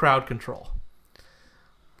fantastic for crowd control.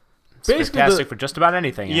 It's fantastic for just about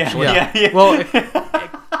anything, actually. Yeah. Well,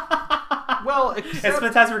 it's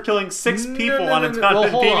fantastic for killing 6 people on a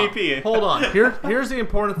PvP. Hold on. Here's the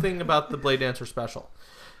important thing about the Blade Dancer special.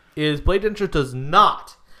 Is Blade Dancer does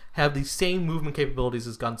not have the same movement capabilities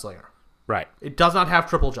as Gunslinger. Right. It does not have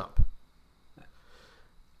triple jump.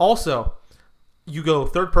 Also, you go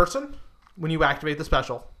third person when you activate the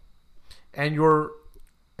special, and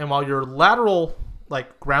while your lateral,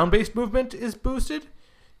 like ground-based movement is boosted,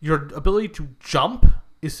 your ability to jump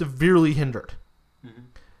is severely hindered. Mm-hmm.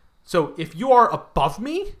 So if you are above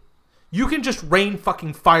me, you can just rain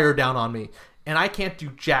fucking fire down on me, and I can't do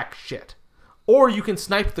jack shit. Or you can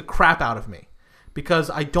snipe the crap out of me, because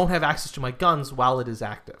I don't have access to my guns while it is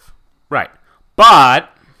active. Right.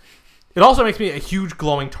 But it also makes me a huge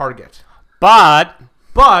glowing target. But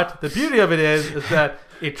the beauty of it is that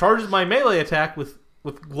it charges my melee attack with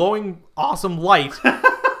glowing awesome light, and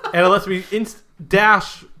it lets me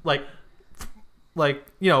dash like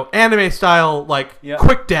anime style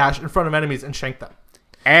quick dash in front of enemies and shank them.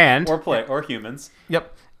 Or humans.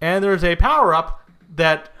 Yep. And there's a power up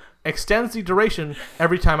that extends the duration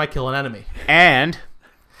every time I kill an enemy. And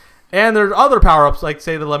there's other power ups like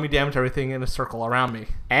say that let me damage everything in a circle around me.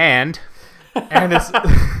 And it's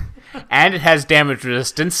and it has damage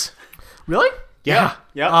resistance. Really? Yeah.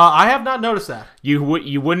 I have not noticed that. You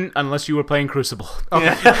wouldn't unless you were playing Crucible.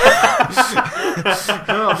 Okay.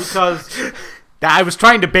 No, because I was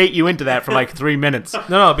trying to bait you into that for like 3 minutes.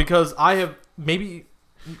 No, because I have maybe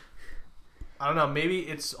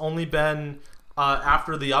it's only been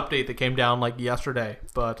after the update that came down like yesterday,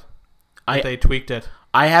 but they tweaked it.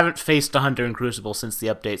 I haven't faced a hunter in Crucible since the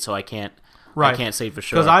update, so I can't say for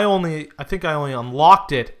sure. Because I think I only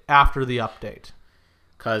unlocked it after the update.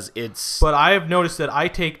 But I have noticed that I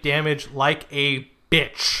take damage like a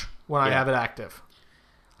bitch when I have it active.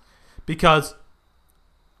 Because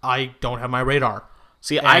I don't have my radar.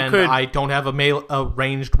 See, I don't have a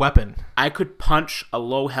ranged weapon. I could punch a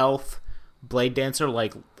low health Blade Dancer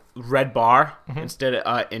like red bar instead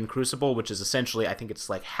of, in Crucible, which is essentially, I think it's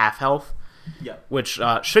like half health, which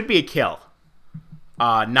should be a kill.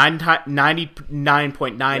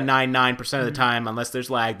 99.999% of the time, unless there's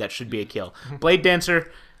lag, that should be a kill. Blade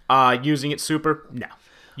Dancer, using its super, no.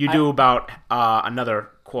 You do about another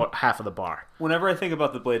half of the bar. Whenever I think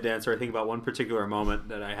about the Blade Dancer, I think about one particular moment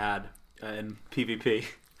that I had in PvP,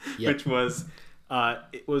 which was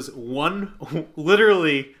it was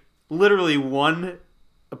literally one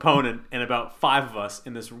opponent and about 5 of us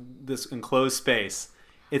in this enclosed space.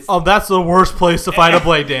 That's the worst place to fight a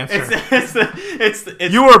Blade Dancer. It's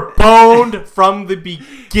you were boned from the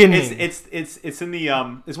beginning. It's in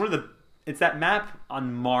the it's one of the it's that map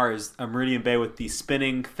on Mars, Meridian Bay, with the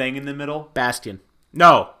spinning thing in the middle. Bastion.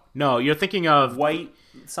 No, you're thinking of White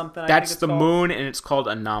something. That's the moon, and it's called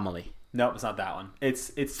Anomaly. No, it's not that one.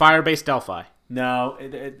 It's Firebase Delphi. No,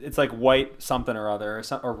 it's like White something or other,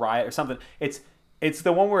 or Riot or something. It's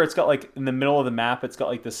the one where it's got like in the middle of the map. It's got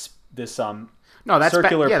like this No, that's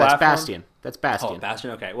circular platform. That's Bastion. That's Bastion. Oh,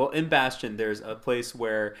 Bastion. Okay. Well, in Bastion, there's a place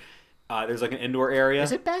where there's like an indoor area.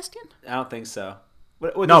 Is it Bastion? I don't think so.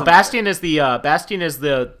 No, Bastion is the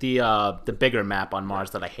bigger map on Mars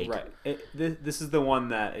that I hate. Right. This is the one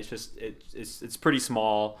that it's pretty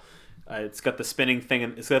small. It's got the spinning thing,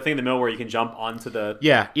 and it's got a thing in the middle where you can jump onto the.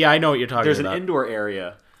 Yeah, I know what you're talking about. There's an indoor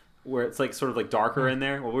area where it's like sort of like darker in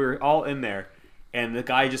there. Well, we were all in there, and the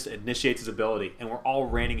guy just initiates his ability, and we're all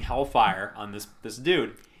raining hellfire on this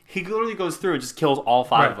dude. He literally goes through and just kills all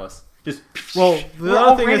 5 of us. Just. Well, the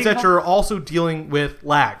other thing is that you're also dealing with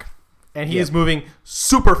lag. And he is moving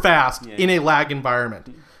super fast in a lag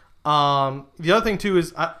environment. The other thing, too,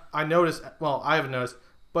 is I noticed... Well, I haven't noticed,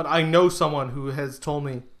 but I know someone who has told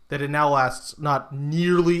me that it now lasts not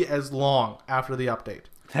nearly as long after the update.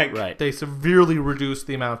 Right. They severely reduced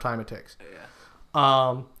the amount of time it takes. Yeah.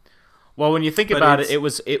 Well, when you think about it, it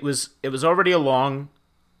was already a long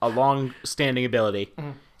standing ability,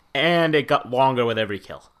 and it got longer with every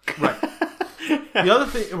kill. Right. The other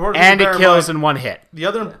thing, and it kills in one hit. The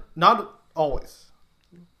other, not always.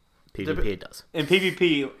 PvP does. In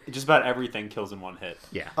PvP, just about everything kills in one hit.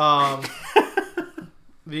 Yeah.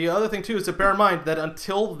 The other thing too is to bear in mind that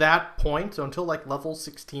until that point, so until like level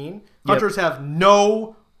 16, hunters have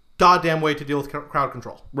no goddamn way to deal with crowd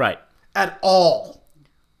control. Right. At all.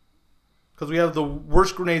 Because we have the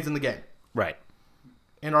worst grenades in the game. Right.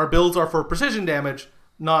 And our builds are for precision damage,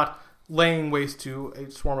 not laying waste to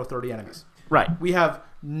a swarm of 30 enemies. Right. We have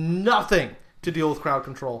nothing to deal with crowd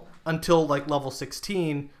control until like level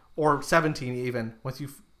 16 or 17 even, once you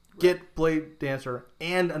get Blade Dancer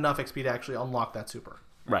and enough XP to actually unlock that super.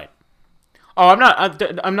 Right. Oh,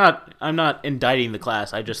 I'm not indicting the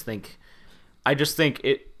class. I just think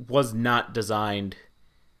it was not designed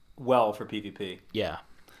well for PvP. Yeah.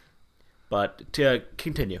 But to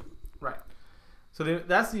continue. Right. So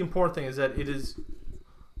that's the important thing, is that it is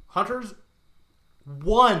hunters.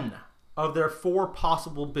 One of their 4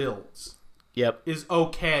 possible builds. Yep. Is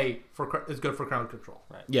good for crowd control.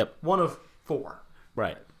 Right. Yep. 1 of 4.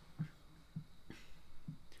 Right.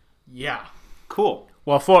 Yeah. Cool.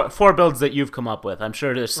 Well, four builds that you've come up with. I'm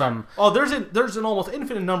sure there's some. Right. Oh, there's an almost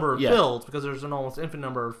infinite number of builds because there's an almost infinite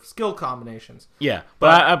number of skill combinations. Yeah,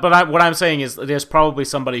 but what I'm saying is there's probably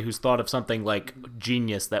somebody who's thought of something like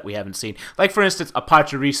genius that we haven't seen. Like for instance, a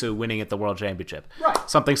Pachirisu winning at the World Championship. Right.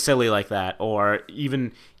 Something silly like that, or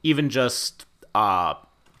even just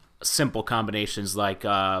simple combinations like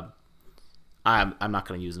I'm not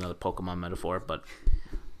going to use another Pokemon metaphor, but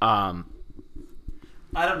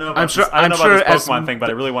I don't know. I'm sure about this Pokemon thing, but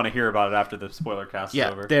I really want to hear about it after the spoiler cast is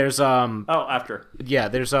over. There's after. Yeah,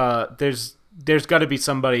 there's got to be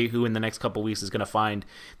somebody who in the next couple weeks is going to find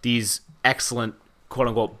these excellent quote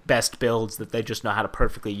unquote best builds that they just know how to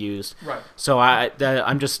perfectly use. Right. So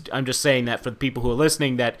I'm just saying that for the people who are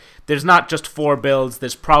listening, that there's not just 4 builds.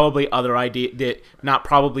 There's probably other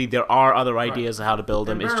there are other ideas of how to build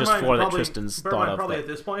them. It's just 4 that Tristan's thought of. Probably at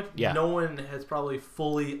this point, no one has probably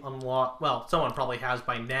fully unlocked. Well, someone probably has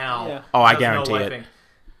by now. Yeah. Oh, I guarantee it.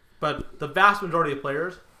 But the vast majority of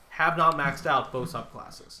players have not maxed out both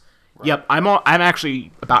subclasses. Right? Yep, I'm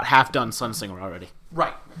actually about half done Sunsinger already.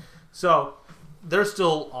 Right. So there's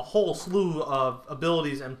still a whole slew of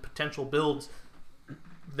abilities and potential builds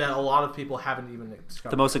that a lot of people haven't even discovered.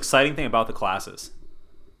 The most exciting thing about the classes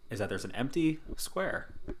is that there's an empty square.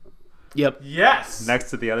 Yep. Yes. Next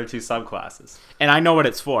to the other 2 subclasses. And I know what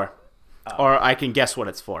it's for. Or I can guess what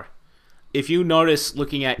it's for. If you notice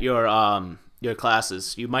looking at your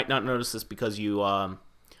classes, you might not notice this because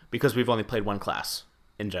we've only played one class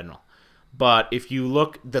in general. But if you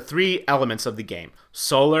look, the 3 elements of the game,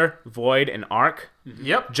 solar, void, and arc,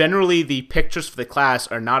 Yep. generally the pictures for the class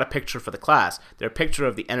are not a picture for the class. They're a picture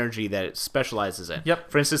of the energy that it specializes in. Yep.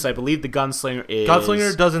 For instance, I believe the gunslinger is...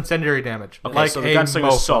 Gunslinger does incendiary damage. Okay, like so the a gunslinger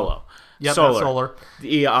mofo. is solo. Yep, solar. that's solar.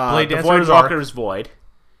 The Blade Dancer void is walker arc. is void.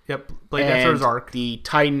 Yep, Blade Dancer is and arc. the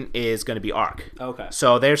titan is going to be arc. Okay.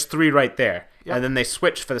 So there's 3 right there. Yep. And then they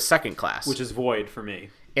switch for the second class. Which is void for me.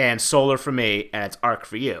 And solar for me, and it's arc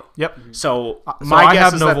for you. Yep. So I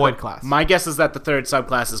have no void class. My guess is that the third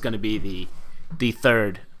subclass is going to be the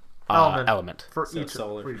third element. For So each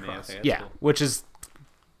solar for me. class. Okay, that's Yeah, cool. which is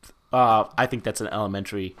I think that's an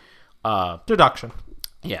elementary. Deduction.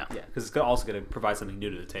 Yeah. Yeah, because it's also going to provide something new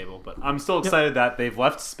to the table. But I'm still excited that they've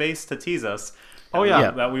left space to tease us. Oh,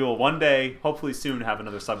 yeah. That we will one day, hopefully soon, have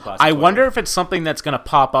another subclass. I to play. wonder if it's something that's going to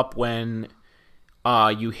pop up when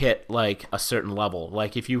you hit like a certain level.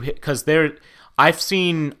 Like if you hit, because I've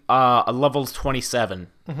seen a level 27.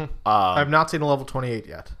 I've not seen a level 28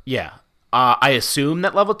 yet. Yeah. I assume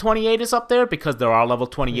that level 28 is up there because there are level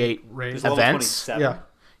 28 Range. Is level events. 27? Yeah.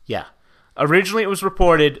 Yeah. Originally, it was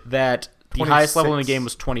reported that the highest level in the 26. game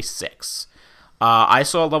was 26. I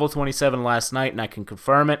saw level 27 last night, and I can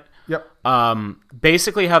confirm it. Yep.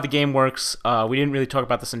 Basically, how the game works, we didn't really talk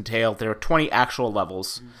about this in detail. There are 20 actual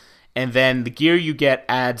levels, and then the gear you get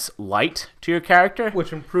adds light to your character.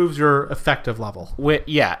 Which improves your effective level.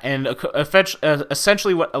 And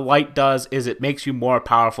essentially what a light does is it makes you more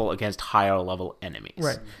powerful against higher level enemies.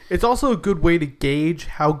 Right. It's also a good way to gauge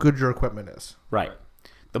how good your equipment is. Right.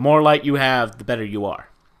 The more light you have, the better you are.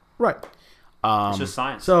 Right. It's just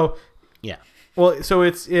science. So, Yeah. well, so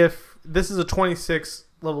it's if this is a 26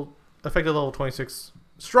 level, effective level 26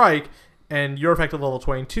 strike, and you're effective level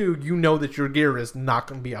 22, you know that your gear is not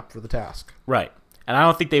going to be up for the task. Right. And I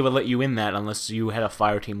don't think they would let you in that unless you had a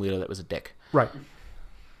fire team leader that was a dick. Right.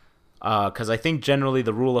 Because I think generally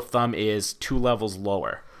the rule of thumb is 2 levels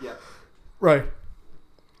lower. Yeah. Right.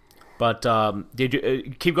 But did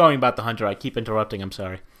you keep going about the hunter? I keep interrupting. I'm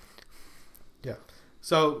sorry. Yeah.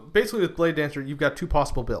 So basically, with Blade Dancer, you've got 2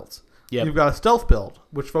 possible builds. Yep. You've got a stealth build,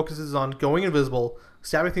 which focuses on going invisible,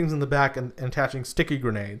 stabbing things in the back, and attaching sticky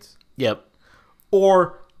grenades, Yep.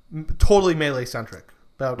 or totally melee centric,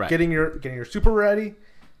 about Right. getting your super ready,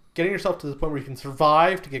 getting yourself to the point where you can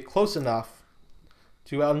survive to get close enough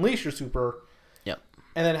to unleash your super. Yep.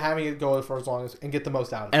 And then having it go for as long as and get the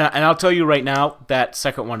most out of it. And I'll tell you right now, that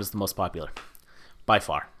second one is the most popular, by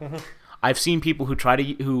far. Mm-hmm. I've seen people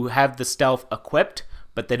who have the stealth equipped,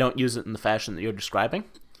 but they don't use it in the fashion that you're describing.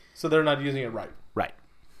 So they're not using it right. Right.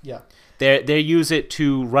 Yeah. They use it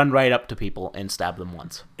to run right up to people and stab them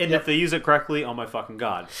once. And if they use it correctly, oh my fucking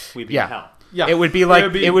god, we'd be in hell. Yeah. It would be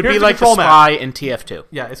like here's the control spy in TF2.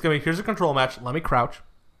 Yeah, it's gonna be here's a control match. Let me crouch,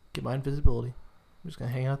 get my invisibility. I'm just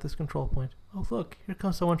gonna hang out at this control point. Oh look, here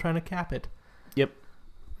comes someone trying to cap it. Yep.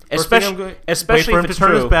 First thing Especially wait for him if to it's turn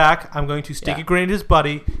true. his back. I'm going to sticky Yeah. grenade his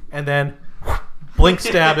buddy, and then blink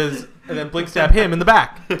stab him in the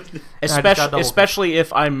back. Especially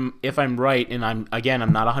if I'm right, and I'm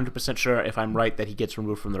not 100% sure if I'm right that he gets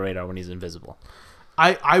removed from the radar when he's invisible.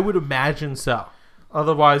 I would imagine so.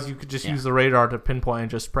 Otherwise, you could just Yeah. use the radar to pinpoint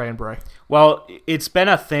and just spray and pray. Well, it's been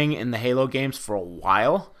a thing in the Halo games for a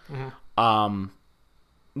while. Mm-hmm.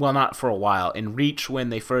 Well, not for a while. In Reach, when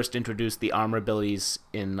they first introduced the armor abilities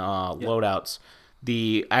in loadouts,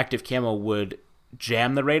 the active camo would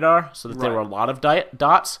jam the radar so that there were a lot of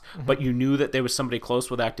dots, but you knew that there was somebody close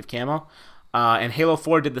with active camo. And Halo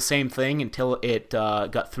 4 did the same thing until it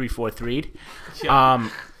got 343'd. Yeah.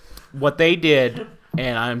 What they did,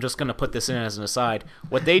 and I'm just going to put this in as an aside,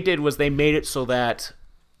 what they did was they made it so that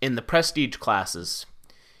in the prestige classes,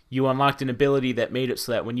 you unlocked an ability that made it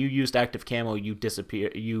so that when you used active camo, you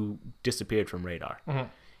disappeared from radar,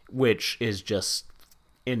 which is just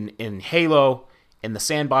in Halo, in the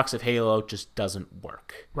sandbox of Halo, just doesn't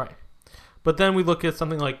work. Right. But then we look at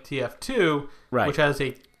something like TF2, Right.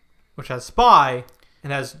 which has spy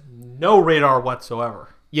and has no radar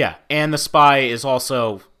whatsoever. Yeah, and the spy is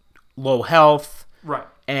also low health, Right.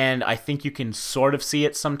 and I think you can sort of see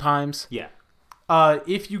it sometimes. Yeah.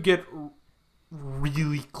 If you get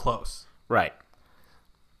really close, Right.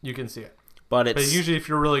 you can see it. But But it's usually, if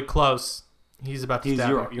you're really close, he's about to stab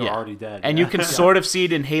you. You're Yeah. already dead. and yeah. you can sort of see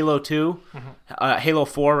it in Halo 2, Halo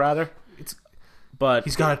 4 rather. But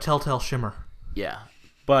He's got a telltale shimmer. yeah,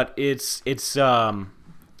 but it's a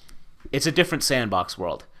different sandbox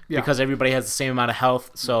world because everybody has the same amount of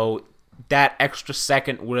health. So that extra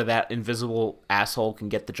second where that invisible asshole can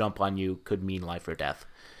get the jump on you could mean life or death.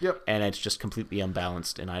 Yep. And it's just completely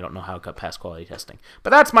unbalanced, and I don't know how it got past quality testing. But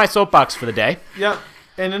that's my soapbox for the day. Yep.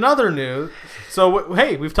 And in other news,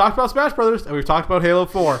 hey, we've talked about Smash Brothers and we've talked about Halo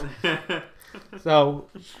 4. So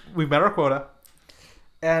we've met our quota.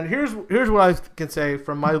 And here's what I can say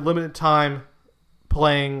from my limited time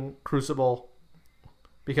playing Crucible,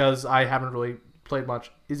 because I haven't really played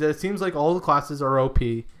much, is that it seems like all the classes are OP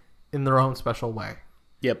in their own special way.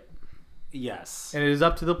 Yep. Yes. And it is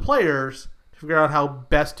up to the players to figure out how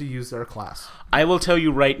best to use their class. I will tell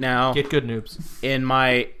you right now, Get good, noobs. in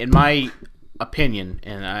my opinion,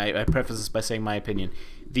 and I preface this by saying my opinion,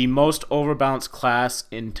 the most overbalanced class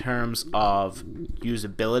in terms of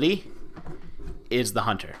usability is the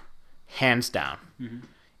Hunter, hands down. Mm-hmm.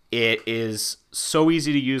 It is so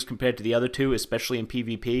easy to use compared to the other two, especially in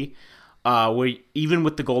PvP. Where even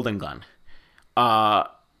with the Golden Gun,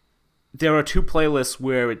 there are two playlists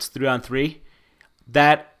where it's 3-on-3.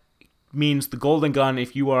 That means the Golden Gun,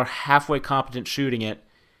 if you are halfway competent shooting it,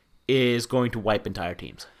 is going to wipe entire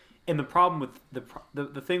teams. And the problem with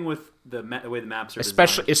the thing with the way the maps are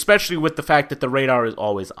especially with the fact that the radar is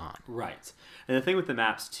always on. Right. And the thing with the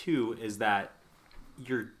maps too is that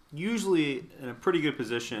you're usually in a pretty good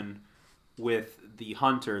position with the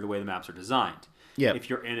Hunter the way the maps are designed. Yep. If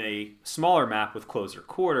you're in a smaller map with closer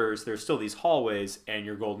quarters, there's still these hallways and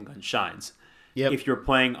your Golden Gun shines. Yep. If you're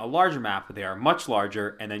playing a larger map, they are much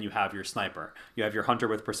larger, and then you have your sniper. You have your Hunter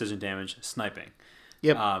with precision damage sniping.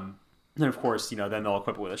 Yep. And of course, then they'll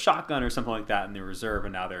equip it with a shotgun or something like that in the reserve,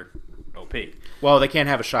 and now they're OP. Well, they can't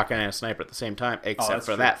have a shotgun and a sniper at the same time, except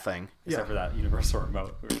for that thing. Except for that universal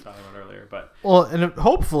remote we were talking about earlier. But and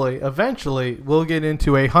hopefully, eventually, we'll get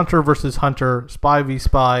into a Hunter versus Hunter, Spy v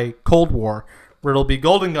Spy Cold War, where it'll be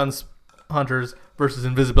Golden Guns Hunters versus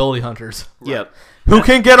Invisibility Hunters. Right. Yep. Who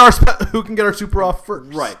can get our super off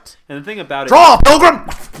first? Right. And the thing about it, draw Pilgrim,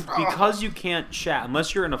 because you can't chat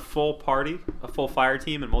unless you're in a full party, a full fire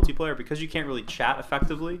team and multiplayer. Because you can't really chat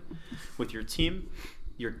effectively with your team,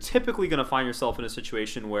 you're typically going to find yourself in a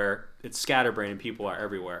situation where it's scatterbrained and people are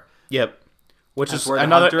everywhere. Yep. Which is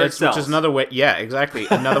another way. Yeah, exactly.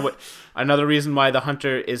 Another reason why the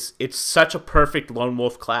Hunter it's such a perfect lone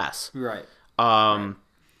wolf class. Right.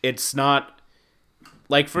 It's not.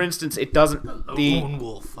 Like, for instance, it doesn't... Lone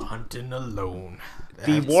wolf hunting alone.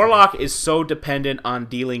 The Warlock is so dependent on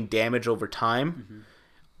dealing damage over time.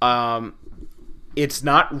 Mm-hmm. It's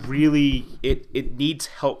not really... It needs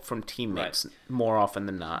help from teammates more often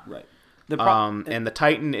than not. Right. And the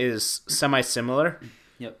Titan is semi-similar.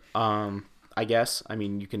 Yep. I guess. I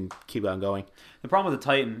mean, you can keep on going. The problem with the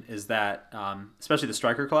Titan is that, especially the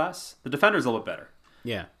Striker class, the Defender's a little bit better.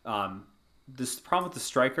 Yeah. This problem with the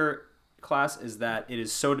Striker class is that it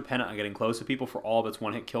is so dependent on getting close to people for all of its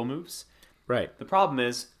one-hit kill moves. Right. The problem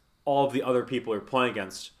is all of the other people you're playing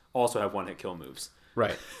against also have one-hit kill moves.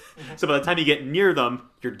 Right. So by the time you get near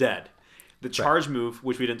them, you're dead. The charge move,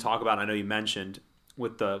 which we didn't talk about, I know you mentioned,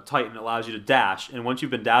 with the Titan allows you to dash, and once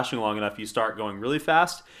you've been dashing long enough, you start going really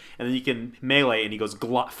fast, and then you can melee, and he goes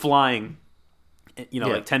flying,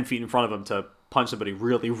 like 10 feet in front of him to punch somebody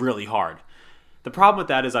really, really hard. The problem with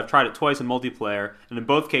that is I've tried it twice in multiplayer, and in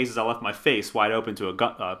both cases I left my face wide open to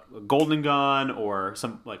a Golden Gun or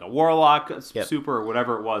a Warlock super or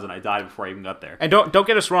whatever it was, and I died before I even got there. And don't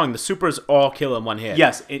get us wrong, the supers all kill in one hit.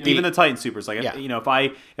 Yes, even the Titan supers. If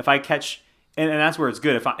I catch, and that's where it's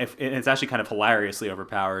good. If it's actually kind of hilariously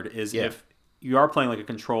overpowered if you are playing like a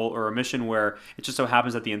control or a mission where it just so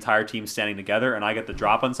happens that the entire team's standing together, and I get the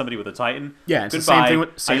drop on somebody with a Titan. Yeah, it's goodbye.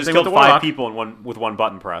 The same thing I just killed with the 5 Warlock. people with one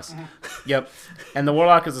button press. Mm-hmm. Yep, and the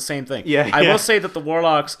Warlock is the same thing. I will say that the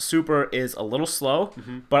Warlock's super is a little slow,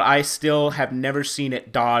 but I still have never seen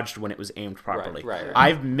it dodged when it was aimed properly. Right.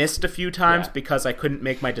 I've missed a few times because I couldn't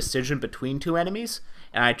make my decision between two enemies,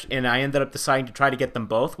 and I ended up deciding to try to get them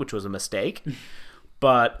both, which was a mistake.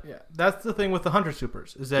 But that's the thing with the Hunter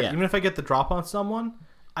supers, is that even if I get the drop on someone,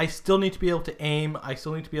 I still need to be able to aim. I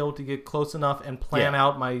still need to be able to get close enough and plan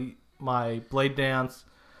out my blade dance.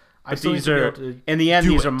 In the end,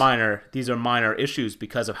 these are minor issues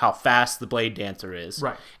because of how fast the blade dancer is,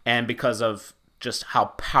 right? And because of just how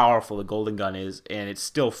powerful the Golden Gun is, and it's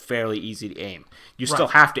still fairly easy to aim. You still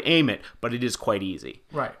have to aim it, but it is quite easy.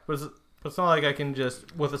 Right, but it's not like I can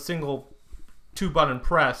just with a single 2-button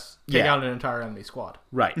press take out an entire enemy squad.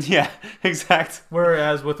 Right. Yeah, exact.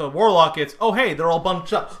 Whereas with a Warlock, it's, they're all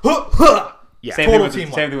bunched up. Yeah. Same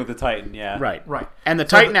thing with the Titan, yeah. Right. And the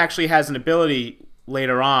Titan actually has an ability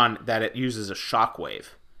later on that it uses a shockwave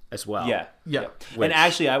as well. Yeah. Which, and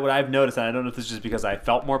actually, what I've noticed, and I don't know if this is just because I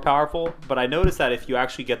felt more powerful, but I noticed that if you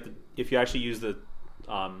actually use the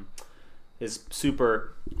his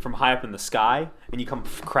super from high up in the sky and you come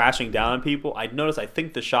crashing down on people, I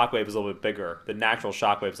think the shockwave is a little bit bigger. The natural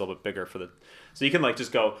shockwave is a little bit bigger so you can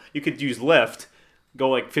just go. You could use lift, go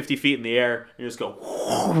like 50 feet in the air and just go.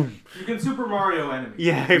 You can Super Mario enemies.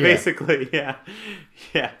 Yeah, basically, yeah.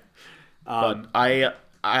 But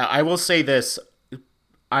I will say this: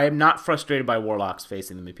 I am not frustrated by warlocks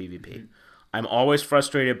facing them in PvP. Mm-hmm. I'm always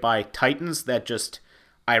frustrated by titans that just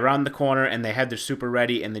I round the corner and they have their super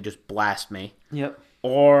ready and they just blast me. Yep.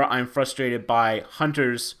 Or I'm frustrated by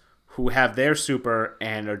hunters who have their super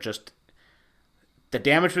and are just the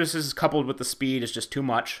damage resistance coupled with the speed is just too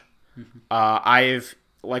much. Mm-hmm.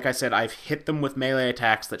 Like I said, I've hit them with melee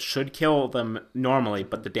attacks that should kill them normally,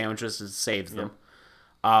 but the damage resistance saves them.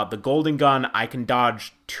 The golden gun, I can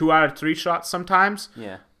dodge 2 out of 3 shots sometimes.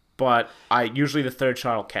 Yeah. But usually the third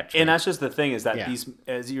shot will catch me. And that's just the thing is that these,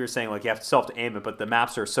 as you were saying, like you have to self to aim it, but the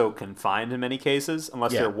maps are so confined in many cases,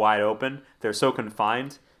 unless they're wide open. They're so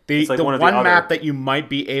confined. It's like the one map that you might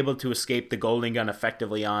be able to escape the golden gun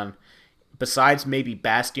effectively on, besides maybe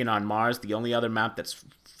Bastion on Mars, the only other map that's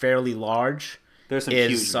fairly large There's some is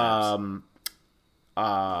huge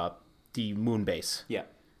the moon base. Yeah.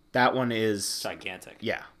 That one is gigantic.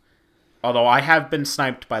 Yeah. Although I have been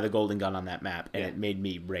sniped by the golden gun on that map, and it made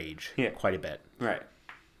me rage quite a bit. Right.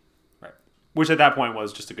 Which at that point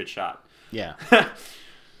was just a good shot. Yeah.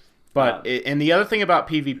 But and the other thing about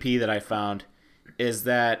PvP that I found is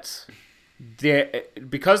that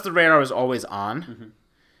because the radar is always on,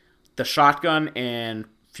 the shotgun and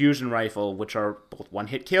fusion rifle, which are both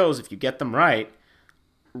one-hit kills if you get them right,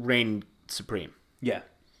 reign supreme. Yeah.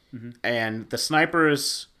 Mm-hmm. And the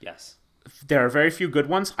snipers... Yes. There are very few good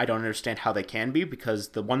ones. I don't understand how they can be, because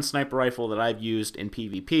the one sniper rifle that I've used in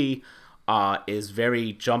PvP is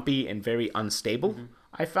very jumpy and very unstable,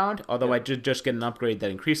 I found. Although I did just get an upgrade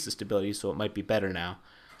that increased the stability, so it might be better now.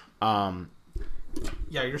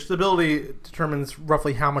 Yeah, your stability determines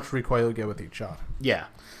roughly how much recoil you get with each shot. Yeah.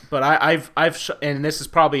 But and this is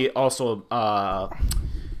probably also...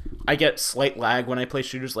 I get slight lag when I play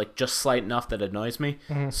shooters, like just slight enough that annoys me.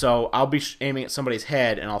 Mm-hmm. So I'll be aiming at somebody's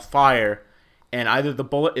head and I'll fire, and either the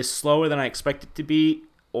bullet is slower than I expect it to be,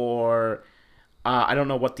 or I don't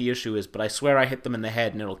know what the issue is, but I swear I hit them in the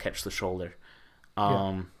head and it'll catch the shoulder.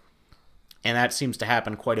 And that seems to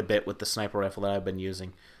happen quite a bit with the sniper rifle that I've been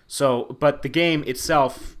using. So, but the game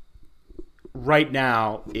itself right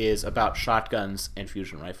now is about shotguns and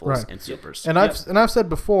fusion rifles and supers. And I've said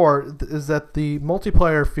before is that the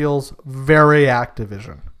multiplayer feels very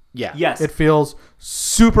Activision. Yeah. Yes. It feels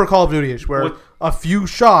super Call of Duty-ish, where a few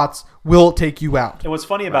shots will take you out. And what's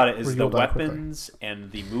funny about it is the weapons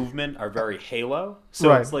and the movement are very Halo.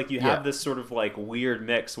 So it's like you have this sort of like weird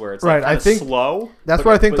mix where it's like kind of slow. That's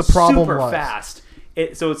what I think the problem super was. Fast.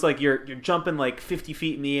 So it's like you're jumping like 50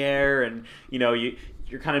 feet in the air, and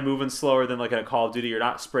you're kind of moving slower than like in a Call of Duty. You're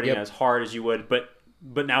not sprinting as hard as you would, but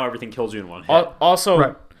now everything kills you in one hit.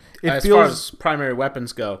 Also, as far as primary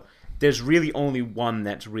weapons go, there's really only one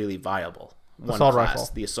that's really viable. One assault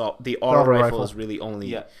class. rifle. The auto rifle is really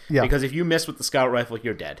only because if you miss with the scout rifle,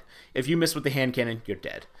 you're dead. If you miss with the hand cannon, you're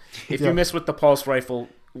dead. If you miss with the pulse rifle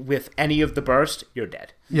with any of the burst, you're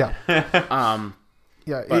dead. Yeah.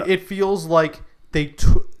 It feels like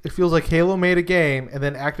it feels like Halo made a game, and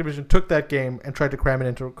then Activision took that game and tried to cram it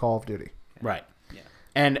into Call of Duty. Right. Yeah.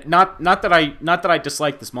 And not that I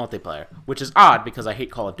dislike this multiplayer, which is odd because I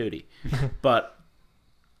hate Call of Duty, but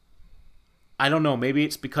I don't know. Maybe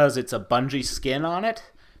it's because it's a Bungie skin on it.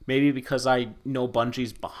 Maybe because I know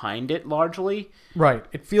Bungie's behind it largely. Right.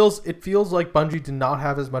 It feels like Bungie did not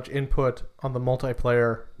have as much input on the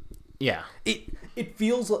multiplayer. Yeah. It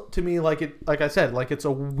feels to me like I said, like it's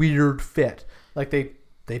a weird fit. Like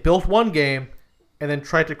they built one game and then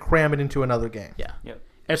tried to cram it into another game. Yeah. Yep.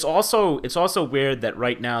 It's also weird that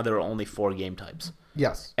right now there are only 4 game types.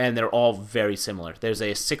 Yes. And they're all very similar. There's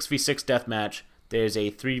a 6v6 deathmatch. There's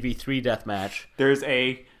a 3v3 deathmatch. There's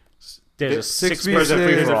a 6v6.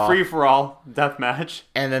 There's a free-for-all deathmatch.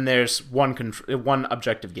 And then there's one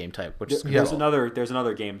objective game type, which is there's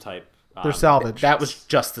another game type. They're salvage. That was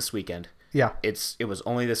just this weekend. Yeah. It was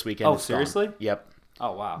only this weekend. Oh, seriously? Gone. Yep.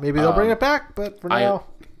 Oh, wow. Maybe they'll bring it back, but for now...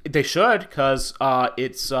 They should, because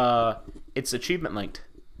it's achievement linked,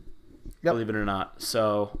 believe it or not.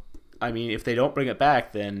 So, I mean, if they don't bring it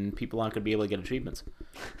back, then people aren't going to be able to get achievements.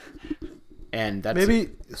 And that's... Maybe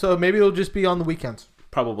it'll just be on the weekends.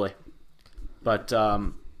 Probably. But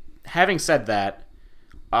having said that,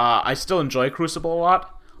 I still enjoy Crucible a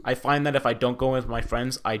lot. I find that if I don't go with my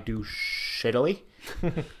friends, I do shittily.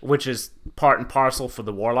 Which is part and parcel for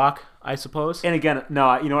the Warlock, I suppose. And again,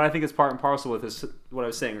 no, you know what I think is part and parcel with this, what I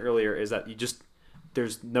was saying earlier, is that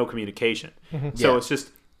there's no communication. So it's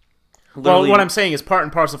just, Well, what I'm saying is part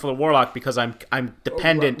and parcel for the Warlock because I'm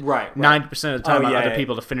dependent 90% of the time on other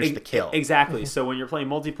people to finish the kill. Exactly. So when you're playing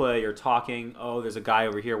multiplayer, you're talking, oh, there's a guy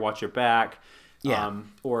over here, watch your back. Yeah.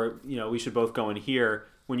 Or, we should both go in here.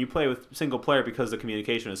 When you play with single player, because the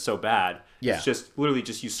communication is so bad, it's just literally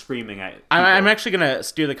just you screaming at people. I'm actually going to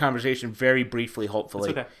steer the conversation very briefly,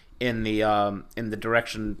 hopefully, in the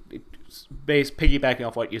direction, piggybacking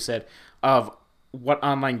off what you said, of what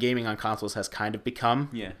online gaming on consoles has kind of become.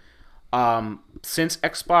 Yeah. Since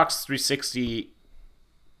Xbox 360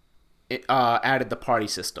 added the party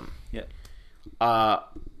system,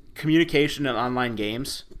 communication in online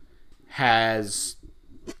games has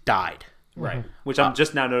died. Right. Which I'm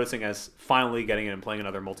just now noticing as finally getting in and playing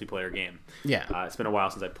another multiplayer game. Yeah. It's been a while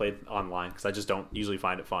since I played online because I just don't usually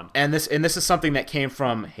find it fun. And this is something that came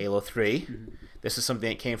from Halo 3. Mm-hmm. This is something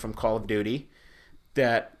that came from Call of Duty.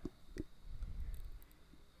 That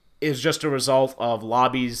is just a result of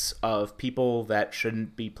lobbies of people that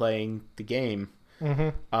shouldn't be playing the game.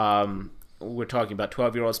 Mm-hmm. We're talking about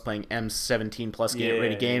 12-year-olds playing M17 plus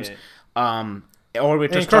rated games. Yeah. Or we're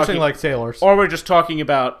just talking like sailors. Or we're just talking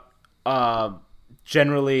about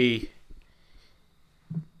generally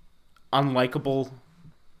unlikable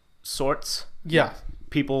sorts. Yeah.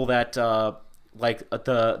 People that like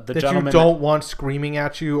the that gentleman you don't want screaming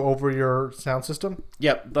at you over your sound system.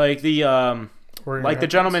 Yep, like the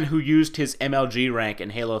gentleman who used his MLG rank in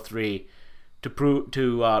Halo 3 to prove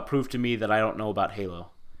to me that I don't know about Halo.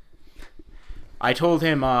 I told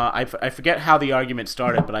him I forget how the argument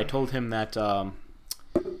started, but I told him that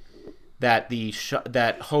that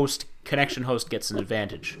connection host gets an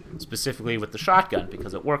advantage, specifically with the shotgun,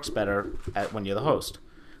 because it works better when you're the host.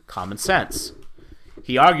 Common sense.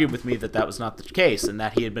 He argued with me that was not the case, and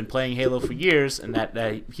that he had been playing Halo for years, and that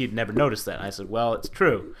he had never noticed that. And I said, well, it's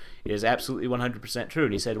true. It is absolutely 100% true.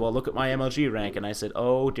 And he said, well, look at my MLG rank. And I said,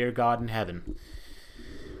 oh, dear God in heaven.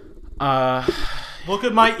 Look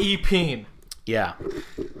at my EP. Yeah.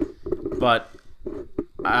 But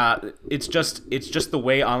it's just the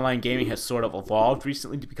way online gaming has sort of evolved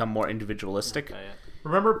recently to become more individualistic.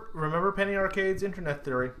 Remember Penny Arcade's internet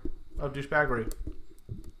theory of douchebaggery.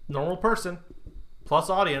 Normal person plus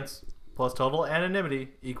audience plus total anonymity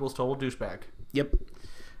equals total douchebag. Yep.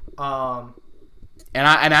 And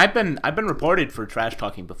I've been reported for trash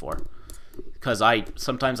talking before, because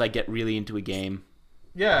sometimes I get really into a game.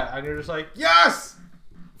 Yeah, and you're just like, yes,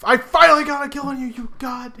 I finally got a kill on you, you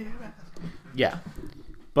goddamn ass. Yeah,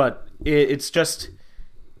 but it's just,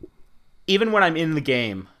 even when I'm in the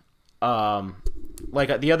game,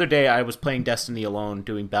 like the other day I was playing Destiny alone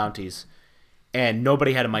doing bounties, and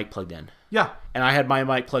nobody had a mic plugged in. Yeah. And I had my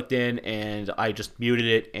mic plugged in, and I just muted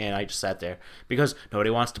it, and I just sat there. Because nobody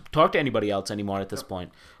wants to talk to anybody else anymore at this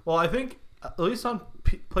point. Well, I think, at least on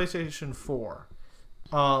PlayStation 4,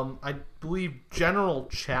 I believe general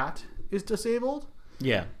chat is disabled.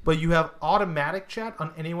 Yeah. But you have automatic chat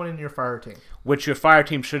on anyone in your fire team. Which your fire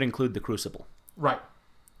team should include the Crucible. Right.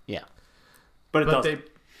 Yeah. But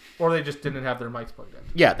they just didn't have their mics plugged in.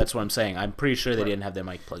 Yeah, that's what I'm saying. I'm pretty sure they didn't have their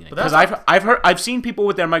mic plugged in. Because I've seen people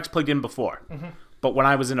with their mics plugged in before, but when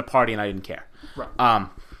I was in a party and I didn't care. Right.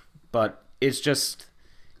 But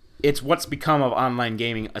it's what's become of online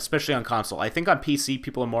gaming, especially on console. I think on PC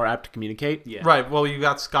people are more apt to communicate. Yeah. Right. Well, you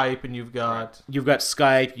got Skype and you've got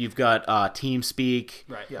Skype, you've got TeamSpeak.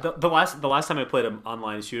 Right. Yeah. The last time I played an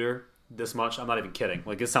online shooter this much, I'm not even kidding.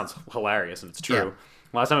 Like, it sounds hilarious and it's true. Yeah.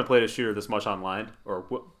 Last time I played a shooter this much online, or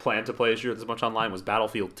planned to play a shooter this much online, was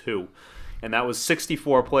Battlefield 2. And that was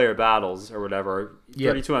 64-player battles, or whatever,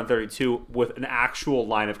 32 on 32, with an actual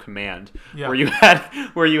line of command. Yeah.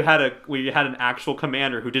 Where you had an actual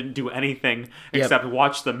commander who didn't do anything except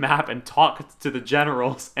watch the map and talk to the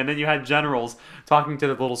generals. And then you had generals talking to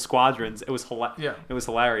the little squadrons. It was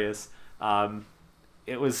hilarious.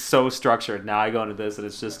 It was so structured. Now I go into this, and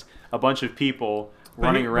it's just a bunch of people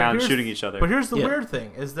running around shooting each other. But here's the weird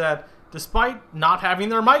thing, is that despite not having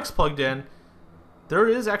their mics plugged in, there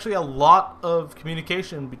is actually a lot of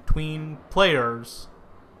communication between players,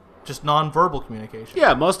 just non-verbal communication.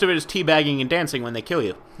 Yeah, most of it is teabagging and dancing when they kill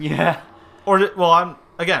you. Yeah. I'm,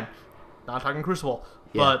 again, not talking Crucible,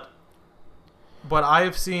 but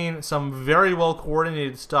I've seen some very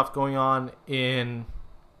well-coordinated stuff going on in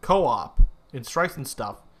co-op, in strikes and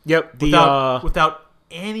stuff. Yep. Without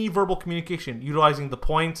any verbal communication, utilizing the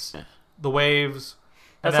points, the waves,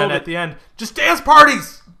 and then at the end, just dance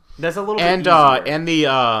parties. That's a little bit easier. And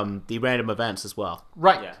the random events as well.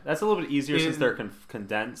 Right. Yeah, that's a little bit easier since they're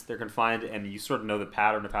condensed, they're confined, and you sort of know the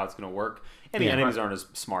pattern of how it's going to work, and the enemies aren't as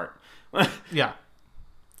smart. Yeah.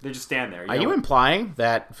 They just stand there. Are you implying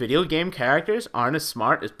that video game characters aren't as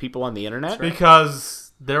smart as people on the internet?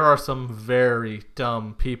 Because there are some very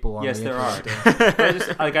dumb people on the internet. Yes, there are. I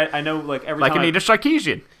just, I know, every Like time Anita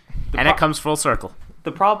Sarkeesian. And it comes full circle.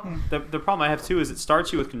 The problem I have too is it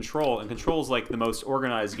starts you with Control, and Control is like the most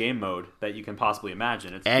organized game mode that you can possibly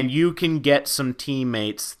imagine. And you can get some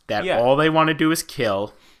teammates that all they want to do is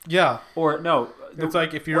kill. Yeah. Or no, it's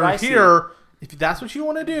like if you're here, if that's what you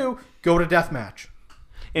want to do, go to deathmatch.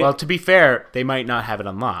 Well, to be fair, they might not have it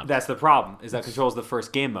unlocked. That's the problem, is that Control is the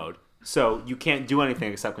first game mode. So you can't do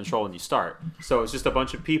anything except Control when you start. So it's just a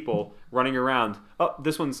bunch of people running around. Oh,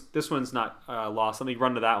 this one's not lost. Let me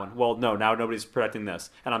run to that one. Well, no, now nobody's protecting this,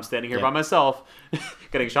 and I'm standing here by myself,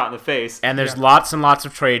 getting shot in the face. And there's lots and lots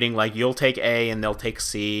of trading. Like you'll take A and they'll take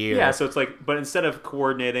C. Yeah, so it's like, but instead of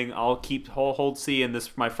coordinating, I'll keep hold C, and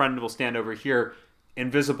my friend will stand over here,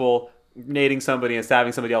 invisible, nading somebody and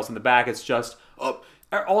stabbing somebody else in the back. It's just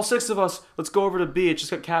all 6 of us, let's go over to B. It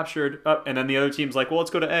just got captured. And then the other team's like, well,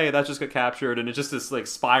 let's go to A. That just got captured. And it's just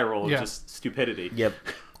this spiral of just stupidity. Yep.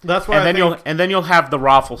 That's why and then you'll have the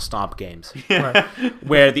raffle stomp games, right,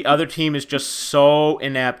 where the other team is just so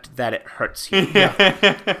inept that it hurts you.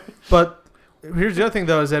 Yeah. But here's the other thing,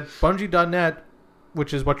 though, is that Bungie.net,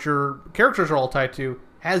 which is what your characters are all tied to,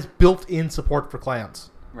 has built-in support for clans.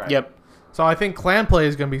 Right. Yep. So I think clan play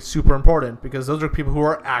is going to be super important because those are people who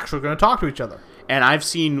are actually going to talk to each other. And I've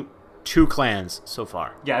seen 2 clans so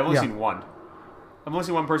far. Yeah, I've only seen one. I've only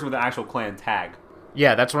seen one person with an actual clan tag.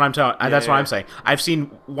 Yeah, that's what I'm talking. That's what I'm saying. I've seen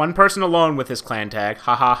one person alone with his clan tag.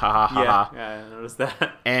 Ha ha ha ha ha ha. Yeah, I noticed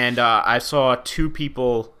that. And I saw 2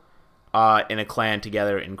 people in a clan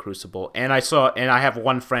together in Crucible, and I have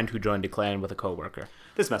one friend who joined a clan with a coworker.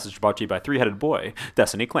 This message brought to you by Three-Headed Boy,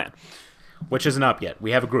 Destiny Clan, which isn't up yet.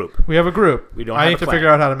 We have a group. We don't. I need to figure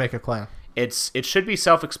out how to make a clan. It should be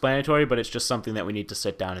self-explanatory, but it's just something that we need to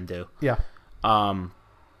sit down and do. Yeah.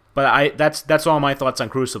 But that's all my thoughts on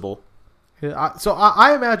Crucible. So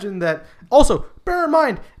I imagine that. Also, bear in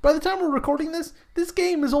mind, by the time we're recording this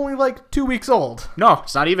game is only like 2 weeks old. No,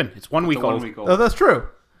 it's not even. It's 1 week old. Oh, that's true.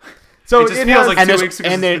 So it just feels like 2 weeks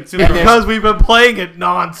because we've been playing it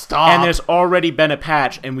nonstop. And there's already been a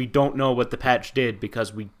patch, and we don't know what the patch did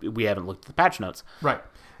because we haven't looked at the patch notes. Right.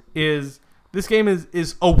 This game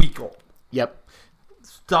is a week old. Yep.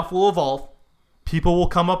 Stuff will evolve. People will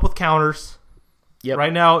come up with counters. Yep.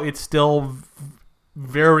 Right now, it's still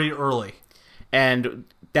very early. And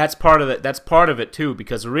that's part of it. That's part of it, too,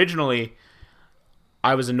 because originally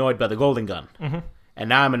I was annoyed by the golden gun. Mm-hmm. And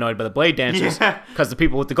now I'm annoyed by the blade dancers because the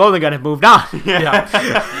people with the golden gun have moved on.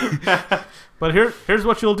 Yeah. But here's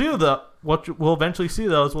what you'll do, though. What we'll eventually see,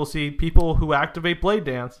 though, is we'll see people who activate blade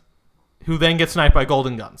dance who then get sniped by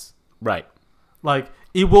golden guns. Right. Like,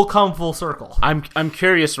 it will come full circle. I'm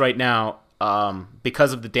curious right now,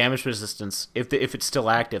 because of the damage resistance, if it's still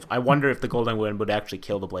active, I wonder if the golden gun would actually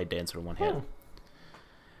kill the blade dancer in one hit.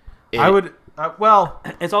 I would. Well,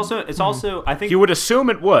 it's also. I think you would assume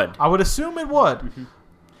it would. I would assume it would. Mm-hmm.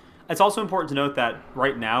 It's also important to note that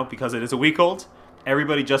right now, because it is a week old,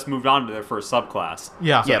 everybody just moved on to their first subclass.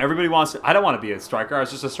 Yeah. So everybody wants to. I don't want to be a striker. I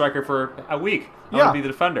was just a striker for a week. I want to be the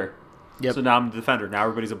defender. Yep. So now I'm the defender. Now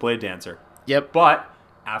everybody's a blade dancer. Yep. But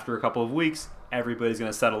after a couple of weeks, everybody's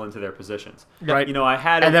going to settle into their positions. Right. You know,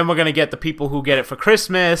 and then we're going to get the people who get it for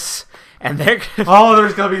Christmas, and they're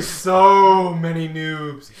there's going to be so many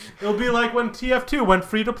noobs. It'll be like when TF2 went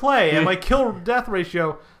free to play, and my kill death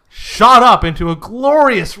ratio shot up into a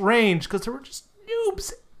glorious range because there were just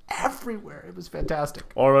noobs everywhere. It was fantastic.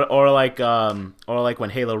 Or like when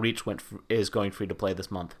Halo Reach is going free to play this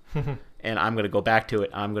month. And I'm going to go back to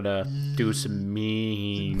it. I'm going to do some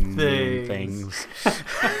mean things.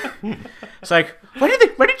 It's like, where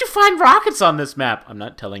did you find rockets on this map? I'm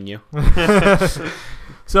not telling you.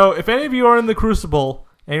 So if any of you are in the Crucible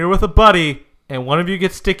and you're with a buddy and one of you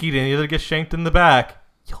gets stickied and the other gets shanked in the back,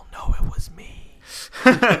 you'll know it was me.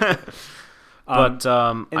 But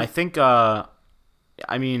I think, I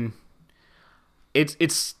mean,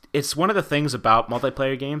 it's one of the things about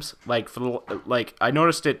multiplayer games. Like I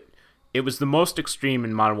noticed it was the most extreme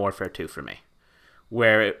in Modern Warfare 2 for me,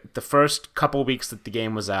 where the first couple weeks that the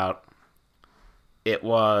game was out, it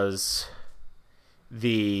was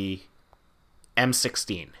the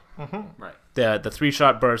M16. Mm-hmm. Right. The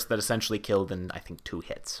 3-shot burst that essentially killed in, I think, 2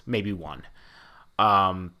 hits, maybe 1.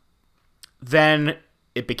 Then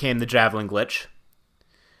it became the Javelin glitch,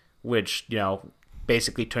 which,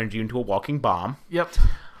 basically turned you into a walking bomb. Yep.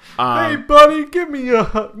 Hey, buddy, give me a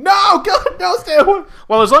hug. No, God, no, stay away.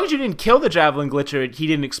 Well, as long as you didn't kill the Javelin glitcher, he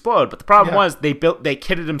didn't explode. But the problem was they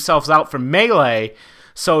kitted themselves out for melee,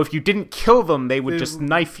 so if you didn't kill them, they would just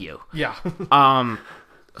knife you. Yeah.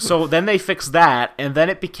 So then they fixed that, and then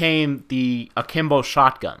it became the akimbo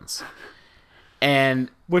shotguns. And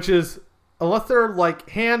which is, unless they're like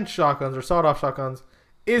hand shotguns or sawed-off shotguns,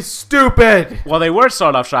 is stupid. Well, they were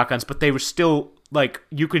sawed-off shotguns, but they were still, like,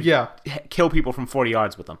 you could kill people from 40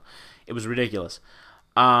 yards with them. It was ridiculous.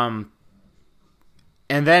 And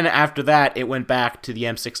then after that, it went back to the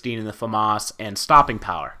M16 and the FAMAS and stopping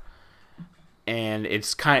power. And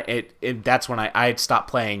it's kind of, that's when I had stopped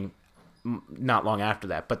playing not long after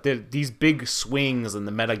that. But these big swings in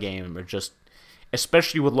the metagame are just,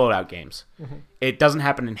 especially with loadout games. Mm-hmm. It doesn't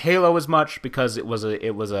happen in Halo as much because it was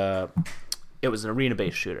an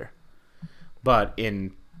arena-based shooter. But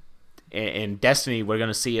in Destiny, we're going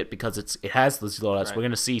to see it because it has those loadouts. Right. We're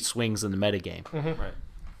going to see swings in the metagame. Mm-hmm. Right.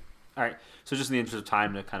 All right. So just in the interest of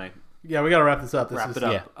time to kind of we got to wrap this up. Wrap it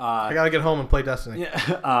up. Yeah. I got to get home and play Destiny.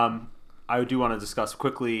 Yeah. I do want to discuss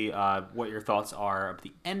quickly what your thoughts are of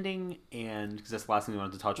the ending, and because that's the last thing we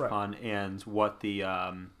wanted to touch upon, and what the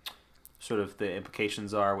sort of the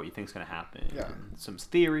implications are, what you think is going to happen, and some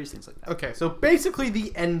theories, things like that. Okay, so basically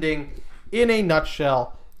the ending, in a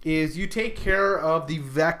nutshell, is you take care of the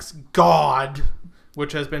Vex God,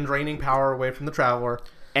 which has been draining power away from the Traveler.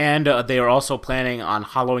 And they are also planning on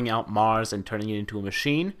hollowing out Mars and turning it into a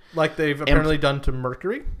machine. Like they've apparently done to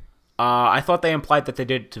Mercury. I thought they implied that they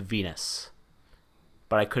did it to Venus.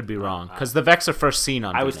 But I could be wrong. Because the Vex are first seen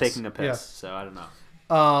on Venus. I was taking a piss, so I don't know.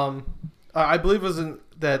 I believe I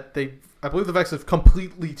believe the Vex have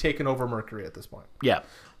completely taken over Mercury at this point. Yeah.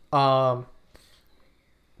 But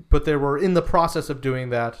they were in the process of doing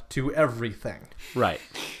that to everything. Right.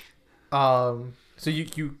 So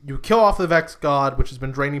you kill off the Vex God, which has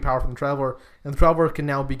been draining power from the Traveler, and the Traveler can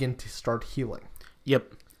now begin to start healing.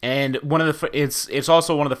 Yep. And it's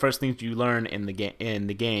also one of the first things you learn in the game.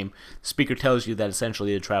 The speaker tells you that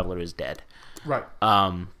essentially the Traveler is dead. Right.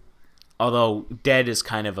 Although dead is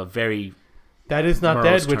kind of a very that is not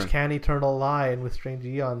dead, which can eternal lie, and with strange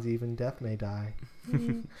eons even death may die.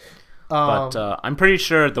 But I'm pretty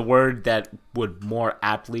sure the word that would more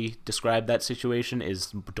aptly describe that situation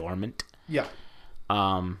is dormant. Yeah.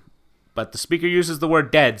 But the speaker uses the word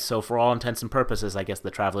dead, so for all intents and purposes, I guess the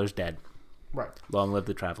Traveler's dead. Right. Long live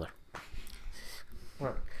the Traveler.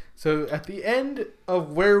 Right. So at the end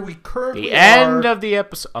of where we currently are... The end of the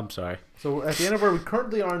episode... I'm sorry. So at the end of where we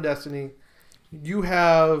currently are in Destiny, you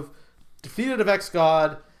have defeated a Vex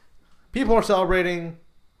God, people are celebrating,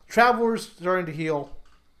 Travelers starting to heal,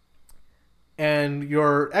 and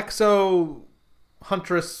your Exo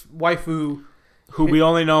Huntress waifu... Who we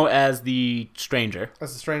only know as the Stranger.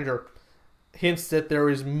 As the Stranger. Hints that there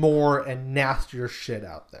is more and nastier shit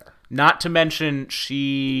out there. Not to mention,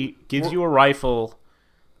 she gives you a rifle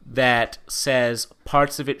that says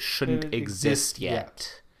parts of it shouldn't exist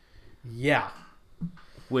yet. Yeah.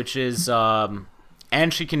 Which is, and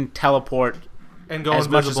she can teleport and go as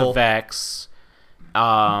invisible. Much as a Vex.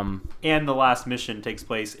 And the last mission takes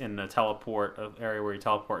place in a area where you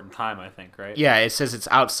teleport in time, I think, right? Yeah, it says it's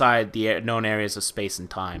outside the known areas of space and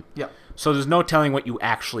time. Yeah. So there's no telling what you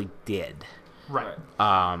actually did. Right.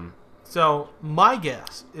 So my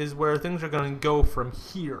guess is where things are going to go from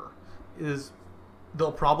here is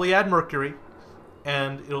they'll probably add Mercury,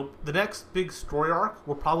 and the next big story arc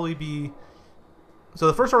will probably be. So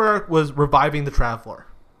the first story arc was reviving the Traveler,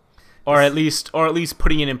 or at least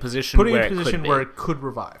putting it in position where it could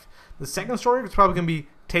revive. The second story arc is probably going to be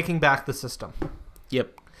taking back the system.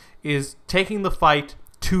 Yep, is taking the fight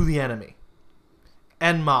to the enemy,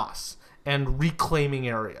 en masse, and reclaiming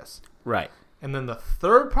areas. Right. And then the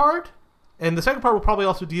third part, and the second part will probably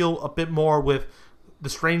also deal a bit more with the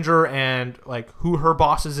Stranger and like who her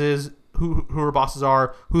bosses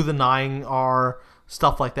are, who the Nine are,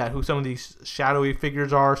 stuff like that, who some of these shadowy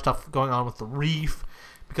figures are, stuff going on with the Reef.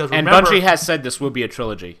 Because remember, Bungie has said this will be a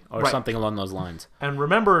trilogy or something along those lines. And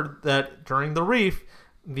remember that during the Reef,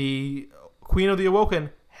 the Queen of the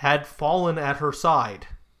Awoken had fallen at her side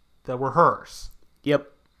that were hers.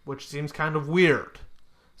 Yep. Which seems kind of weird.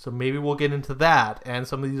 So maybe we'll get into that and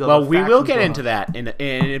some of these other Well, we will get into that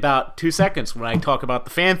in about 2 seconds when I talk about the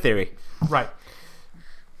fan theory. Right.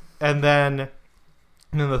 And then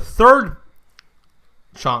the third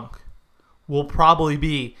chunk will probably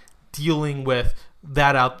be dealing with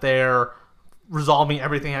that out there, resolving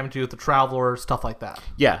everything having to do with the Traveler, stuff like that.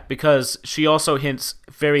 Yeah, because she also hints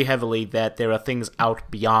very heavily that there are things out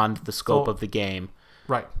beyond the scope of the game.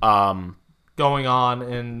 Right. Going on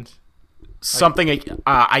and... Something,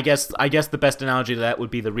 I guess the best analogy to that would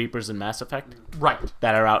be the Reapers in Mass Effect. Right.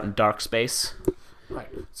 That are out in dark space. Right.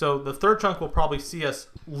 So the third chunk will probably see us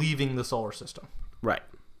leaving the solar system. Right.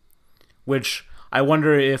 Which I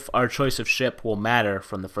wonder if our choice of ship will matter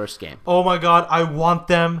from the first game. Oh my god, I want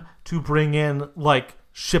them to bring in, like,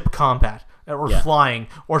 ship combat or flying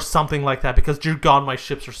or something like that, because, dear God, my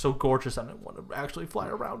ships are so gorgeous and I want to actually fly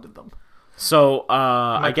around in them. So,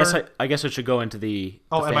 I guess I should go into the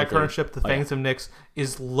and my current ship, the Fangs of Nyx,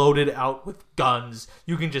 is loaded out with guns.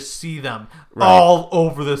 You can just see them all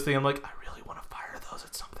over this thing. I'm like, I really want to fire those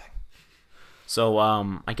at something. So,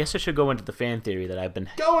 I guess I should go into the fan theory that I've been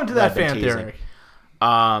Go into that fan theory.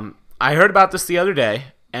 I heard about this the other day,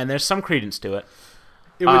 and there's some credence to it.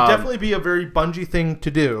 It would definitely be a very Bungie thing to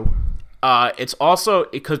do. It's also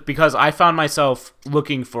because I found myself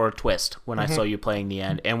looking for a twist when I saw you playing the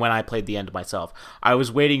end, and when I played the end myself. I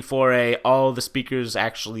was waiting for the speaker's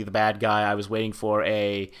actually the bad guy. I was waiting for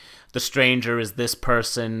the stranger is this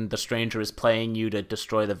person. The stranger is playing you to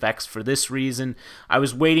destroy the Vex for this reason. I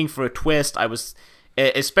was waiting for a twist.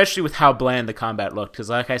 Especially with how bland the combat looked, because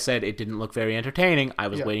like I said, it didn't look very entertaining. I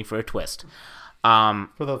was waiting for a twist. For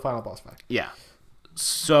the final boss fight. Yeah.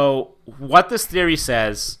 So what this theory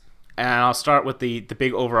says, and I'll start with the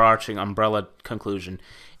big overarching umbrella conclusion,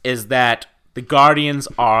 is that the Guardians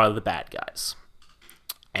are the bad guys.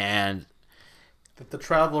 And that the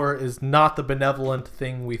Traveler is not the benevolent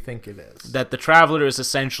thing we think it is. That the Traveler is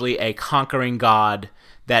essentially a conquering god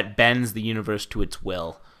that bends the universe to its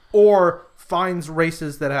will. Or finds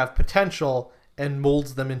races that have potential and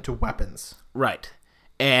molds them into weapons. Right.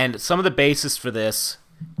 And some of the basis for this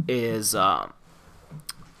is some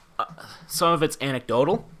of it's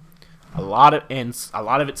anecdotal. A lot of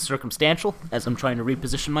it's circumstantial, as I'm trying to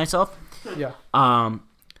reposition myself. Yeah.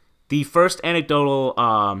 The first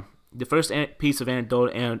piece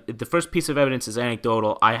of evidence is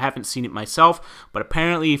anecdotal. I haven't seen it myself, but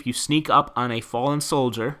apparently, if you sneak up on a fallen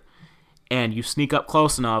soldier, and you sneak up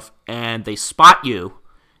close enough, and they spot you,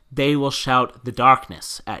 they will shout the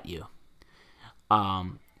darkness at you.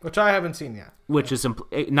 Which I haven't seen yet. Which is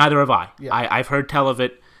neither have I. Yeah. I've heard tell of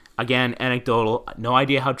it. Again, anecdotal. No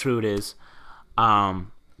idea how true it is. The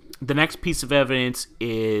next piece of evidence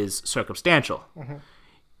is circumstantial. Mm-hmm.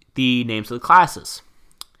 The names of the classes.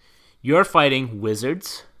 You're fighting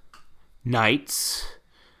wizards, knights,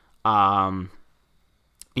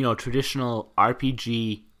 traditional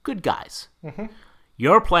RPG good guys. Mm-hmm.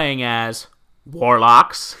 You're playing as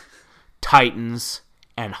warlocks, titans,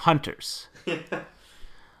 and hunters.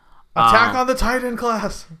 Attack on the Titan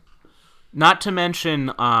class. Not to mention,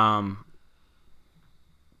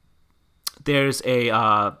 there's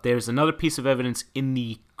another piece of evidence in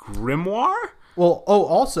the grimoire. Well,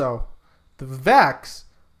 also, the Vex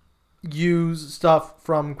use stuff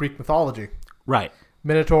from Greek mythology. Right.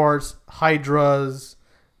 Minotaurs, Hydras,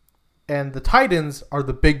 and the Titans are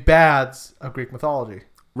the big bads of Greek mythology.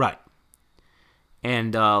 Right.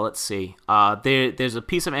 And let's see. There's a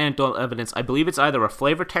piece of anecdotal evidence. I believe it's either a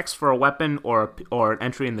flavor text for a weapon or an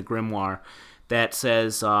entry in the grimoire that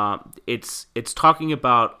says it's talking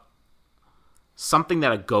about something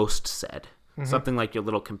that a ghost said. Mm-hmm. Something like your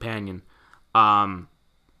little companion.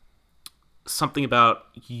 Something about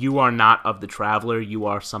you are not of the traveler. You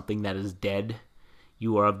are something that is dead.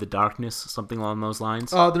 You are of the darkness. Something along those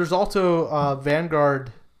lines. There's also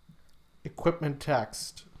Vanguard equipment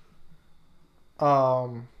text. I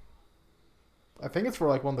think it's for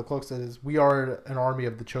like one of the cloaks that is, we are an army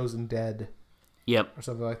of the chosen dead. Yep. Or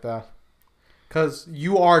something like that. Because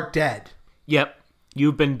you are dead. Yep.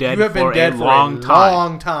 You've been dead for a long time.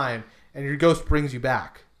 Long time. And your ghost brings you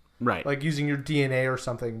back. Right. Like using your DNA or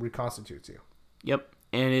something reconstitutes you. Yep.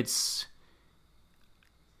 And it's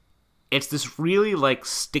this really like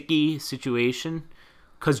sticky situation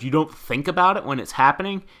because you don't think about it when it's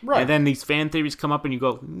happening. Right. And then these fan theories come up and you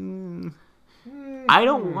go, I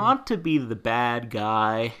don't want to be the bad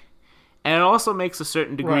guy. And it also makes a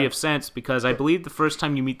certain degree of sense because I believe the first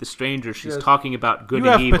time you meet the stranger, she's talking about good and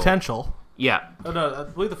evil. You have potential. Yeah. Oh, no, I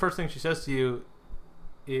believe the first thing she says to you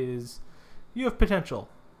is, you have potential.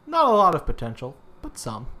 Not a lot of potential, but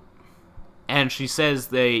some. And she says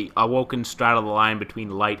they awoken straddle the line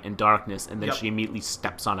between light and darkness, and then she immediately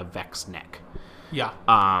steps on a Vex neck. Yeah.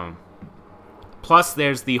 Plus,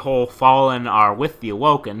 there's the whole fallen are with the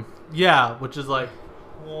awoken. Yeah, which is like,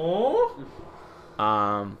 oh.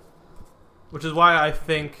 Which is why I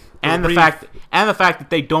think, the fact that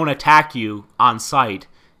they don't attack you on sight,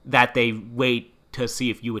 that they wait to see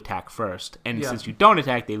if you attack first, and since you don't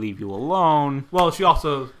attack, they leave you alone. Well, she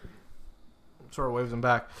also sort of waves them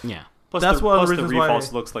back. Yeah. Plus, the Reef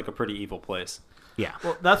also looks like a pretty evil place. Yeah.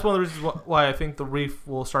 Well, that's one of the reasons why I think the Reef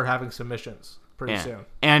will start having submissions pretty soon.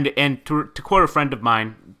 And to quote a friend of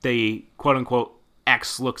mine, the quote unquote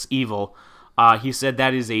X looks evil. He said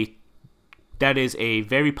that is a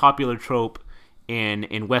very popular trope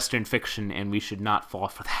in Western fiction, and we should not fall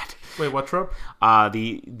for that. Wait, what trope?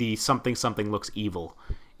 The something looks evil.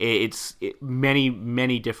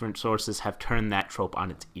 Many different sources have turned that trope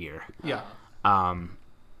on its ear. Yeah.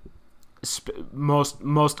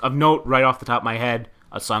 Most of note, right off the top of my head,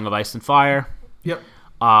 A Song of Ice and Fire. Yep.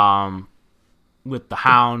 With the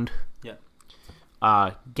Hound.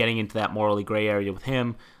 Yeah. Getting into that morally gray area with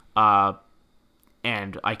him.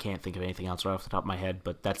 And I can't think of anything else right off the top of my head,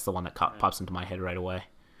 but that's the one that pops into my head right away.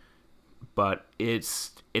 But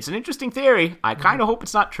it's an interesting theory. I kind of hope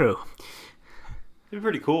it's not true. It'd be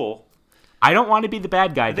pretty cool. I don't want to be the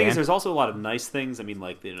bad guy. The thing is, there's also a lot of nice things. I mean,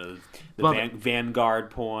 like the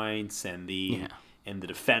Vanguard points and the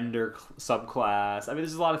Defender subclass. I mean,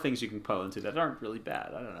 there's a lot of things you can put into that aren't really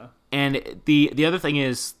bad. I don't know. And the other thing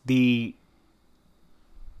is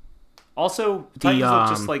also Titans look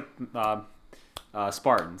just like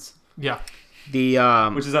Spartans. Yeah.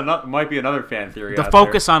 Which is might be another fan theory. The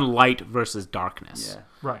focus on light versus darkness. Yeah.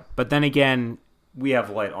 Right. But then again, we have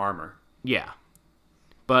light armor. Yeah.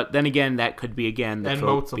 But then again, that could be the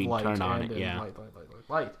trope being turned on it. Yeah.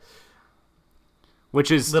 Light.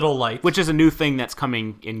 Which is little light. Which is a new thing that's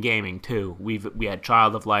coming in gaming too. We had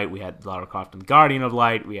Child of Light, we had Lara Croft and the Guardian of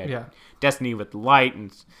Light, we had Destiny with the light,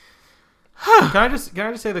 and can I just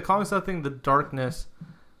say that calling something the darkness,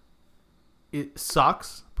 it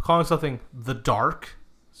sucks. Calling something the dark,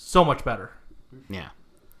 so much better. Yeah.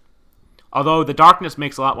 Although the darkness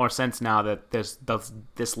makes a lot more sense now that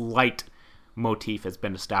this light motif has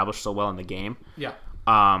been established so well in the game. Yeah.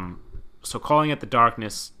 So calling it the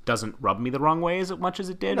darkness doesn't rub me the wrong way as much as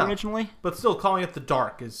it did originally. But still, calling it the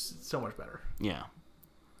dark is so much better. Yeah.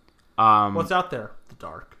 What's out there? The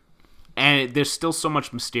dark. And there's still so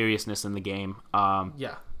much mysteriousness in the game.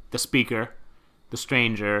 Yeah. The speaker, the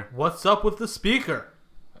stranger. What's up with the speaker?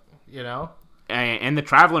 You know? And the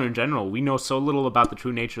Traveler in general. We know so little about the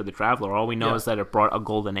true nature of the Traveler. All we know is that it brought a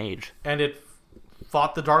golden age. And it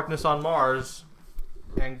fought the darkness on Mars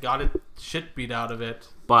and got it shit beat out of it.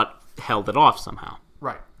 But held it off somehow.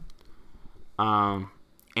 Right. And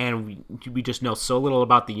we just know so little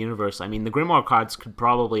about the universe. I mean, the Grimoire cards could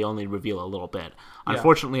probably only reveal a little bit. Yeah.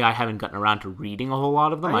 Unfortunately, I haven't gotten around to reading a whole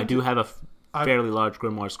lot of them. I do have a fairly large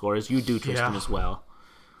Grimoire score, as you do, Tristan, as well.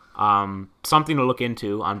 Something to look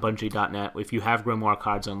into on Bungie.net. If you have Grimoire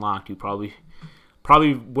cards unlocked, you probably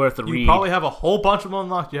worth a read. You probably have a whole bunch of them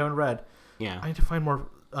unlocked you haven't read. Yeah. I need to find more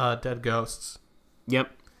dead ghosts.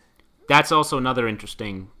 Yep. That's also another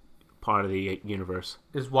interesting part of the universe.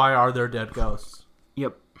 Is why are there dead ghosts?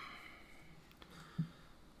 Yep.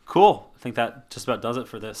 Cool. I think that just about does it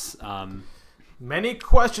for this. Many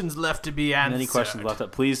questions left to be answered. Many questions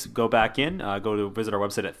left. Please go back in. Go to visit our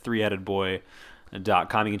website at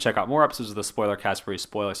threeheadedboy.com. You can check out more episodes of the Spoilercast where we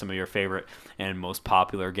spoil some of your favorite and most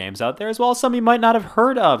popular games out there, as well as some you might not have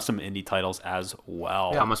heard of, some indie titles as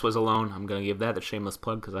well. Thomas Was Alone. I'm going to give that a shameless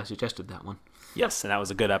plug because I suggested that one. Yes, and that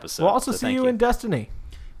was a good episode. We'll also see you in Destiny.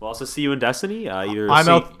 We'll also see you in Destiny.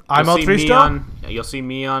 I'm Tristan. You'll see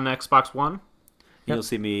me on Xbox One. You'll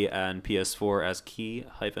see me on PS4 as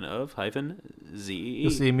Key-of-Z.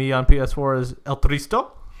 You'll see me on PS4 as El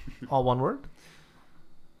Tristo, all one word.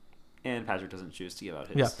 And Patrick doesn't choose to give out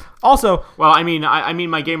his. Yeah. Also, well, I mean,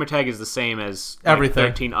 my gamer tag is the same as everything.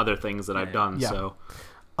 13 other things that I've done. Yeah. So,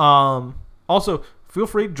 also feel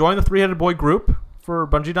free to join the Three-Headed Boy group for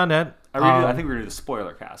Bungie.net. I think we're gonna do the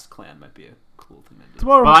Spoilercast clan. Might be a cool thing to do.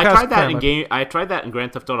 Well, I tried that in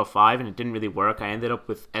Grand Theft Auto 5, and it didn't really work. I ended up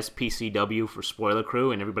with SPCW for Spoiler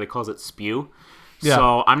Crew, and everybody calls it Spew. Yeah.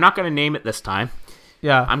 So I'm not gonna name it this time.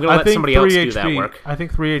 Yeah, I'm gonna let somebody else do that work. I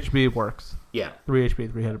think 3HB works. Yeah,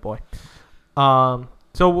 3HB, Three-Headed Boy. So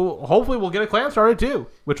hopefully we'll get a clan started too,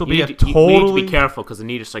 which will be you need to be careful because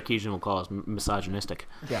Anita Sarkeesian will call us misogynistic.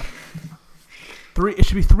 Yeah. It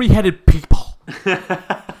should be three-headed people.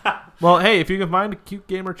 Well, hey, if you can find a cute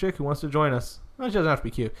gamer chick who wants to join us, well, she doesn't have to be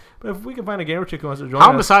cute, but if we can find a gamer chick who wants to join us.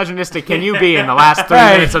 How misogynistic can you be in the last 3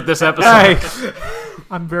 minutes of this episode? Hey,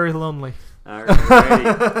 I'm very lonely.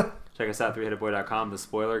 Alrighty. Check us out, threeheadedboy.com, the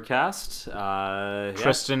Spoilercast.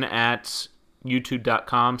 Tristan at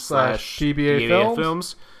youtube.com/TBA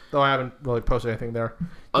Films. Though I haven't really posted anything there.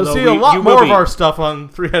 Although You'll see a lot more of our stuff on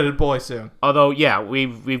Three-Headed Boy soon. Although, yeah,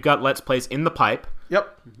 we've got Let's Plays in the pipe.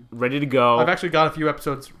 Yep. Ready to go. I've actually got a few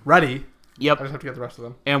episodes ready. Yep. I just have to get the rest of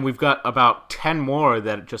them. And we've got about 10 more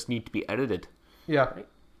that just need to be edited. Yeah.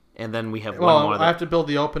 And then we have one more. I have to build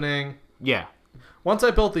the opening. Yeah. Once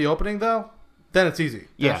I build the opening, though, then it's easy.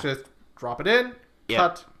 Yeah. Just drop it in,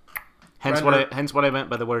 cut. Hence what I meant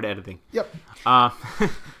by the word editing. Yep. Yeah,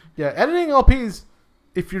 editing LPs,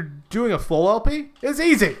 if you're doing a full LP, is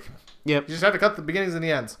easy. Yep. You just have to cut the beginnings and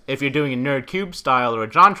the ends. If you're doing a Nerd Cube style or a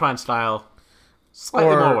JonTron style,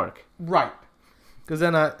 slightly more work. Right. Because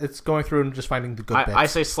then it's going through and just finding the good bits. I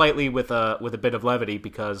say slightly with a bit of levity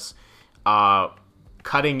because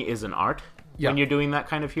cutting is an art when you're doing that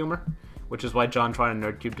kind of humor, which is why JonTron and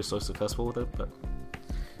Nerd Cube are so successful with it. But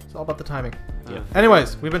it's all about the timing. Yeah.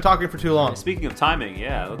 Anyways, we've been talking for too long. Speaking of timing,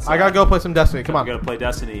 I gotta go play some Destiny. Come on. We gotta play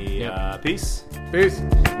Destiny. Yep. Peace. Peace.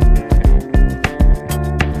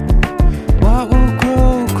 What will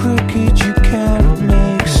grow crooked you can't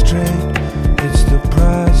make straight. It's the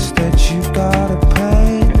price that you gotta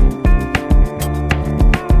pay.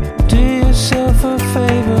 Do yourself a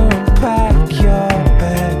favor and pack your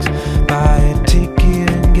bags. Buy a ticket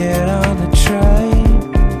and get on the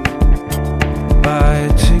train. Buy a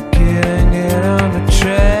ticket and get on the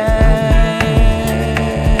train.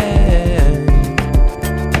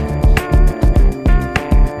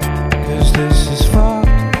 'Cause this is fucked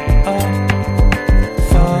up.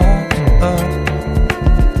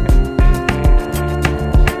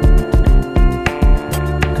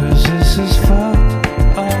 This is fucked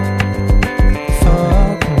up,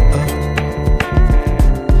 fucked up.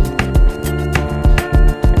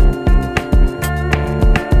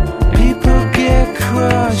 People get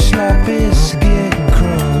crushed like biscuit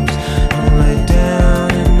crumbs and lay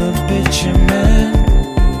down in the bitumen.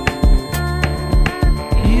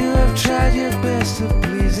 You have tried your best to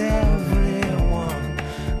please everyone.